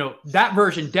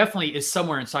definitely is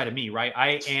somewhere inside of me, right?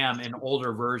 I am an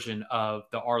older version of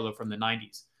the Arlo from the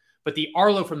 90s, but the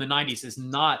Arlo from the 90s is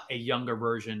not a younger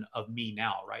version of me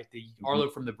now, right? The Arlo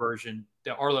from the version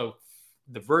of the Arlo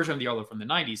from the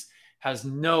 90s has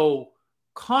no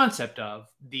concept of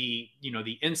the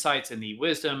insights and the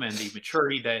wisdom and the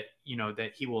maturity that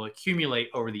he will accumulate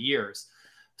over the years.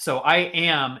 So I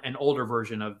am an older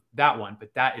version of that one,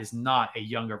 but that is not a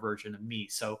younger version of me.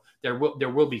 So there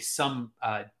will be some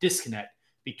disconnect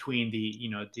between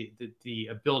the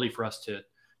ability for us to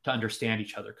understand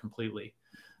each other completely.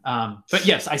 But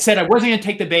yes, I said I wasn't going to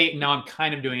take the bait, and now I'm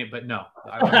kind of doing it. But no,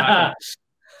 I'm not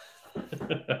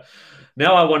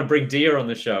Now I want to bring Dia on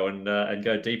the show and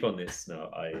go deep on this. No,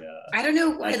 I don't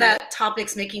know why that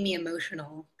topic's making me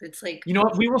emotional. It's like, you know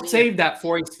what, we will save that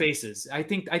for Spaces. I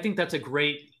think that's a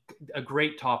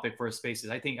great topic for Spaces.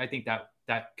 I think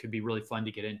that could be really fun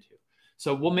to get into.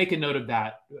 So we'll make a note of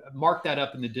that. Mark that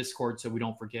up in the Discord so we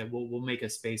don't forget. We'll make a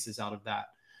Spaces out of that.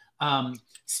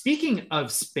 Speaking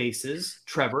of Spaces,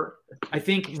 Trevor, I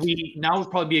think now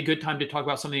would probably be a good time to talk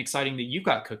about something exciting that you've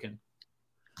got cooking.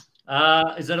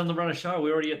 Is that on the Runner Show?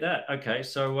 We're already at that. Okay,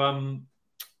 so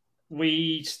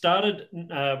we started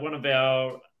one of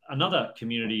another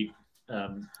community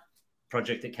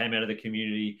project that came out of the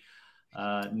community.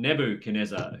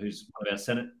 Nebuchadnezzar, who's one of our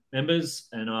Senate members,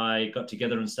 and I got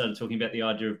together and started talking about the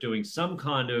idea of doing some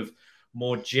kind of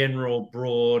more general,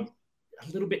 broad,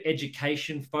 a little bit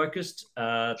education-focused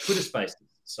Twitter Spaces.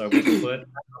 So we learned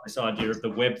this idea of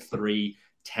the Web3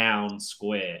 town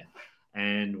square.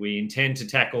 And we intend to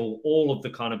tackle all of the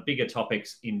kind of bigger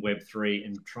topics in Web3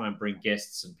 and try and bring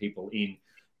guests and people in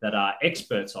that are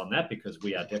experts on that, because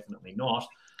we are definitely not.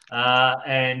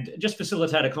 And just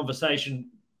facilitate a conversation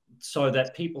so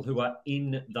that people who are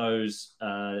in those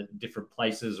different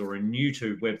places or are new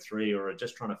to Web3 or are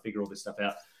just trying to figure all this stuff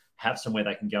out have somewhere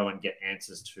they can go and get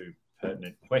answers to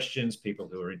pertinent questions. People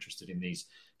who are interested in these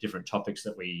different topics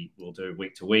that we will do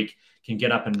week to week can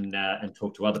get up and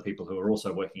talk to other people who are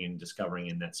also working and discovering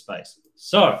in that space.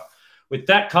 So with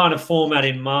that kind of format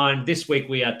in mind, this week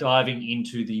we are diving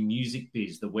into the music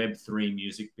biz, the Web3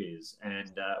 music biz.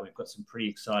 And we've got some pretty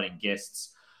exciting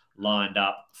guests lined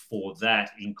up for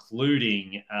that,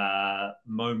 including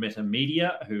Mo Meta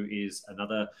Media, who is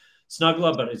another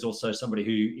snuggler, but is also somebody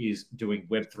who is doing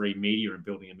Web3 media and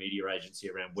building a media agency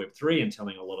around Web3 and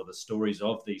telling a lot of the stories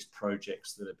of these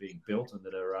projects that are being built and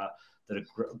that are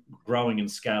growing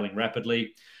and scaling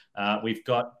rapidly. We've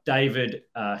got David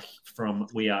from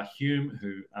We Are Hume,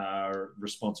 who are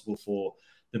responsible for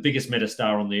the biggest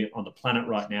metastar on the planet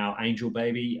right now, Angel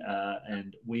Baby,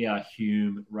 and We Are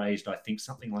Hume raised, I think,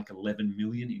 something like 11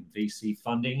 million in VC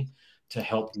funding to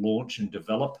help launch and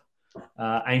develop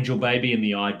Angel Baby and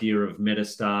the idea of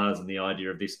metastars and the idea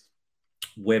of this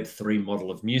Web3 model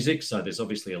of music. So there's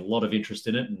obviously a lot of interest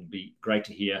in it, and it'd be great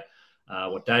to hear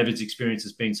what David's experience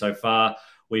has been so far.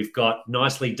 We've got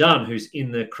Nicely Done, who's in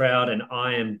the crowd, and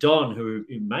I Am Don, who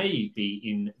may be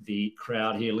in the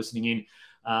crowd here listening in,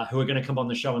 who are going to come on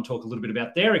the show and talk a little bit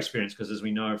about their experience, because as we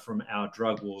know from our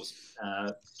Drug Wars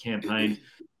campaign,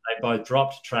 they both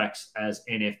dropped tracks as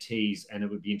NFTs, and it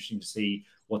would be interesting to see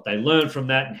what they learned from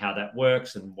that and how that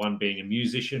works, and one being a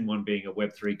musician, one being a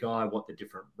Web3 guy, what the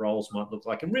different roles might look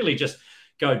like, and really just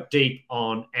go deep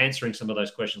on answering some of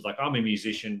those questions. Like, I'm a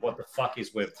musician. What the fuck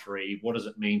is Web3? What does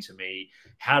it mean to me?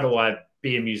 How do I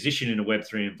be a musician in a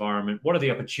Web3 environment? What are the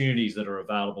opportunities that are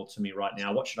available to me right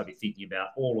now? What should I be thinking about?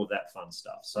 All of that fun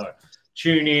stuff. So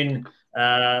tune in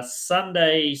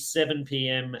Sunday, 7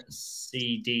 p.m.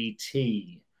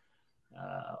 CDT.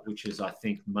 Which is, I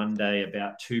think, Monday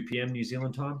about 2 p.m. New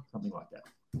Zealand time, something like that.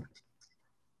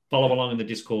 Follow along in the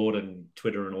Discord and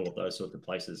Twitter and all of those sorts of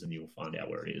places, and you'll find out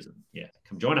where it is. And yeah,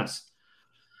 come join us.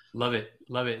 Love it.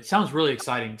 Love it. It sounds really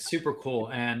exciting. Super cool.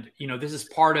 And, this is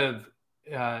part of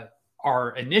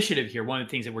our initiative here. One of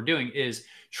the things that we're doing is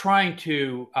trying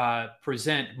to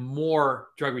present more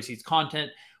drug receipts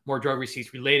content, more drug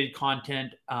receipts related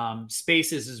content.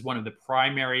 Spaces is one of the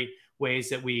primary ways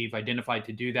that we've identified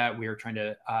to do that. We are trying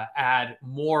to add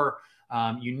more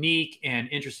unique and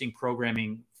interesting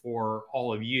programming for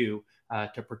all of you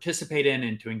to participate in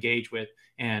and to engage with.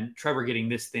 And Trevor getting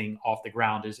this thing off the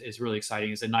ground is really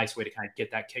exciting. It's a nice way to kind of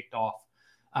get that kicked off.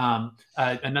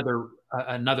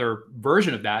 Another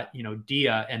version of that,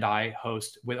 Dia and I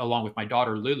host, along with my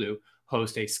daughter Lulu,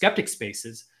 host a Skeptic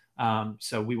Spaces.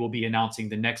 So we will be announcing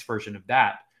the next version of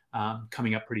that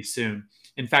coming up pretty soon.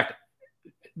 In fact,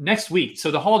 next week,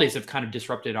 so the holidays have kind of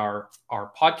disrupted our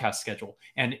podcast schedule,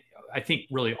 and I think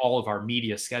really all of our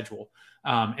media schedule.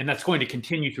 And that's going to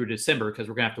continue through December because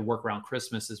we're going to have to work around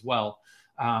Christmas as well.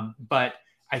 But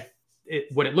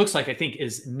what it looks like, I think,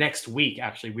 is next week,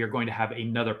 actually, we are going to have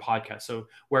another podcast. So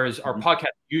whereas our podcasts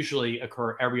usually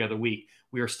occur every other week,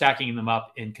 we are stacking them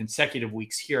up in consecutive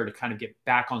weeks here to kind of get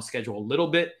back on schedule a little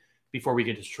bit before we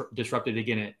get disrupted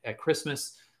again at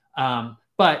Christmas.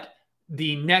 But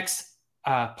the next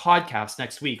podcast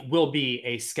next week will be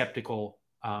a skeptical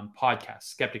podcast,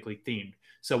 skeptically themed.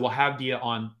 So we'll have Dia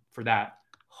on for that.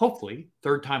 Hopefully,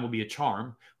 third time will be a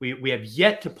charm. We have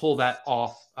yet to pull that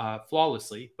off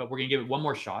flawlessly, but we're going to give it one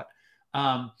more shot.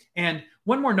 And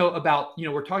one more note about,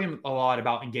 we're talking a lot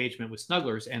about engagement with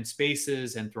snugglers, and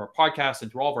spaces and through our podcast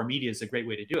and through all of our media is a great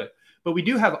way to do it. But we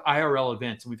do have IRL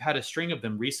events, and we've had a string of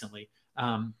them recently.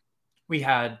 We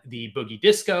had the Boogie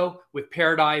Disco with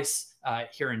Paradise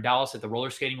here in Dallas at the roller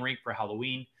skating rink for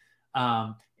Halloween.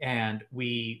 And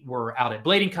we were out at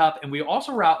Blading Cup, and we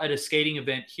also were out at a skating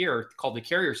event here called the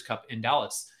Carriers Cup in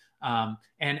Dallas. And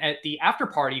at the after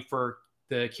party for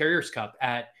the Carriers Cup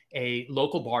at a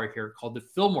local bar here called the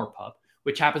Fillmore Pub,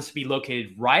 which happens to be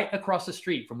located right across the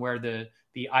street from where the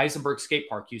Eisenberg skate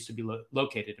park used to be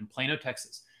located in Plano,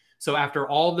 Texas. So after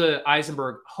all the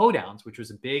Eisenberg hoedowns, which was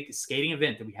a big skating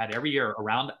event that we had every year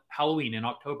around Halloween in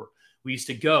October, we used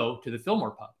to go to the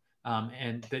Fillmore Pub.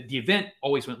 And the event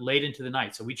always went late into the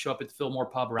night. So we'd show up at the Fillmore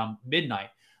Pub around midnight.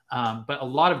 But a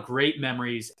lot of great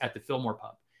memories at the Fillmore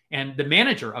Pub. And the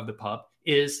manager of the pub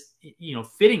is,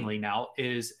 fittingly now,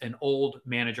 is an old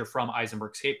manager from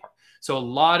Eisenberg Skate Park. So a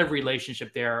lot of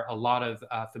relationship there, a lot of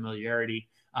familiarity.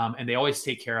 And they always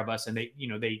take care of us. And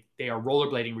they are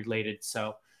rollerblading related.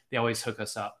 So they always hook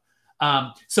us up.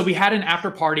 So we had an after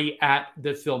party at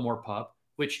the Fillmore Pub,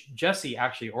 which Jesse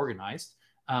actually organized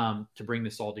to bring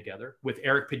this all together with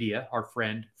Eric Padilla, our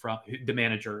friend from the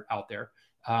manager out there.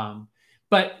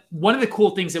 But one of the cool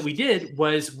things that we did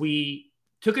was we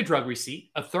took a drug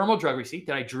receipt, a thermal drug receipt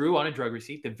that I drew on a drug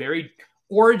receipt. The very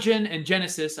origin and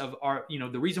genesis of our,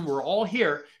 the reason we're all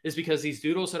here is because these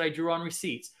doodles that I drew on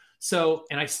receipts. So,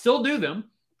 and I still do them.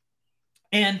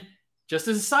 And just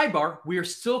as a sidebar, we are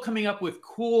still coming up with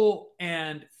cool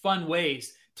and fun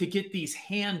ways to get these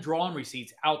hand-drawn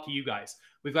receipts out to you guys.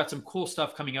 We've got some cool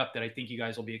stuff coming up that I think you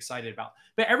guys will be excited about.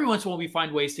 But every once in a while, we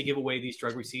find ways to give away these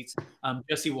drug receipts.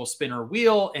 Jesse will spin her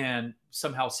wheel and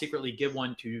somehow secretly give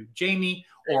one to Jamie,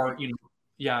 or,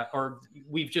 or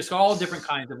we've just got all different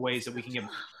kinds of ways that we can give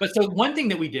them. But so one thing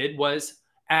that we did was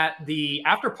at the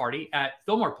after party at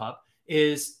Fillmore Pub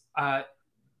is,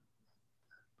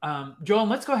 Joel,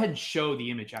 let's go ahead and show the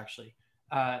image, actually.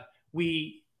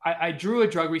 I drew a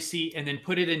drug receipt and then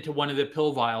put it into one of the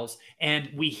pill vials, and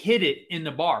we hid it in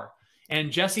the bar.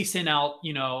 And Jesse sent out,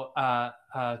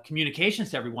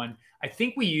 communications to everyone. I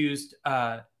think we used,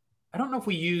 I don't know if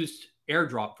we used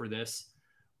AirDrop for this.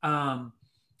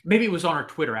 Maybe it was on our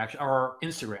Twitter, actually, or our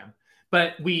Instagram.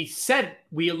 But we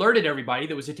alerted everybody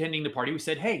that was attending the party. We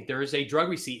said, hey, there is a drug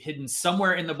receipt hidden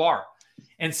somewhere in the bar.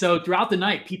 And so throughout the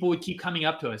night, people would keep coming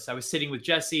up to us. I was sitting with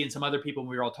Jesse and some other people, and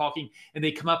we were all talking, and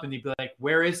they'd come up and they'd be like,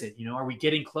 where is it? Are we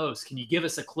getting close? Can you give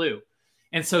us a clue?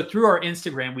 And so through our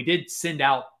Instagram, we did send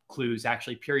out clues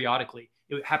actually periodically.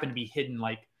 It happened to be hidden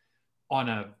like on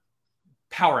a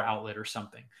power outlet or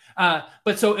something.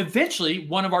 But so eventually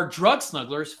one of our drug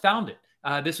smugglers found it.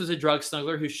 This was a drug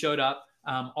smuggler who showed up,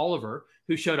 Oliver,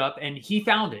 who showed up, and he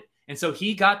found it. And so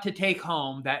he got to take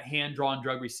home that hand-drawn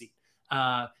drug receipt.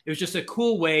 It was just a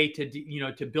cool way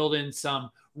to build in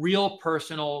some real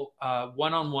personal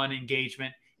one-on-one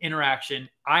engagement, interaction,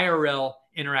 IRL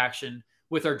interaction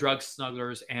with our drug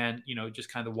smugglers and,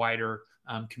 just kind of the wider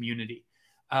community.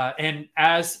 And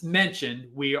as mentioned,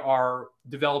 we are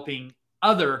developing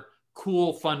other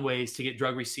cool, fun ways to get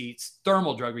drug receipts,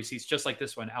 thermal drug receipts, just like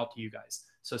this one, out to you guys.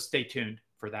 So stay tuned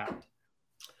for that.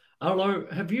 Arlo,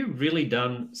 have you really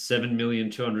done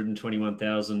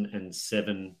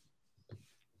 7,221,007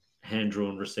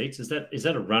 hand-drawn receipts? Is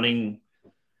that a running?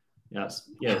 Yes.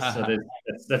 So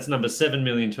that's number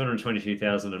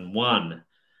 7,222,001.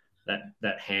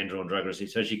 That hand-drawn drug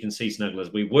receipt. So as you can see,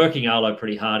 snugglers, we're working Arlo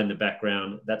pretty hard in the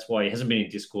background. That's why he hasn't been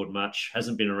in Discord much,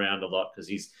 hasn't been around a lot, because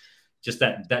he's just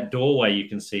that doorway you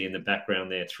can see in the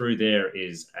background there. Through there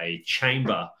is a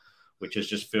chamber, which is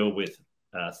just filled with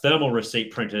thermal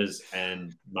receipt printers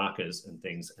and markers and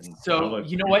things. And so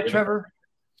you know what, Trevor?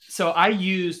 So I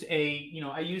used a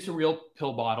real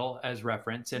pill bottle as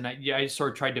reference, and I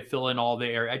sort of tried to fill in all the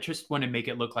area. I just want to make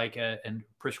it look like a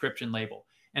prescription label.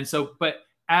 And so, but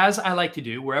as I like to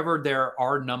do, wherever there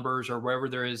are numbers or wherever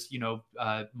there is,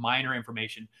 minor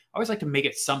information, I always like to make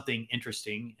it something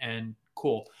interesting and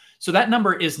cool. So that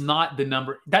number is not the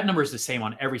number. That number is the same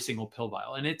on every single pill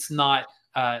vial, and it's not.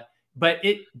 But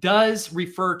it does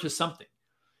refer to something.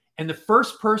 And the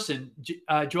first person,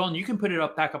 Joel, and you can put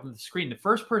it back up on the screen. The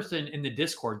first person in the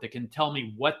Discord that can tell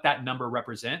me what that number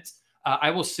represents,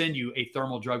 I will send you a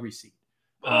thermal drug receipt.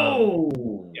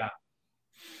 Yeah.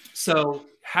 So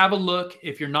have a look.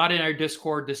 If you're not in our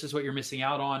Discord, this is what you're missing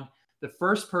out on. The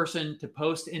first person to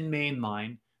post in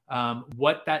mainline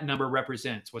what that number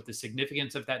represents, what the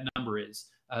significance of that number is,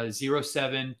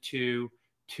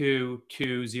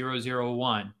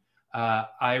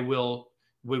 072220001.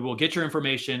 We will get your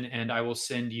information, and I will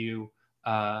send you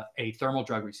a thermal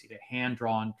drug receipt, a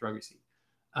hand-drawn drug receipt.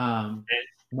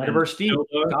 Metaverse D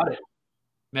got it.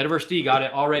 Metaverse D got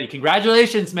it already.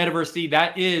 Congratulations, Metaverse D.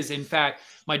 That is, in fact,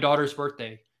 my daughter's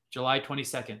birthday, July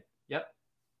 22nd. Yep.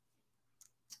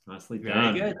 Nicely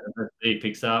done. Very good. Metaverse D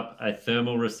picks up a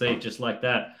thermal receipt just like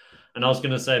that. And I was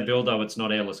going to say, Bildo, it's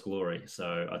not airless glory.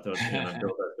 So I thought Bildo's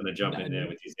going to jump in there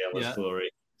with his airless glory.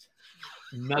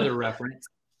 Another reference.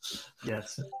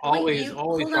 Yes. Always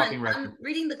talking reference. I'm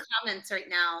reading the comments right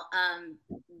now.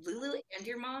 Lulu and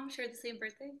your mom share the same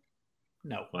birthday?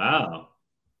 No. Wow.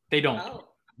 They don't. Oh.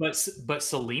 But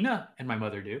Selena and my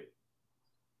mother do.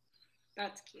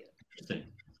 That's cute.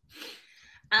 Interesting.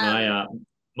 My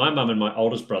mum and my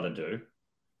oldest brother do,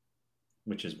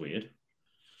 which is weird.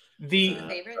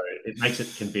 Favorite? So it makes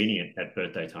it convenient at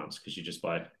birthday times because you just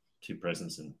buy 2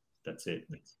 presents and that's it.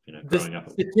 Growing up.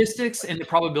 Statistics and the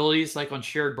probabilities, like on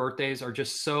shared birthdays, are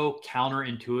just so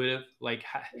counterintuitive. Like,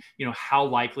 how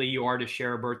likely you are to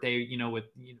share a birthday,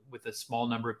 with a small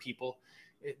number of people.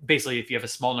 Basically, if you have a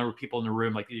small number of people in the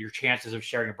room, like your chances of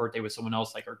sharing a birthday with someone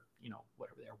else, like, are,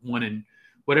 whatever they are, 1 in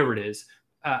whatever it is.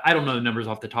 I don't know the numbers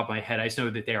off the top of my head. I just know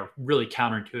that they are really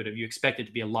counterintuitive. You expect it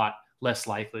to be a lot less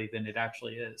likely than it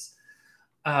actually is.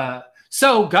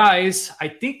 So, guys, I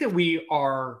think that we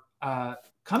are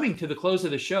coming to the close of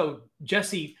the show.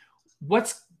 Jesse,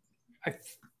 I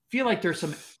feel like there's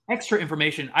some extra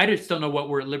information. I just don't know what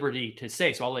we're at liberty to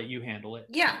say, so I'll let you handle it.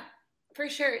 Yeah, for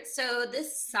sure. So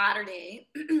this Saturday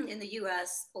in the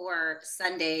US or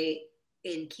Sunday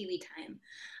in Kiwi time,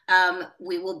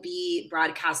 we will be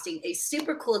broadcasting a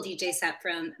super cool DJ set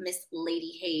from Miss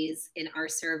Lady Hayes in our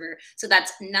server. So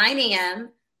that's 9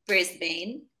 a.m.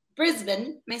 Brisbane.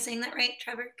 Am I saying that right,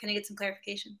 Trevor? Can I get some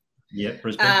clarification? Yeah,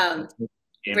 Brisbane.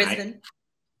 Brisbane.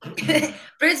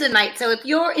 Brisbane, Mike. So if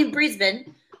you're in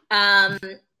Brisbane,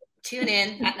 tune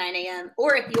in at 9 a.m.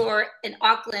 Or if you're in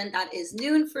Auckland, that is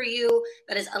noon for you.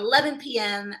 That is 11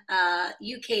 p.m.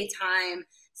 UK time,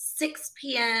 6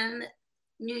 p.m.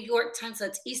 New York time. So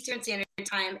it's Eastern Standard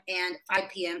Time, and 5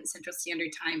 p.m. Central Standard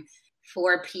Time,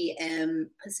 4 p.m.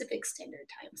 Pacific Standard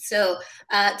Time. So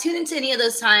tune into any of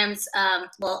those times.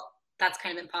 Well, that's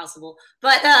kind of impossible,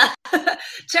 but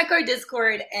check our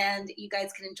Discord and you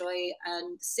guys can enjoy a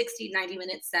 60-90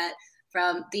 minute set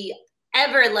from the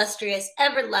ever illustrious,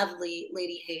 ever lovely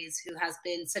Lady Hayes, who has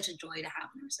been such a joy to have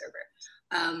in our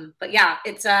server. But yeah,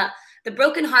 it's the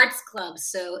Broken Hearts Club.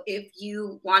 So if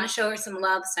you want to show her some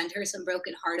love, send her some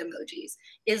broken heart emojis.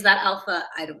 Is that alpha?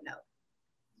 I don't know.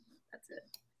 That's it.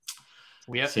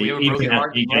 We have a broken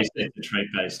heart. DJ set to trade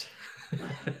based.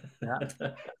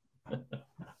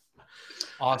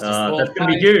 Awesome. That's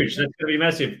going to be huge. That's going to be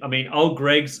massive. I mean, old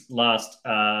Greg's last,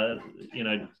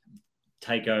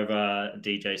 takeover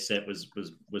DJ set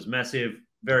was massive,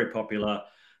 very popular.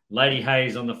 Lady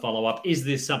Hayes on the follow-up. Is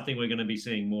this something we're going to be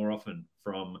seeing more often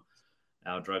from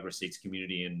our Drug Receipts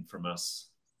community and from us,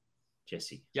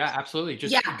 Jesse? Yeah, absolutely.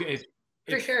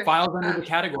 For sure. Files under the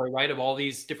category, right, of all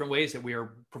these different ways that we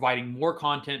are providing more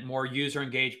content, more user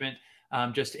engagement,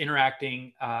 just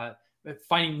interacting,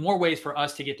 finding more ways for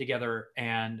us to get together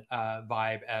and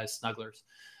vibe as snugglers.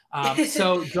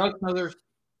 So drug snugglers,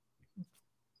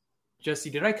 Jesse,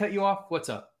 did I cut you off? What's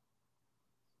up?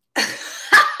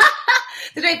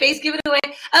 Did my face give it away?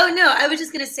 Oh, no, I was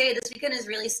just going to say this weekend is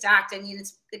really stacked. I mean,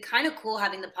 it's kind of cool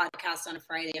having the podcast on a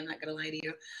Friday. I'm not going to lie to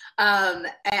you.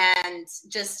 And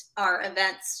just our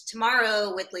events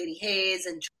tomorrow with Lady Hayes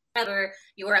and Trevor,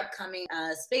 your upcoming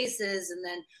spaces. And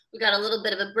then we got a little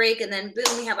bit of a break. And then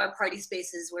boom, we have our party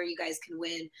spaces where you guys can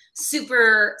win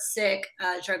super sick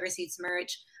Drug Receipts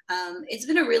merch. It's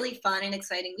been a really fun and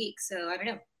exciting week. So I don't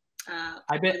know.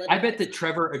 I bet that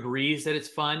Trevor agrees that it's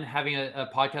fun having a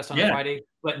podcast on a Friday,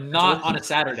 but not on a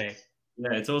Saturday.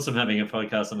 Yeah, it's awesome having a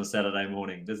podcast on a Saturday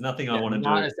morning. There's nothing I want to do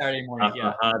on a Saturday morning. After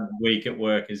a hard week at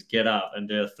work is get up and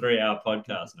do a 3-hour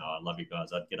podcast. No, I love you guys.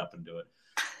 I'd get up and do it.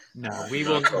 No, we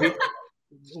will.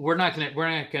 We're not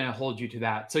gonna hold you to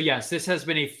that. So yes, this has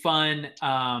been a fun.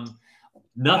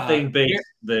 Nothing beats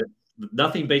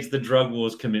the drug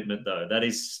wars commitment, though. That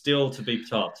is still to be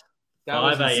topped.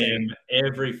 5 a.m.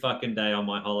 every fucking day on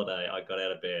my holiday, I got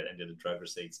out of bed and did a Drug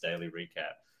Receipts daily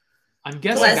recap. I'm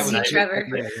guessing that was Trevor.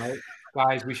 Right?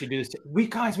 Guys, we should do this. We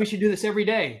should do this every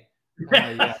day.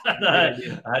 I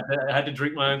had to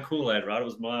drink my own Kool-Aid, right? It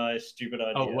was my stupid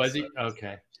idea. Oh, was it?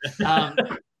 Okay.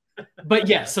 But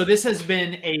yeah, so this has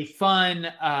been a fun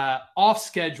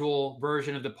off-schedule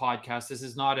version of the podcast. This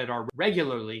is not at our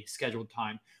regularly scheduled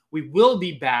time. We will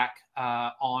be back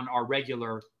on our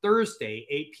regular Thursday,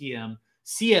 8 p.m.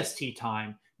 CST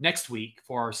time next week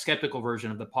for our skeptical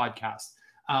version of the podcast.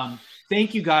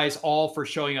 Thank you guys all for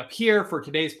showing up here for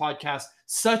today's podcast.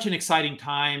 Such an exciting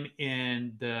time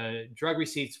in the Drug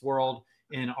Receipts world,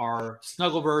 in our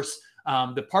Snuggleverse.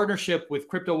 The partnership with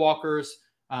Cryptowalkers,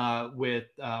 with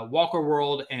Walker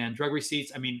World and Drug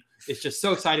Receipts. I mean, it's just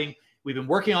so exciting. We've been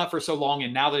working on it for so long,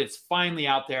 and now that it's finally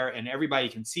out there and everybody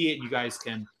can see it, you guys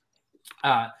can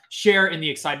share in the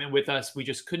excitement with us. We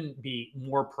just couldn't be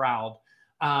more proud.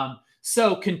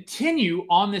 So continue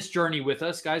on this journey with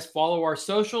us, guys. Follow our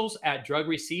socials at Drug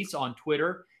Receipts on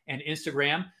Twitter and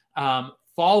Instagram.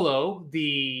 Follow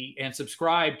and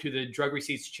subscribe to the Drug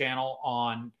Receipts channel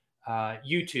on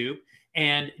YouTube,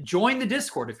 and join the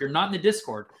Discord. If you're not in the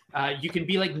Discord, you can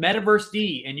be like Metaverse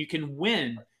D and you can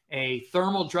win a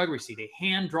thermal drug receipt, a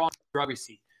hand-drawn drug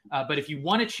receipt. But if you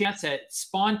want a chance at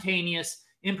spontaneous,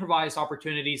 improvised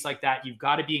opportunities like that, you've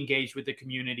got to be engaged with the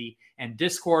community, and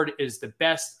Discord is the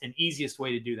best and easiest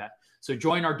way to do that. So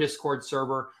join our Discord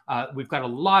server. We've got a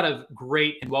lot of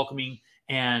great and welcoming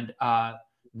and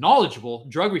knowledgeable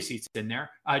Drug Receipts in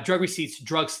there, Drug Receipts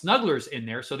drug snugglers in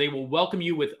there, so they will welcome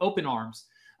you with open arms.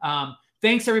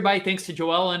 Thanks, everybody. Thanks to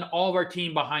Joelle and all of our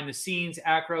team behind the scenes,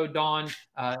 Acro, Dawn,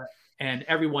 and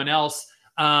everyone else.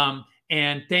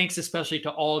 And thanks especially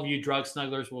to all of you drug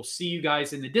snugglers. We'll see you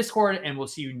guys in the Discord, and we'll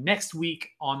see you next week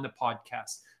on the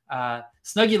podcast.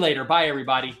 Snug you later. Bye,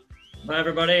 everybody. Bye,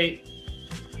 everybody.